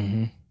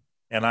 Mm-hmm.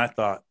 And I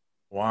thought,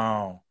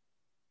 wow,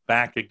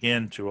 back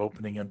again to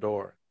opening a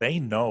door. They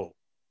know,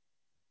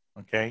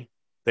 okay?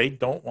 They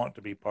don't want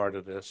to be part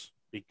of this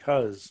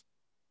because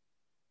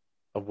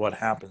of what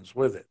happens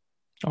with it.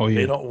 Oh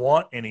They yeah. don't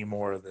want any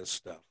more of this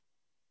stuff.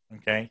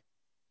 Okay.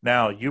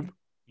 Now you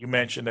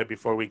mentioned that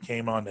before we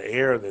came on the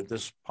air that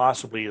this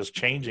possibly is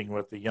changing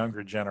with the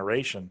younger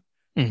generation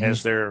Mm-hmm.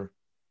 as they're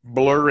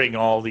blurring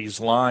all these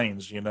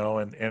lines, Oh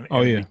and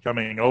yeah.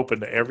 becoming open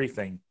to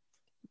everything.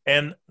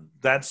 And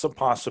that's a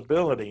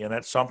possibility, and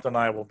that's something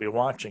I will be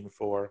watching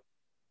for,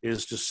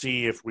 is to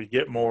see if we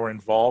get more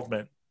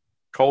involvement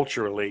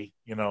culturally,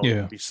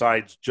 Yeah.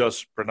 besides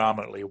just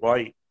predominantly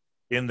white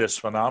in this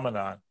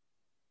phenomenon.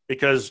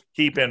 Because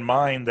keep in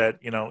mind that,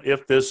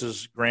 if this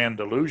is grand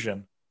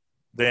delusion,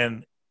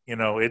 then,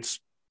 it's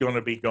going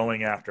to be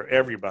going after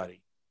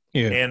everybody.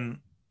 Yeah. And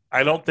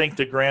I don't think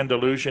the grand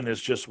delusion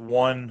is just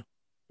one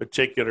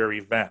particular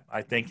event.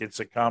 I think it's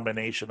a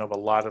combination of a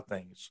lot of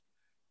things.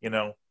 You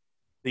know,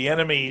 the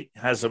enemy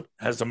has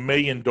a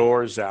million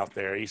doors out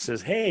there. He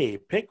says, "Hey,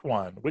 pick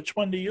one. Which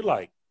one do you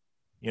like?"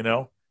 You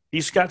know,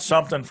 he's got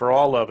something for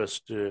all of us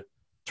to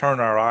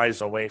turn our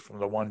eyes away from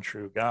the one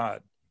true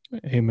God.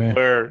 Amen.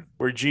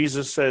 Where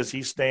Jesus says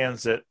he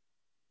stands at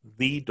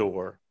the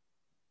door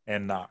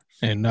and knocks.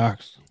 And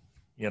Knox.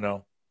 You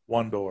know,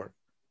 one door.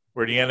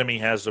 Where the enemy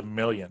has a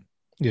million.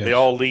 They Yes.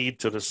 all lead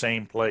to the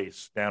same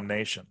place,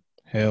 damnation.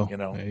 Hell. You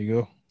know. There you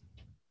go.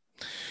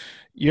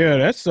 Yeah,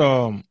 that's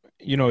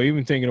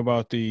even thinking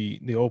about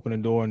the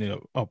opening door and the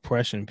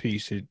oppression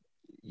piece, it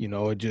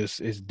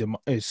just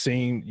it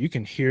seemed you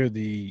can hear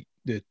the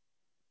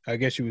I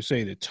guess you would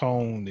say the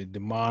tone, the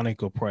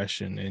demonic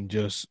oppression, and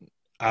just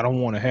I don't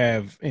want to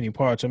have any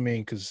parts. I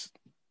mean, because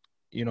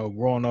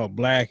growing up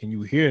black and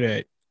you hear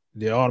that,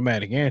 the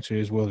automatic answer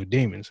is, well, the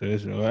demons. So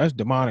that's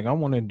demonic. I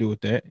want to do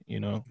with that.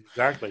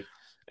 Exactly.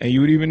 And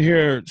you would even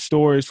hear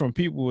stories from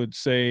people would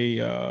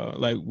say,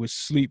 like with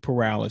sleep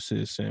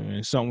paralysis,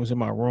 and something was in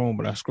my room,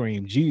 but I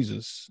screamed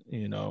Jesus,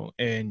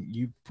 and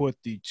you put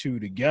the two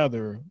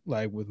together,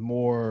 like with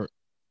more,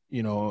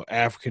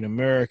 African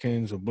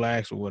Americans or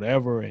blacks or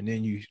whatever, and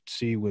then you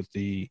see with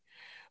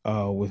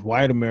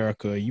white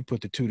America, you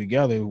put the two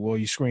together, well,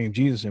 you scream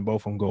Jesus and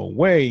both of them go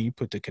away. You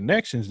put the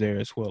connections there.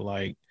 It's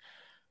like,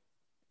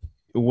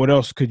 what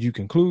else could you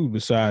conclude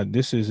besides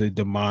this is a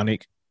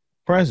demonic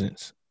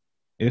presence?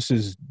 This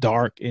is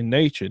dark in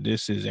nature.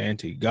 This is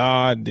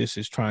anti-God. This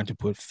is trying to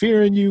put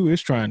fear in you.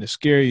 It's trying to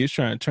scare you. It's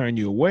trying to turn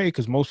you away.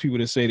 Because most people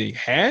that say they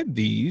had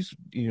these,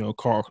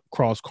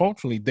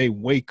 cross-culturally, they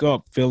wake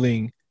up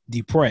feeling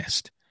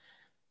depressed.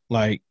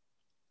 Like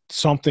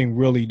something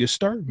really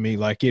disturbed me.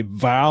 Like it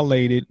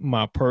violated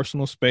my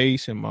personal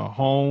space in my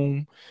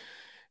home,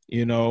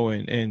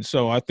 and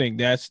so I think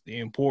that's the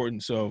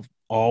importance of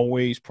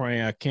always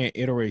praying. I can't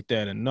iterate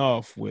that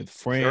enough with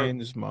Sure.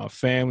 friends, my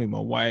family, my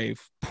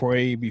wife.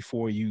 Pray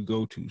before you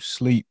go to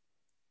sleep.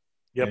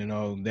 Yep.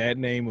 That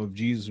name of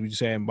Jesus we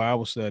just had in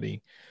Bible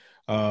study.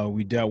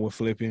 We dealt with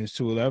Philippians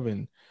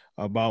 2:11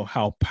 about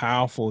how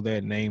powerful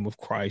that name of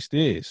Christ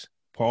is.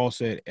 Paul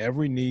said,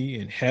 every knee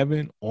in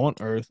heaven, on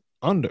earth,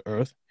 under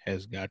earth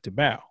has got to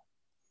bow.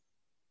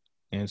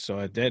 And so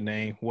at that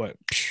name, what?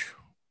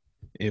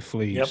 It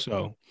flees. Yep.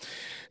 So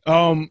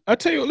I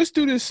tell you what, let's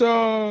do this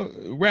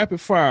rapid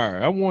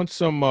fire. I want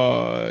some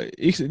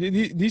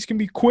these can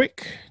be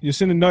quick,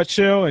 just in a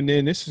nutshell, and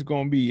then this is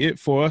gonna be it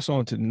for us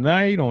on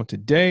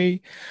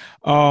today.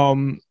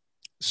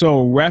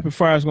 So rapid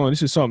fire is going.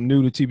 This is something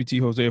new to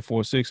TBT Hosea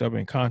 46. I've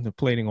been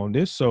contemplating on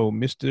this. So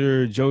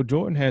Mr. Joe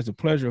Jordan has the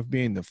pleasure of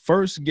being the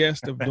first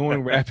guest of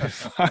doing rapid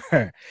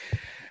fire.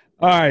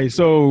 All right,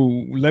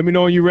 so let me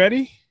know when you're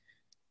ready.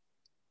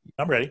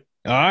 I'm ready.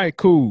 All right,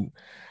 cool.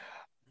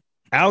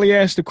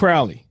 Aleister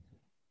Crowley.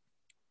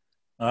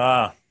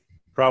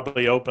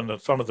 Probably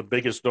opened some of the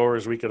biggest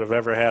doors we could have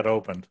ever had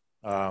opened.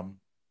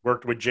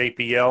 Worked with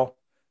JPL,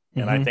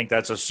 and I Mm-hmm. think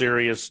that's a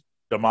serious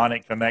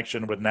demonic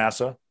connection with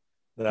NASA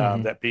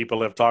Mm-hmm. that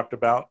people have talked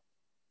about.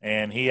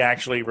 And he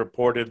actually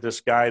reported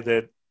this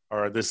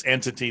this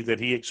entity that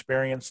he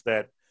experienced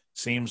that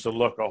seems to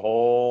look a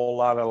whole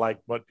lot of like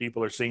what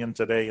people are seeing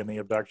today in the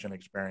abduction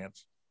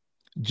experience.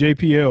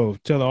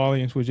 JPL. Tell the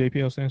audience what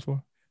JPL stands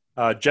for.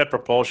 Jet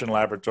Propulsion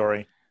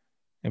Laboratory.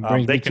 And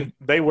brings me to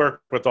They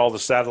work with all the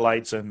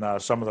satellites and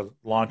some of the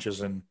launches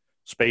and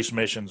space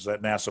missions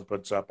that NASA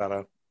puts up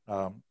out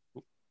of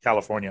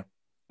California.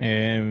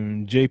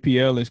 And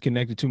JPL is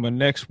connected to my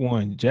next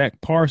one,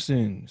 Jack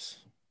Parsons.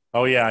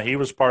 Oh yeah, he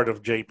was part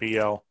of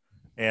JPL,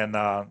 and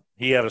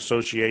he had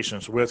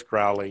associations with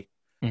Crowley.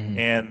 Mm-hmm.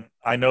 And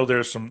I know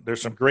there's some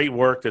great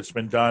work that's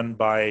been done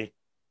by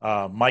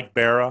Mike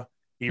Barra.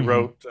 He Mm-hmm.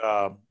 wrote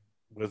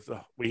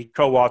we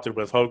co-authored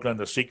with Hoagland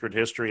The Secret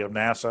History of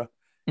NASA,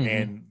 Mm-hmm.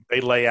 and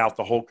they lay out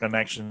the whole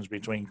connections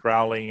between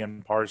Crowley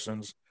and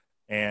Parsons,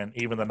 and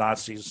even the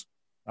Nazis.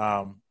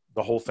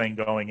 The whole thing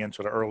going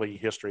into the early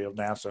history of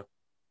NASA.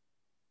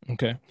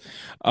 Okay.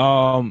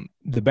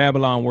 The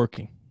Babylon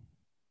working.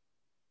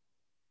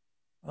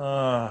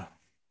 Uh,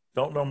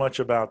 don't know much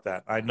about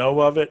that. I know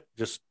of it,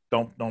 just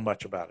don't know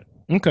much about it.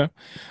 Okay.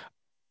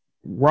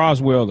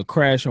 Roswell, the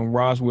crash on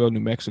Roswell, New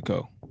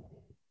Mexico.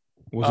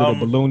 Was it a Um,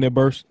 balloon that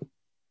burst?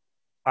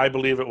 I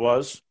believe it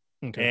was,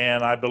 Okay.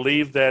 and I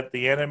believe that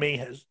the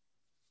enemy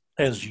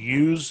has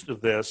used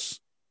this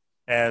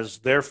as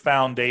their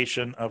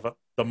foundation of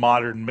the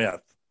modern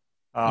myth.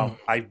 Mm.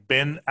 I've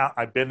been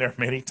there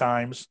many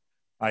times.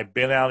 I've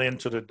been out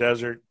into the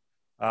desert.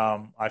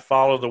 I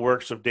follow the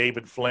works of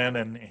David Flynn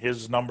and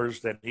his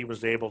numbers that he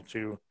was able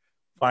to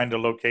find a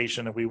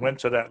location, and we went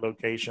to that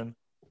location.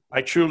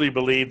 I truly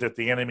believe that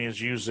the enemy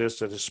has used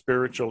this as a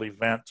spiritual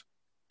event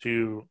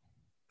to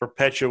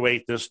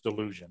perpetuate this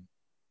delusion.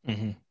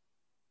 Mm-hmm.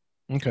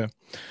 Okay.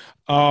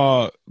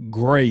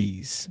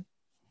 Grays.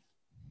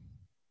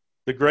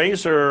 The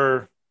Greys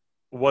are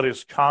what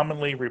is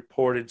commonly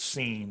reported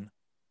seen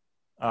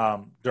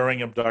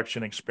during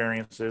abduction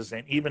experiences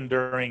and even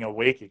during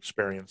awake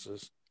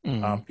experiences.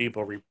 Mm-hmm.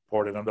 People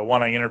reported them. The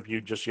one I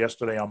interviewed just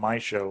yesterday on my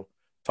show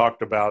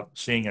talked about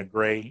seeing a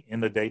gray in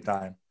the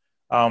daytime.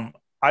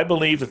 I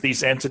believe that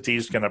these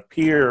entities can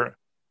appear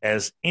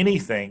as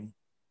anything.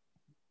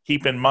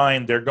 Keep in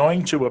mind, they're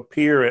going to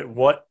appear at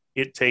what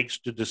it takes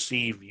to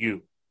deceive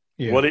you,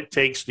 Yeah. what it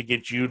takes to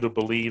get you to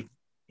believe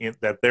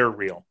that they're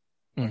real.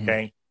 Mm-hmm.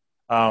 Okay.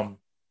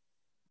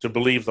 To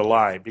believe the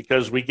lie,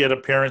 because we get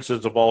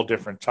appearances of all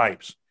different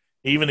types.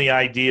 Even the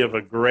idea of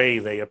a gray,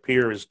 they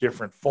appear as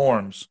different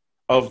forms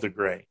of the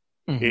gray.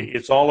 Mm-hmm.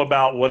 It's all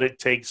about what it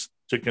takes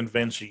to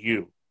convince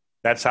you.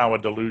 That's how a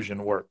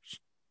delusion works.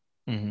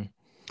 Mm-hmm.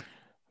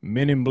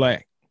 Men in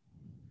Black.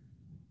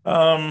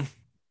 Um,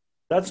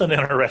 that's an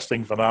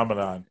interesting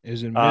phenomenon.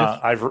 Is it myth?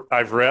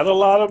 I've read a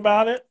lot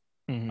about it.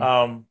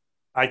 Mm-hmm.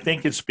 I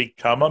think it's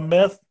become a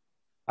myth.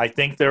 I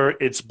think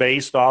it's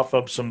based off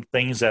of some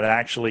things that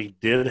actually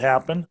did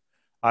happen.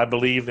 I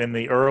believe in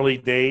the early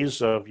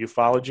days of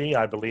ufology,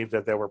 I believe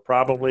that there were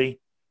probably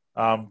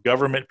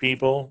government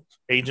people,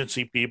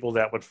 agency people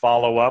that would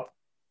follow up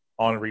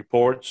on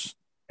reports.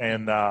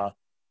 And I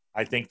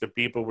think the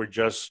people were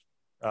just,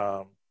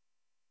 I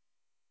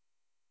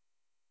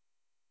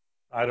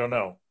don't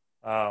know,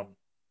 a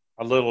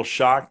little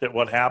shocked at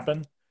what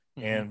happened,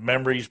 Mm-hmm. and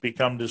memories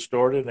become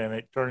distorted, and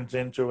it turns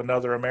into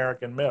another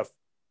American myth.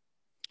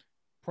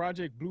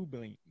 Project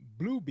Bluebeam.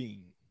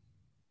 Bluebeam.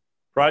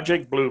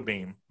 Project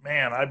Bluebeam.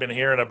 Man, I've been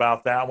hearing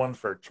about that one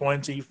for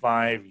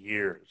 25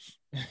 years.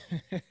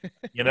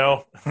 You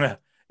know, and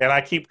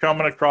I keep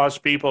coming across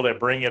people that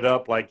bring it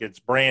up like it's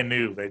brand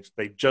new.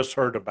 They just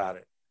heard about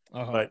it.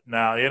 Uh-huh. But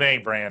no, it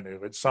ain't brand new.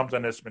 It's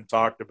something that's been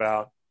talked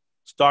about.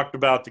 It's talked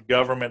about the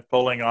government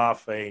pulling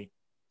off a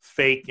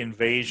fake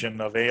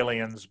invasion of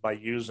aliens by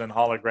using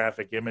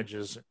holographic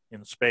images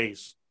in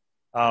space.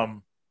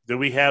 Do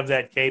we have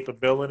that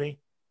capability?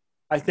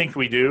 I think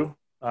we do.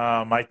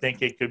 I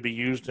think it could be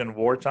used in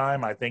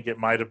wartime. I think it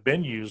might have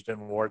been used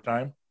in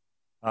wartime,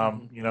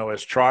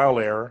 as trial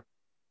error.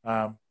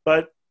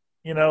 But,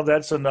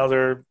 that's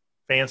another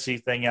fancy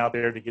thing out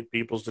there to get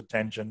people's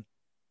attention.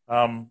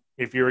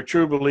 If you're a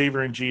true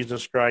believer in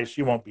Jesus Christ,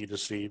 you won't be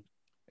deceived.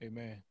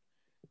 Amen.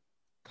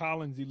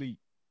 Collins Elite.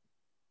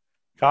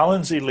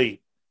 Collins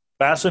Elite.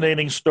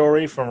 Fascinating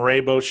story from Ray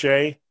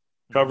Boucher,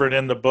 covered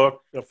in the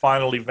book, The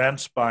Final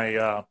Events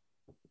by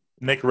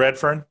Nick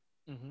Redfern.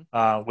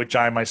 Which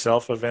I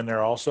myself have in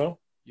there also.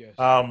 Yes.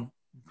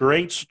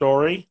 Great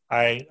story.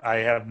 I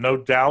have no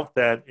doubt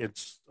that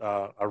it's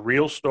a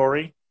real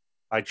story.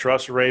 I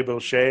trust Ray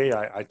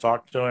Boucher. I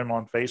talked to him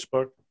on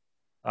Facebook.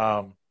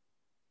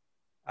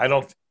 I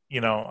don't,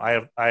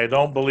 I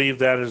don't believe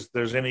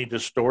there's any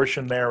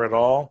distortion there at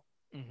all.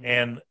 Mm-hmm.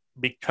 And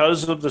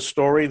because of the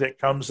story that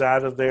comes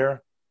out of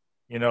there,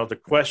 the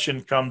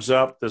question comes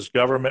up: does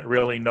government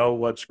really know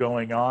what's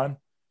going on?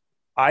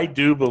 I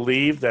do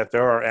believe that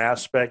there are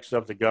aspects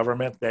of the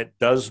government that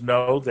does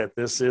know that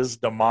this is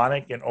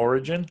demonic in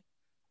origin.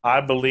 I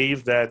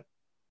believe that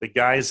the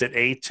guys at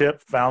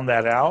ATIP found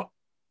that out.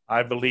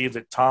 I believe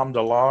that Tom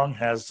DeLonge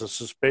has the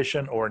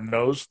suspicion or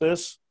knows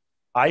this.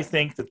 I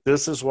think that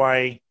this is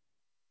why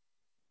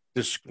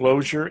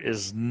disclosure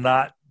is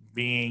not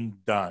being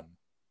done,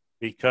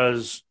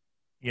 because,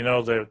 the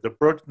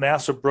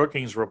NASA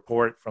Brookings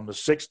report from the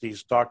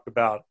 60s talked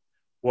about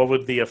what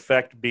would the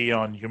effect be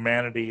on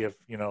humanity if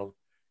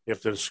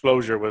the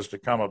disclosure was to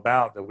come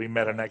about, that we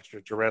met an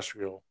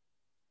extraterrestrial,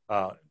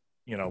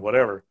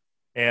 whatever.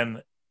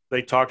 And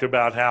they talked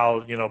about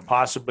how,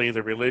 possibly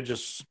the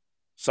religious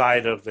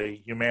side of the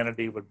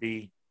humanity would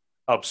be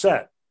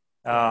upset.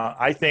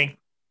 I think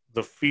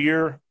the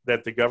fear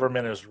that the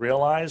government has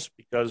realized,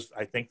 because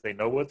I think they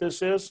know what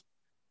this is,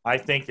 I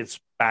think it's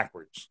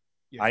backwards.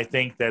 Yeah. I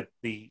think that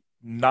the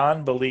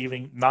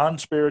non-believing,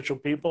 non-spiritual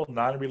people,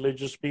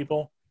 non-religious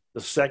people,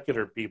 the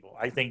secular people,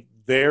 I think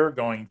they're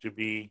going to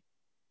be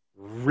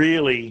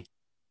really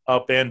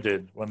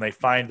upended when they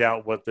find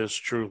out what this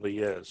truly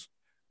is.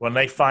 When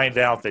they find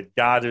out that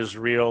God is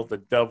real, the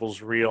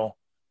devil's real,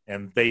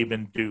 and they've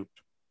been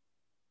duped.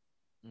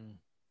 Mm.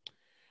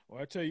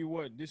 Well, I tell you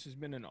what, this has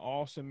been an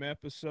awesome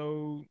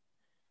episode.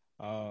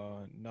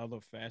 Another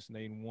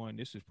fascinating one.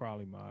 This is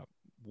probably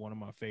one of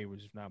my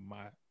favorites, if not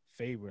my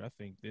favorite. I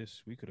think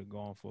we could have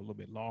gone for a little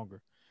bit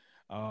longer.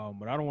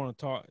 But I don't want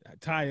to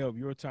tie up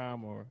your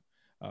time or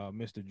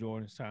Mr.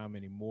 Jordan's time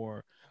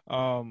anymore.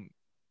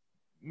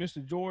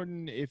 Mr.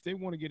 Jordan, if they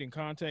want to get in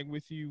contact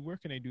with you, where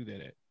can they do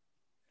that at?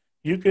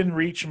 You can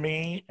reach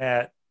me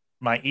at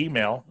my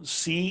email,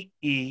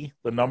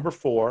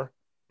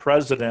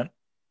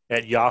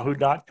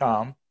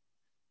 CE4president@yahoo.com.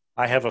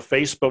 I have a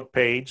Facebook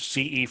page,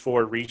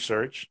 CE4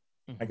 Research.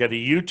 I got a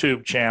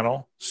YouTube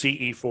channel,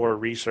 CE4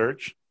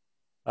 Research.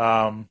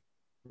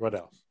 What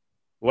else?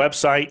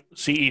 Website,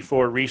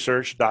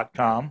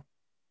 ce4research.com.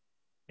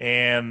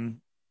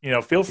 And,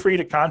 feel free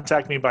to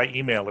contact me by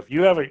email. If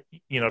you have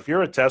if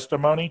you're a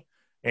testimony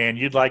and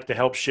you'd like to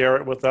help share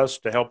it with us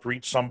to help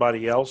reach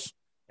somebody else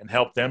and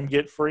help them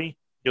get free,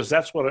 because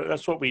that's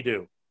what we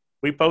do.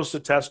 We post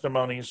the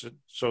testimonies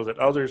so that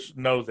others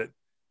know that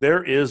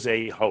there is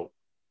a hope.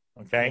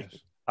 Okay.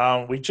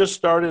 Yes. We just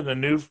started a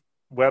new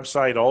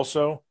website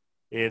also.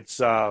 It's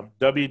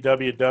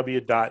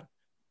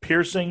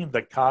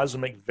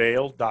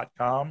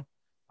www.piercingthecosmicveil.com.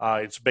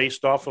 It's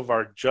based off of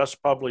our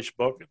just published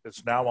book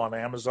that's now on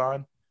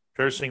Amazon,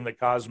 Piercing the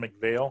Cosmic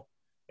Veil.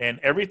 And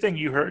everything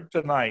you heard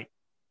tonight,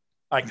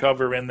 I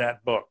cover in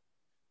that book.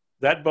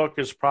 That book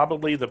is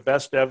probably the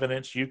best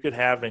evidence you could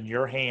have in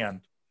your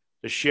hand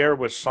to share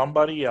with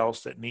somebody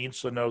else that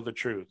needs to know the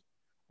truth.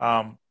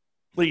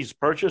 Please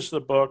purchase the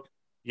book.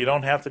 You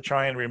don't have to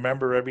try and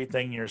remember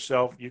everything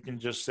yourself. You can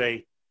just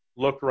say,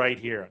 look right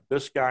here.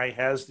 This guy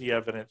has the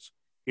evidence.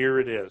 Here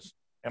it is.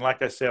 And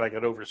like I said, I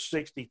got over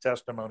 60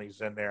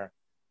 testimonies in there,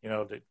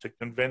 to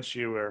convince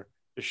you or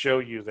to show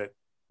you that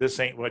this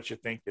ain't what you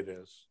think it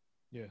is.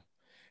 Yeah.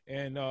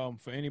 And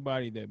for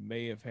anybody that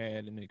may have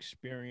had an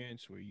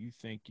experience where you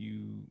think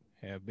you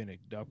have been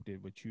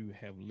abducted, but you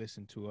have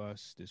listened to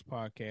this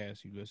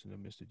podcast, you listen to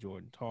Mr.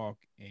 Jordan talk,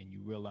 and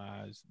you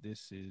realize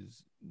this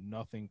is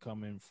nothing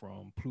coming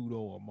from Pluto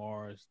or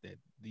Mars, that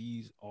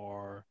these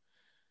are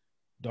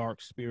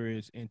dark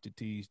spirits,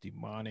 entities,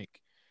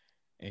 demonic,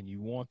 and you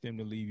want them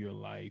to leave your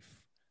life,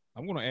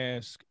 I'm going to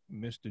ask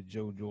Mr.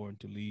 Joe Jordan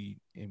to lead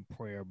in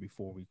prayer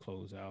before we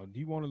close out. Do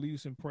you want to lead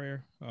us in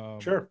prayer?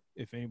 Sure.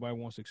 If anybody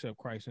wants to accept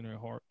Christ in their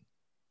heart,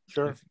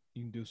 sure,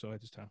 you can do so at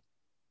this time.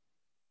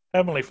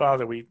 Heavenly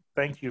Father, we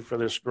thank you for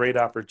this great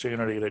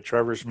opportunity that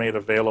Trevor's made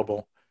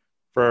available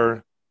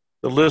for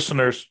the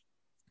listeners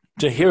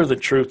to hear the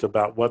truth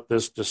about what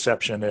this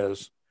deception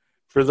is.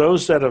 For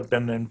those that have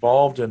been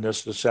involved in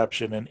this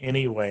deception in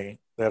any way,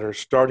 that are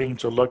starting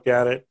to look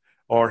at it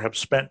or have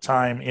spent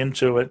time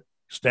into it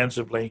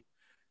extensively,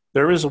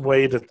 there is a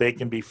way that they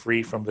can be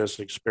free from this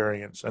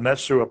experience, and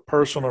that's through a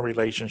personal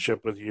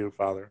relationship with you,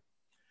 Father.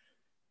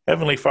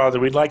 Heavenly Father,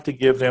 we'd like to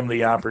give them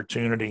the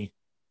opportunity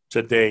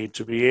today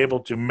to be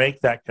able to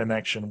make that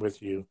connection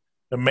with you,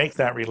 to make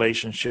that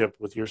relationship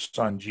with your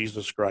Son,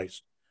 Jesus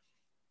Christ.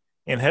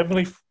 And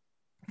Heavenly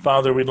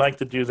Father, we'd like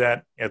to do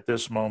that at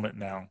this moment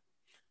now.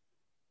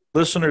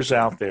 Listeners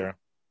out there,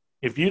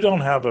 if you don't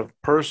have a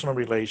personal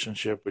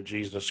relationship with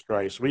Jesus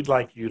Christ, we'd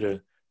like you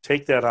to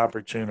take that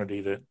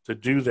opportunity to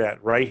do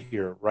that right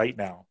here, right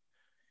now.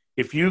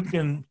 If you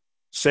can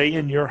say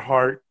in your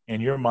heart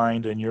and your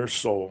mind and your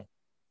soul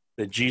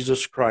that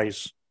Jesus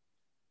Christ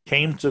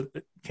came to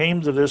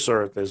this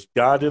earth as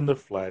God in the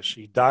flesh,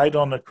 he died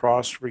on the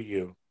cross for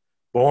you,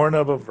 born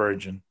of a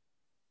virgin,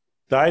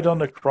 died on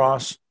the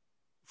cross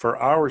for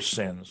our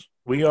sins.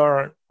 We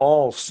are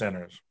all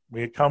sinners.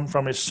 We come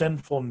from a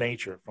sinful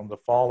nature, from the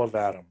fall of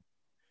Adam.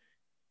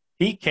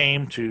 He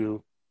came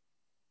to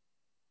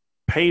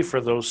pay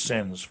for those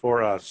sins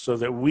for us so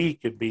that we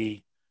could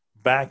be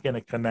back in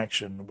a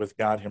connection with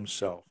God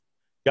himself.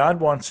 God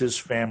wants his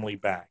family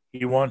back.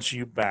 He wants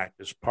you back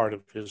as part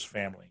of his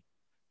family.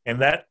 And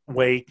that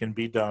way can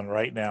be done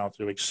right now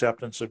through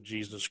acceptance of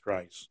Jesus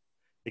Christ,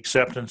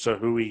 acceptance of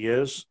who he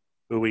is,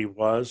 who he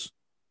was,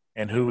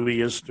 and who he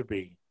is to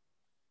be.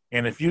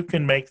 And if you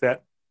can make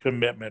that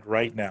commitment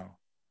right now,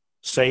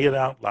 say it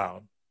out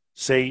loud,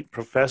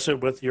 profess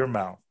it with your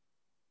mouth,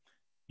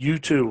 you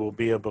too will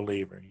be a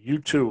believer. You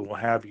too will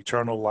have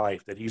eternal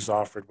life that he's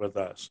offered with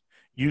us.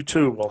 You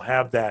too will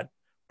have that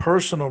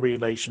personal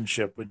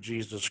relationship with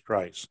Jesus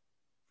Christ.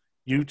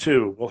 You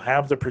too will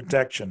have the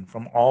protection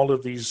from all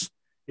of these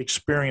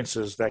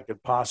experiences that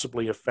could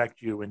possibly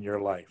affect you in your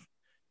life.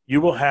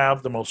 You will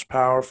have the most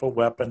powerful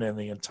weapon in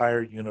the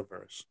entire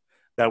universe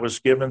that was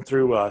given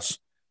through us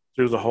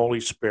through the Holy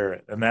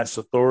Spirit, and that's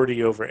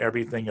authority over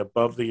everything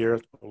above the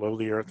earth, below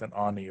the earth, and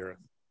on the earth.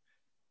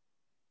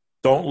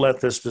 Don't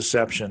let this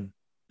deception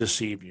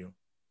deceive you.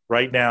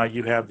 Right now,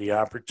 you have the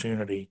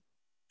opportunity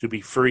to be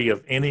free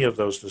of any of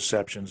those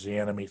deceptions the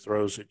enemy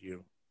throws at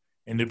you,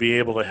 and to be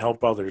able to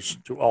help others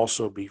to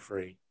also be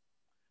free.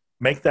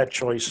 Make that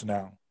choice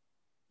now.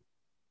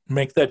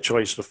 Make that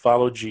choice to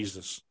follow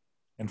Jesus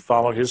and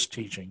follow his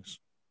teachings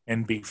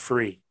and be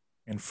free,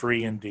 and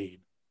free indeed.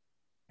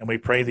 And we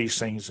pray these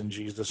things in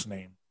Jesus'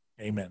 name.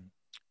 Amen.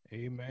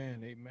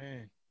 Amen.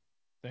 Amen.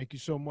 Thank you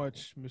so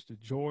much, Mr.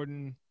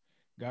 Jordan.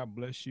 God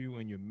bless you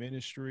and your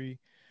ministry.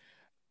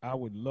 I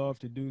would love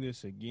to do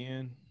this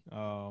again.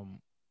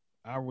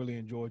 I really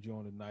enjoyed you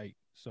on tonight.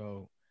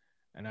 So,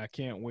 and I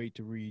can't wait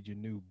to read your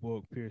new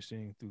book,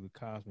 Piercing Through the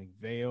Cosmic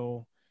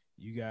Veil.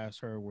 You guys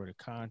heard where to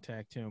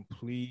contact him.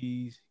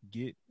 Please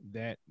get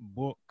that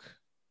book.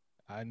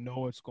 I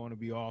know it's going to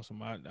be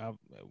awesome.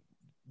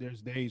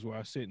 There's days where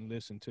I sit and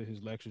listen to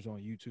his lectures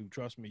on YouTube.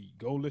 Trust me,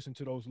 go listen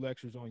to those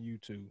lectures on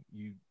YouTube.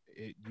 You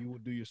will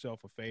do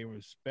yourself a favor,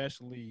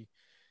 especially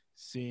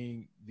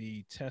seeing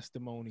the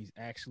testimonies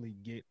actually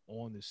get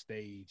on the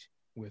stage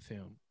with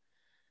him.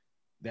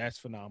 That's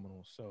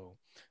phenomenal. So,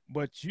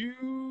 but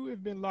you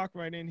have been locked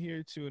right in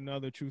here to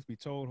another Truth Be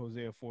Told,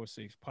 Hosea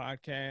 4:6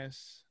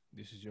 podcast.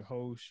 This is your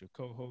host, your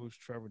co-host,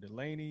 Trevor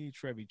Delaney,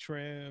 Trevi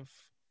Trev.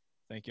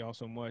 Thank y'all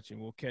so much,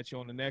 and we'll catch you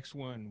on the next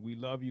one. We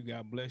love you.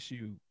 God bless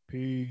you.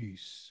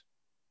 Peace.